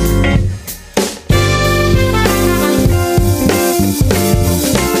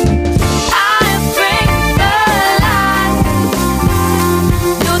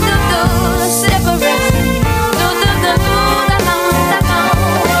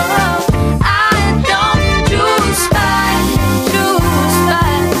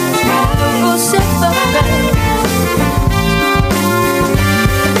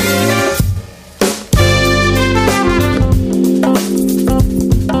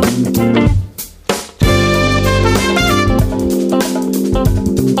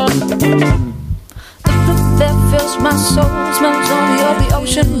 My soul smells only of the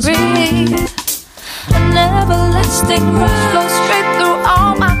ocean breeze. An everlasting rush flows straight through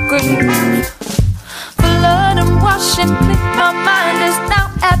all my grief. Blood and washing clean, my mind is now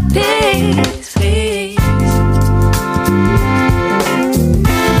at peace. Please.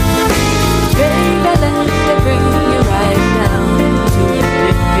 Baby, let me bring you right down to your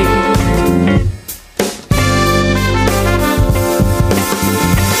knees.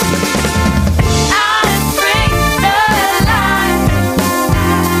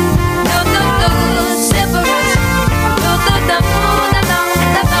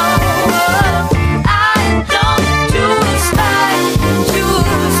 You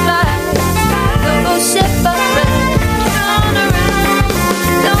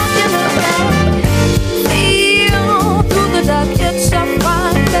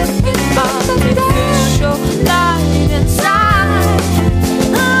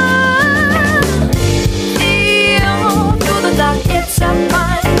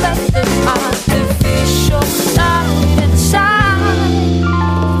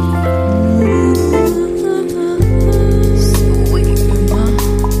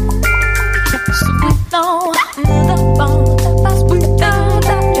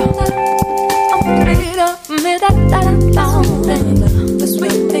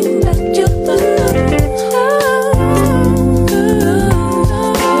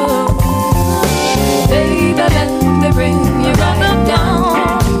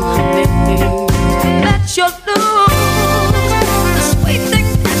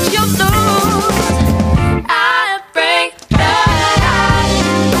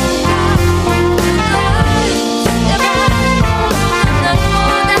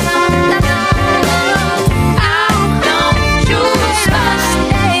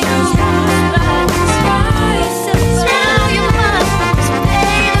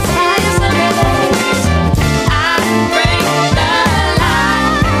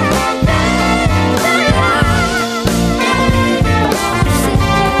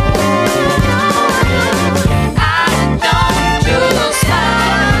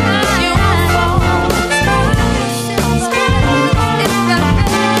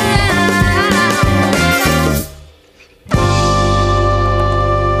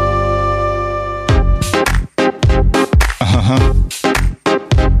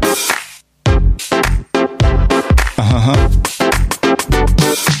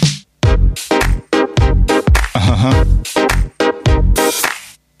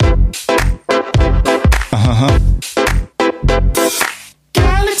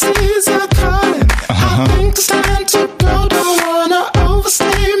Galaxies are calling. I think it's time to go. Don't wanna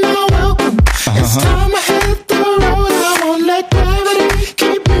overstay my welcome. It's time I hit the road. I won't let gravity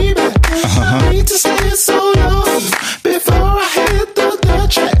keep me back. I need to stay so long before I hit the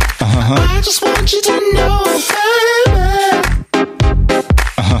track. I just want you to know, baby,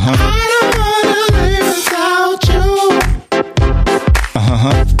 I don't wanna live without you.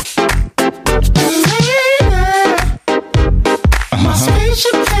 My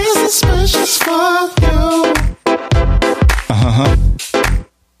spaceship has a specials for you.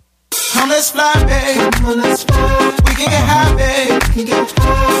 Let's fly, babe. Let's fly. We can get high, babe. Do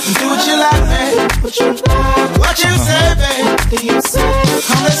what you like, babe. What you say, babe.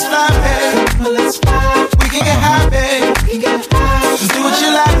 Let's fly, babe. Let's fly. We can get high, babe. Do what you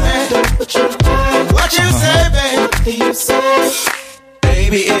like, babe. What you say, babe.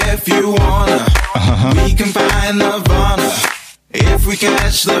 Baby, if you wanna, we can find Nirvana. If we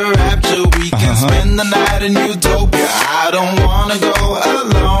catch the rapture, we can spend the night in Utopia. I don't wanna go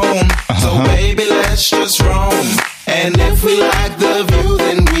alone, so baby, let's just roam. And if we like the view,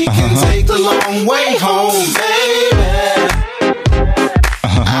 then we can take the long way home, baby.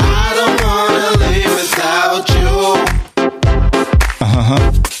 I don't wanna live without you.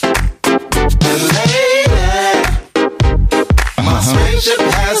 And lady, my spaceship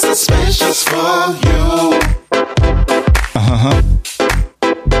has the spacious for you.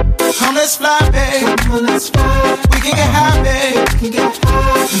 Let's fly, babe. Let's fly. We can get high, babe. Do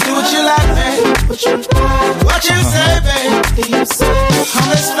what you like, babe. What you say, babe.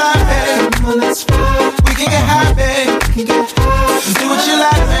 Let's fly, babe. Let's fly. We can get high, babe. Do what you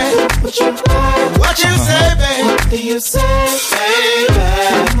like, babe. What you say, babe. Baby,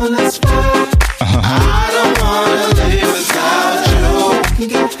 let's fly. I don't wanna live without you.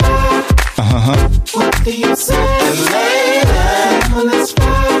 What do you say? And later, let's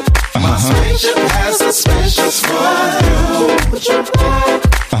fly. My spaceship has a spacious for you. What you like?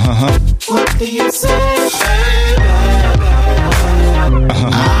 What do you say, baby? I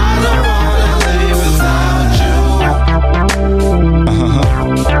don't wanna live without you.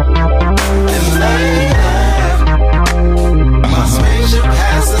 And later, my spaceship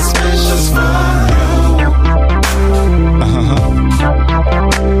has a spacious for you,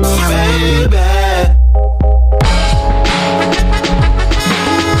 baby.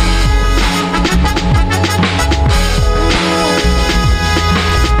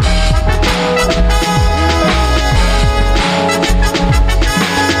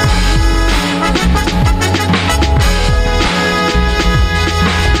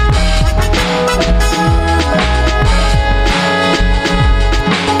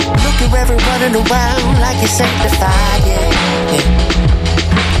 Running around like he's sanctified, yeah.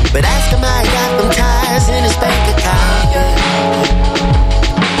 But ask him how he got them ties in his bank account, yeah.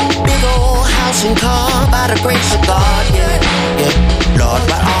 Big old house and car by the grace of God, yeah. Lord,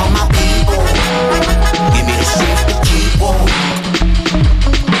 by all my people, give me the strength to keep on.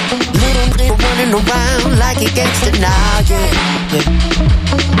 Little nigga running around like he gangsta now, yeah.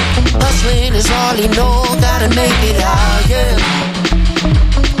 Hustling is all he know, gotta make it out, yeah.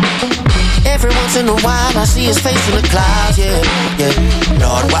 Every once in a while I see his face in the clouds, yeah.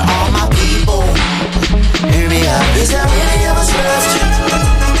 Lord, where all my people, hear me out. Is there any of us left?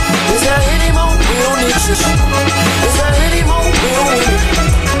 Is there any more real niggas? Is there any more real women?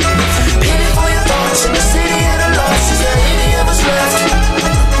 Pity for your thoughts in the city of the lost. Is there any of us left?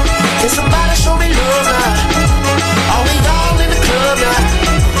 Can somebody show me love now? Are we all in the club now?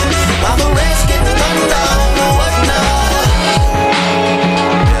 While the rest getting gunned down, what now?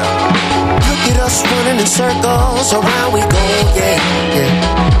 Us running in circles, around we go, yeah.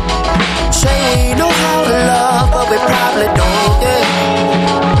 Say we know how to love, but we probably don't, yeah.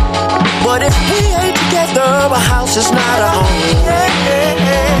 But if we ain't together, a house is not a home,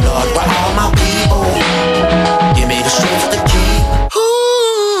 yeah. Lord, for all my people, give me the strength to keep.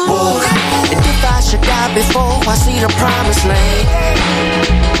 Ooh. And if I should die before I see the promised land,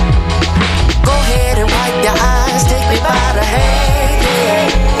 go ahead and wipe your eyes, take me by the hand, yeah.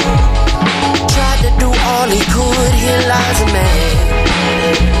 Tried to do all he could, here lies a man.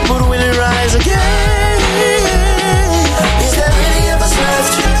 But will he rise again? Is there any of us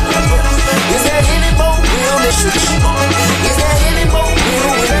left? Is there any more realness? Is there any more real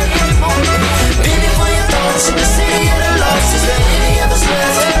women? Pity for your thoughts in the city of the lost. Is there any of us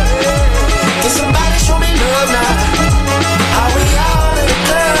left? Can somebody show me love now? Are we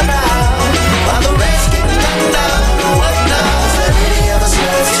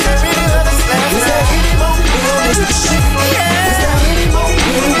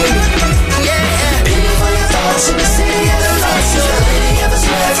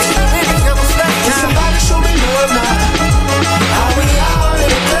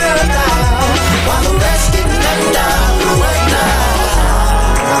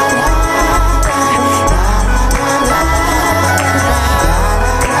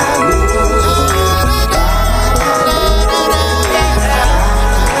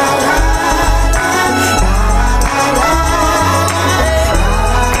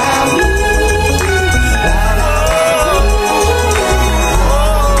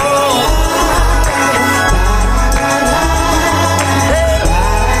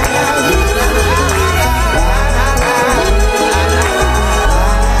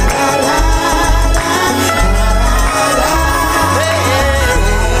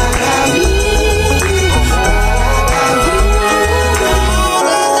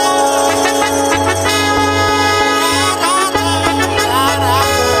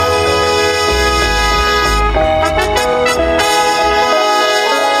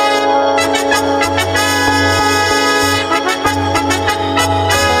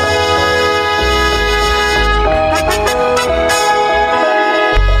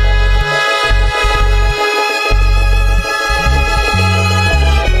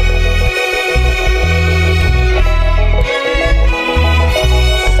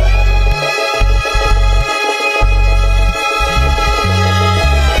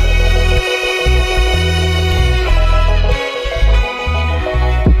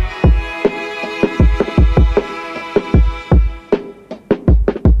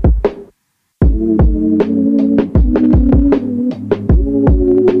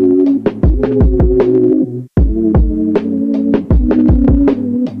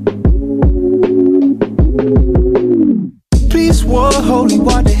holy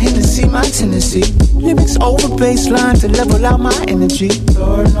water, Hennessy, my tendency. Lyrics over baseline to level out my energy.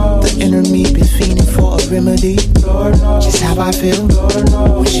 The inner me been fiending for a remedy. Just how I feel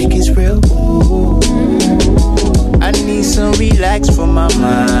when shit gets real. I need some relax for my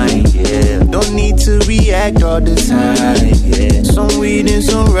mind, yeah. Don't need to react all the time, yeah. Some weed and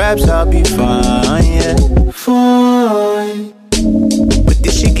some raps, I'll be fine, yeah. Fine. But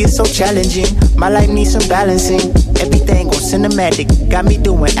this shit gets so challenging. My life needs some balancing. Everything on cinematic. Got me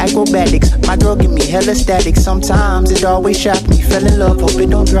doing acrobatics. My drug give me hella static. Sometimes it always shock me. Fell in love, hope it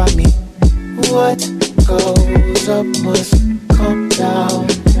don't drop me. What goes up must come down.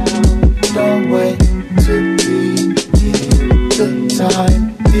 Don't wait to be here. The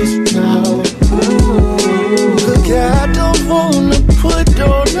time is now. Look, I don't wanna put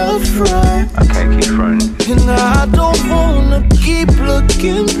on a front. I can't keep fronting. And I don't wanna keep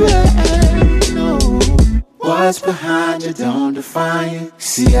looking back, no. What's behind you don't define you.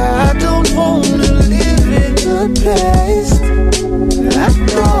 See, I don't wanna live in the past. I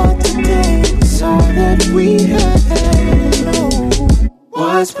thought today was all that we had, no.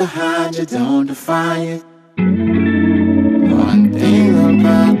 What's behind you don't define you. One thing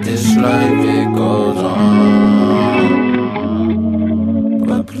about this life, it goes on.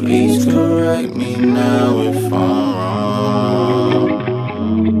 But please correct me now if I'm wrong.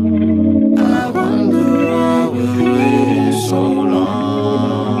 I wonder why we're waiting so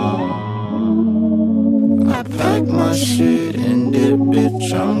long. I pack my shit and dip,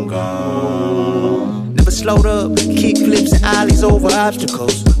 bitch, I'm gone. Never slowed up, kick flips and ollies over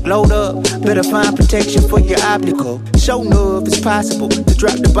obstacles. Load up, better find protection for your obstacle. Show love it's possible to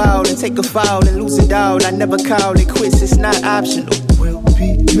drop the ball and take a foul and lose it all. I never call it quits, it's not optional. We'll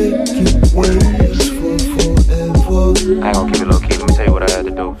be making waves for forever. I ain't gonna keep it low key, let me tell you what I had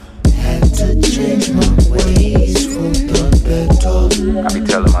to do. Had to change my ways for the better. I be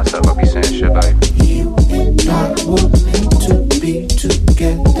telling myself, I be saying shit like, you and I were meant to be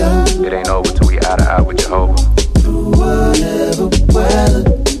together. It ain't over till we eye to eye with Jehovah. Through whatever weather,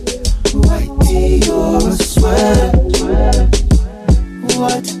 white tee or a sweater.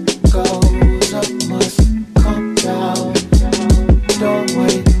 What goes up must come down. Don't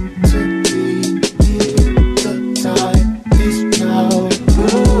wait to be here. The time is now.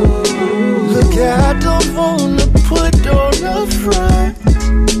 Look, I don't wanna put on a front.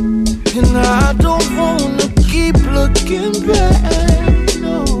 And I don't wanna keep looking back,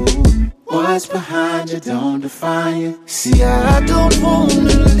 no. What's behind you don't define you. See, I don't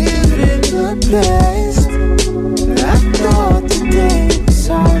wanna live in the past. I thought today was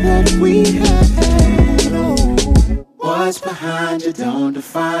all that we had, no. What's behind you don't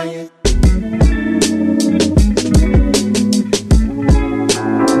define you.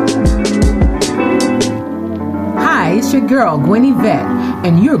 Hi, it's your girl, Gwen Yvette,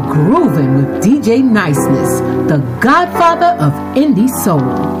 and you're grooving with DJ Niceness, the godfather of indie soul.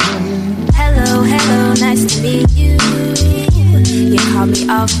 Hello, hello, nice to meet you. You caught me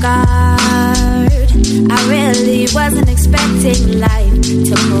off guard. I really wasn't expecting life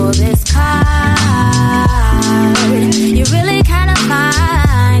to pull this card. You're really kind of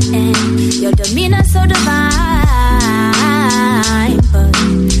fine, and your demeanor so divine. But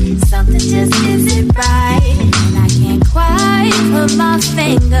something just isn't right, and I can't quite put my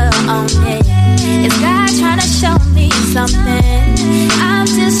finger on it. Is God trying to show me something? I'm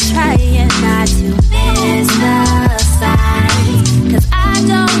just trying not to miss the signs, 'cause I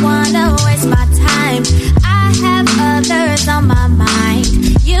don't wanna waste my time. I have others on my mind.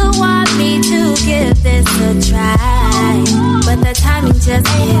 You want me to give this a try, but the timing just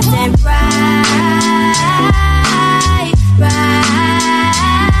isn't right.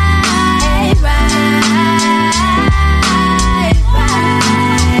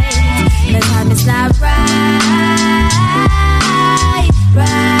 The time is not right.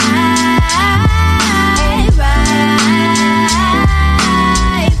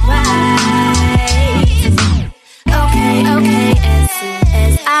 Okay, as soon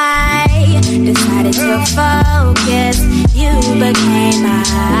as I decided to focus, you became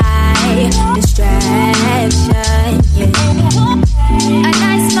my distraction, yeah. A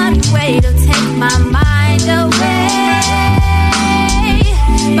nice fun way to take my mind away,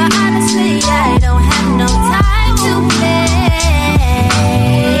 but honestly I don't have no time to play.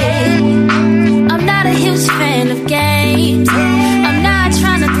 I'm not a huge fan of games. I'm not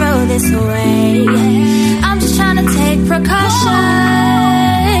trying to throw this away. I'm just trying to take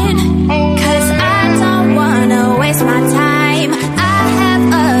precaution, 'cause I don't wanna waste my time. I have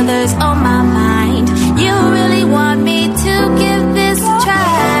others on my mind. You really want me to give this a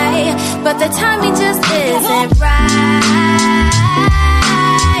try, but the timing just isn't right.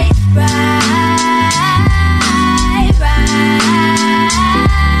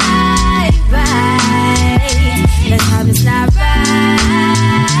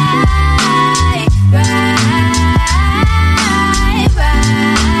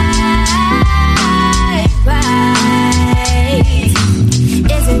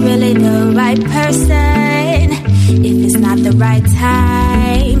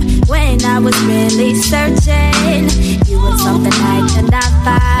 time when I was really searching. You were something I could not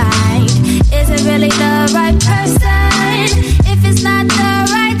find. Is it really the right person if it's not the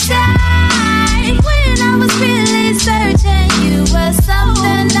right time? When I was really searching, you were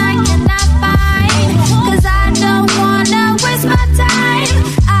something I cannot find. 'Cause I don't wanna waste my time.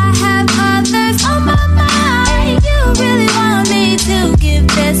 I have others on my mind. You really want me to give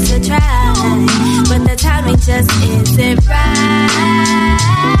this a try, but the timing just isn't right.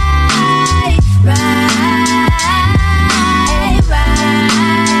 The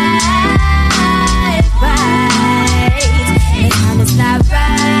time is not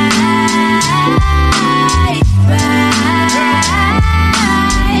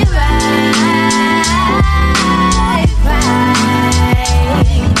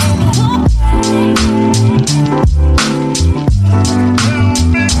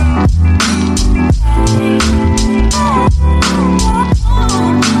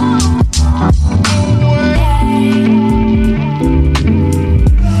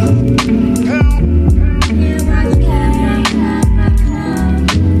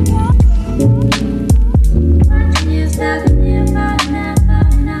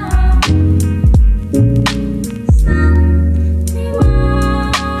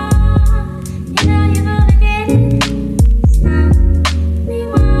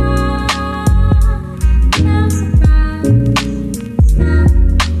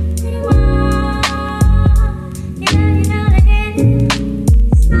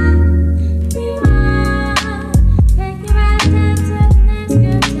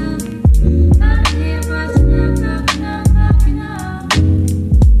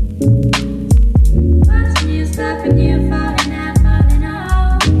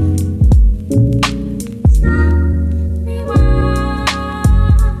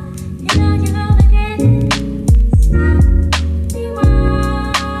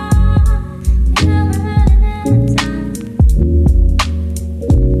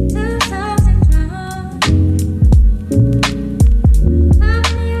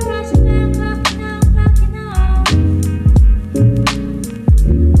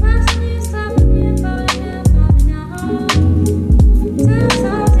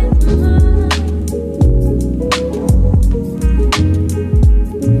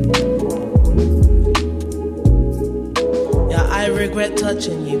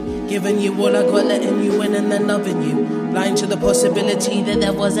touching you, giving you all I got, letting you in and then loving you. Blind to the possibility that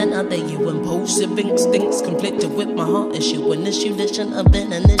there was another you. Impulsive instincts conflicted with my heart issue. An issue that shouldn't have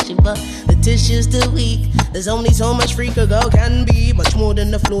been an issue, but the tissue's too weak. There's only so much freak a girl can be. Much more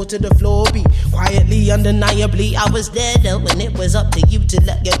than the floor to the floor be. Quietly, undeniably, I was there though, and it was up to you to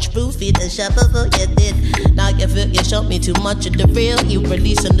let your truth feed the shuffle you did. Now you feel you showed me too much of the real. You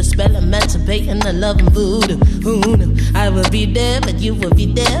releasing the spell, emancipating the love and voodoo. Who knew I would be there, but you would be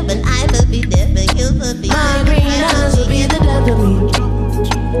there, but I would be there, but you would be there. My green eyes would be the death of me.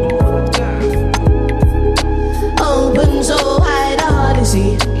 Open so wide, I hardly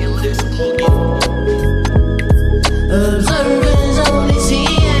see. Observers only see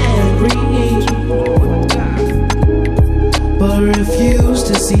and breathe, but refuse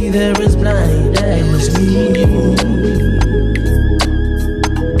to see they're as blind as me.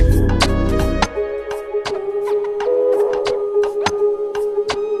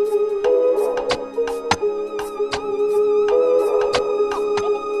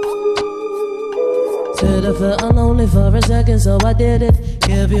 Said I felt lonely for a second, so I did it.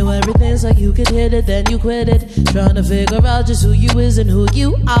 Give you everything so you could hit it, then you quit it. Trying to figure out just who you is and who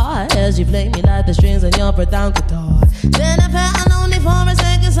you are, as you play me like the strings on your breakdown guitar. Then I felt lonely for a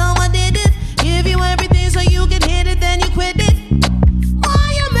second, so I did it. Give you everything so you could hit it, then you quit it.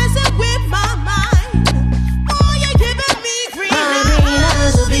 Why you messing with my mind? Why you giving me free now? My green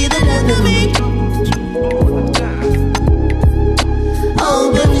eyes will be the death of me.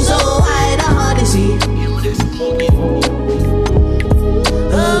 Open so wide, I hardly see.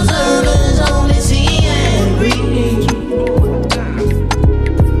 Observers only see and breathe,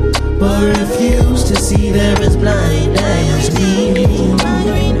 but refuse to see they're as blind as me.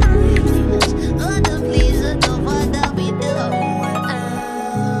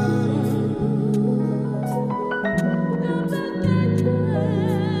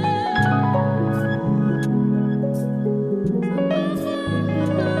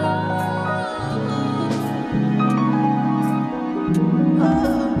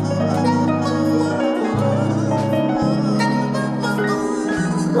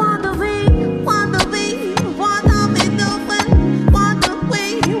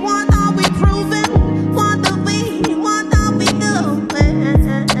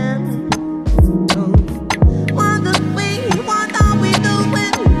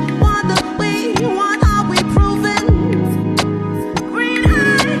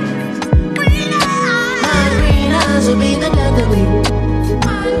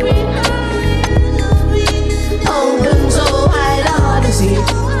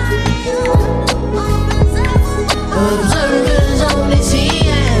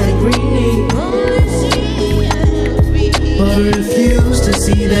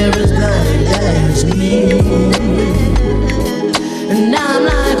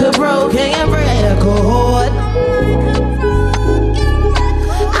 broken record.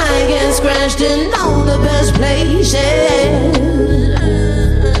 I get scratched in all the best places,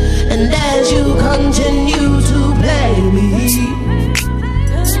 and as you continue to play me,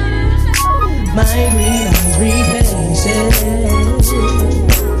 my green eyes replaces.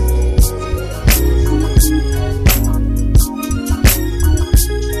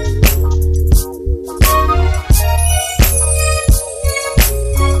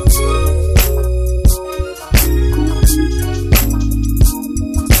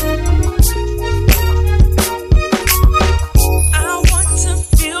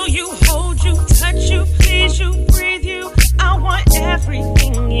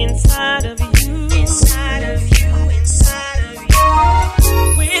 Inside of you, inside of you, inside of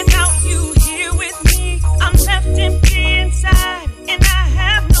you. Without you here with me, I'm left empty inside, and I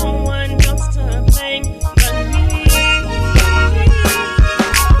have no one else to blame but me.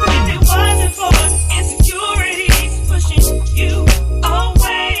 If it wasn't for insecurities pushing you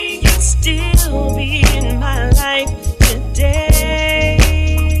away, you'd still be in my life today.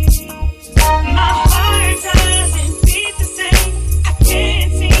 My heart doesn't beat the same. I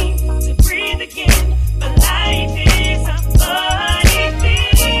can't seem to breathe again, but life is a funny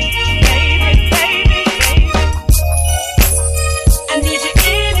thing. Baby, baby, baby, I need your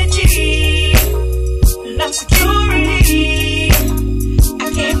energy, love, security. I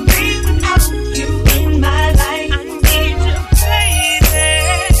can't breathe without you in my life. I need you, baby.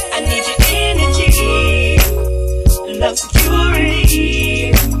 I need your energy, love,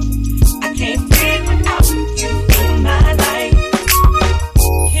 security. I can't breathe without you in my life.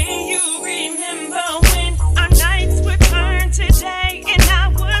 Can you remember when our nights would turn to day and I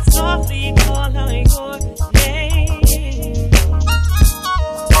would softly call on your name?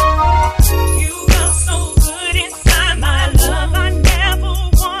 You felt so good inside my love. I never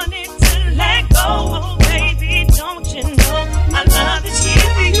wanted to let go. Oh, baby, don't you know my love is here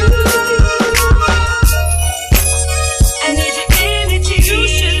for you? I need your energy. You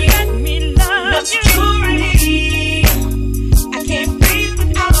should let me love security. I can't breathe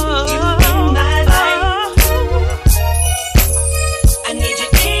without you in my life. I need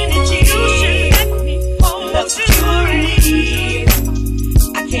your energy. You should let me hold love security.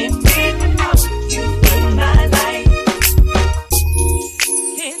 I can't breathe without you in my life.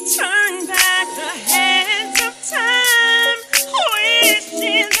 Can't turn back the hands of time,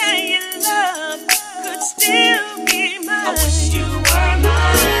 wishing that your love could still be mine. I wish you were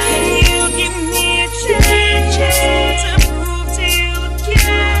mine. Can you give me a chance to prove to you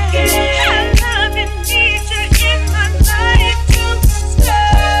again I love and need you in my life to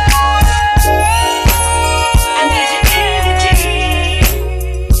stay? I need your energy,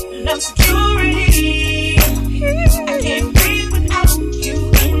 love, security. I can't breathe without you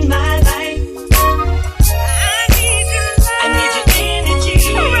in my life. I need your energy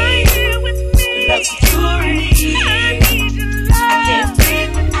right here with me, love, security. I need your love. I can't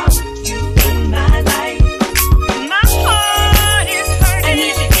breathe without you in my life. My heart is hurting. I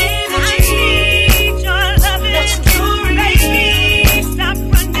need your energy. I need your love and security. Baby, stop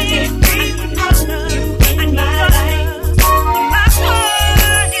running. I can't breathe without you in my life. My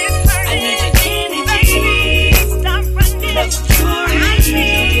heart is hurting. I need your energy. Stop running. Love, security. I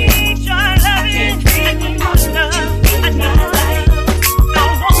need your love and love in my life. I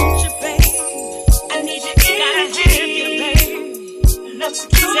want you, babe. I need your energy, love,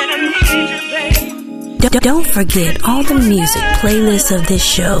 security. I need you, babe. Don't forget, all the music playlists of this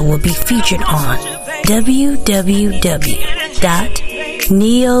show will be featured on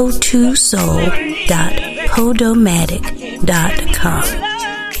www.neo2soul.podomatic.com.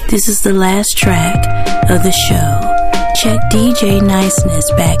 This is the last track of the show. Check DJ Niceness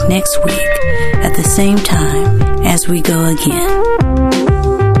back next week at the same time as we go again.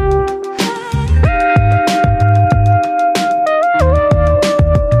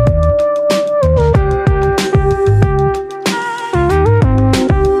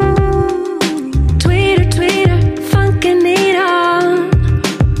 Tweeter, tweeter, funky needle,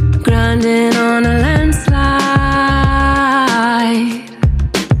 grinding on a landslide.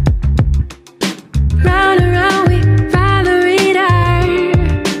 Round and round we ride the reader,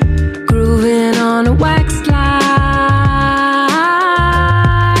 grooving on a wax slide.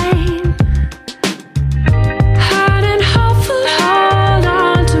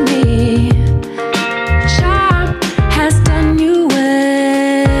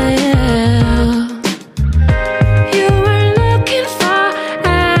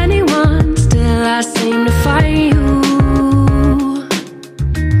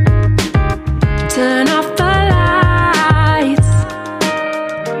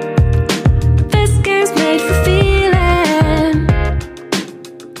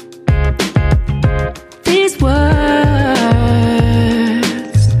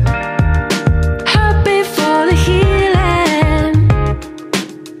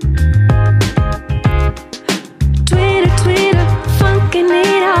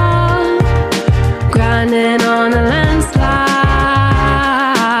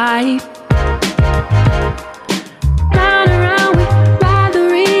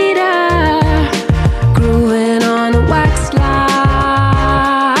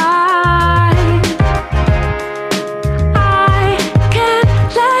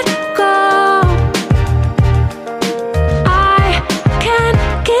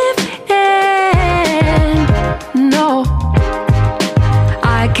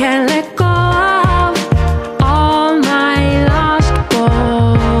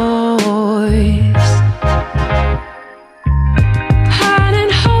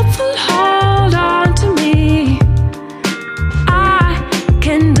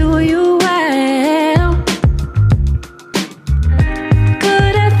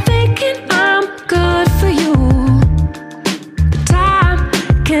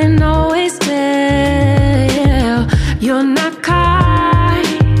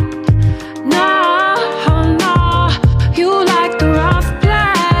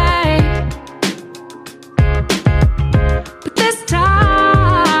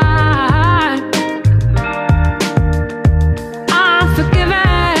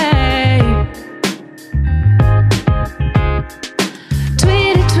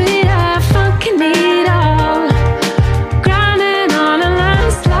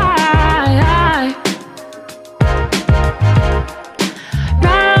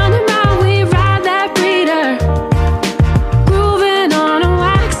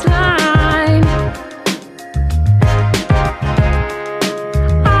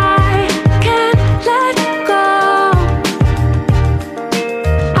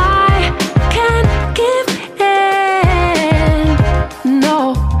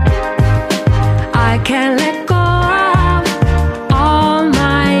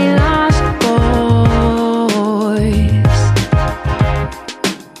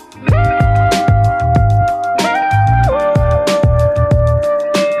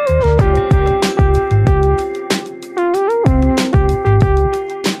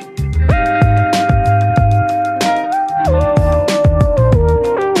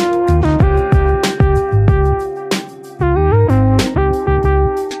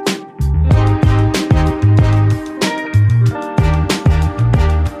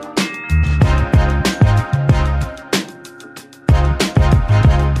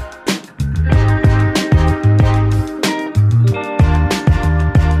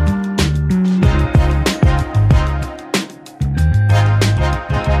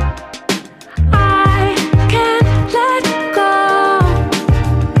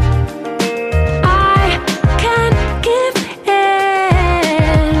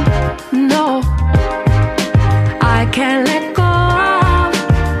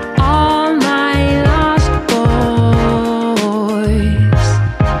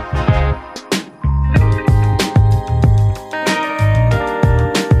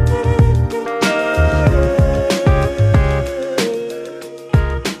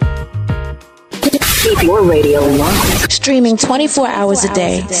 Keep your radio on. Streaming 24 hours a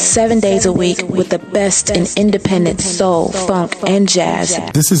day, 7 days a week with the best in independent soul, funk, and jazz.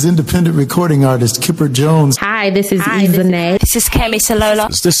 This is independent recording artist Kipper Jones. Hi, this is Izanay. This is Kemi Salola.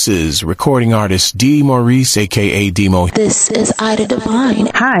 This is recording artist D. Maurice, a.k.a. Demo. This is Ida Divine.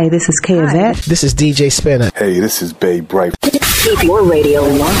 Hi, this is Kay Yvette. This is DJ Spinner. Hey, this is Babe Bright. Keep your radio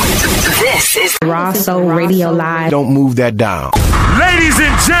on. This is Raw Soul Radio Live. Don't move that down. Ladies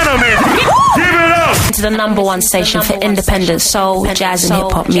and gentlemen, give it up to the #1 station for independent soul, jazz, and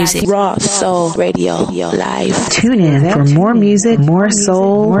hip hop music. Raw Soul Radio Live. Tune in for more music, more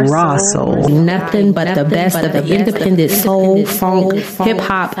soul, raw soul. Nothing but the best of the independent soul, funk, hip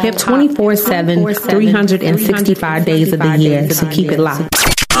hop, 24/7, 365 days of the year. So keep it locked.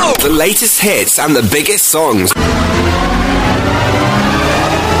 The latest hits and the biggest songs.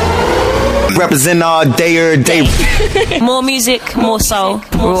 Represent all day. More music, more soul,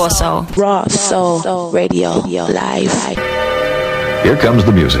 raw soul. Raw Soul Radio Live. Here comes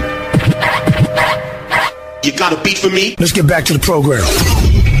the music. You got a beat for me? Let's get back to the program.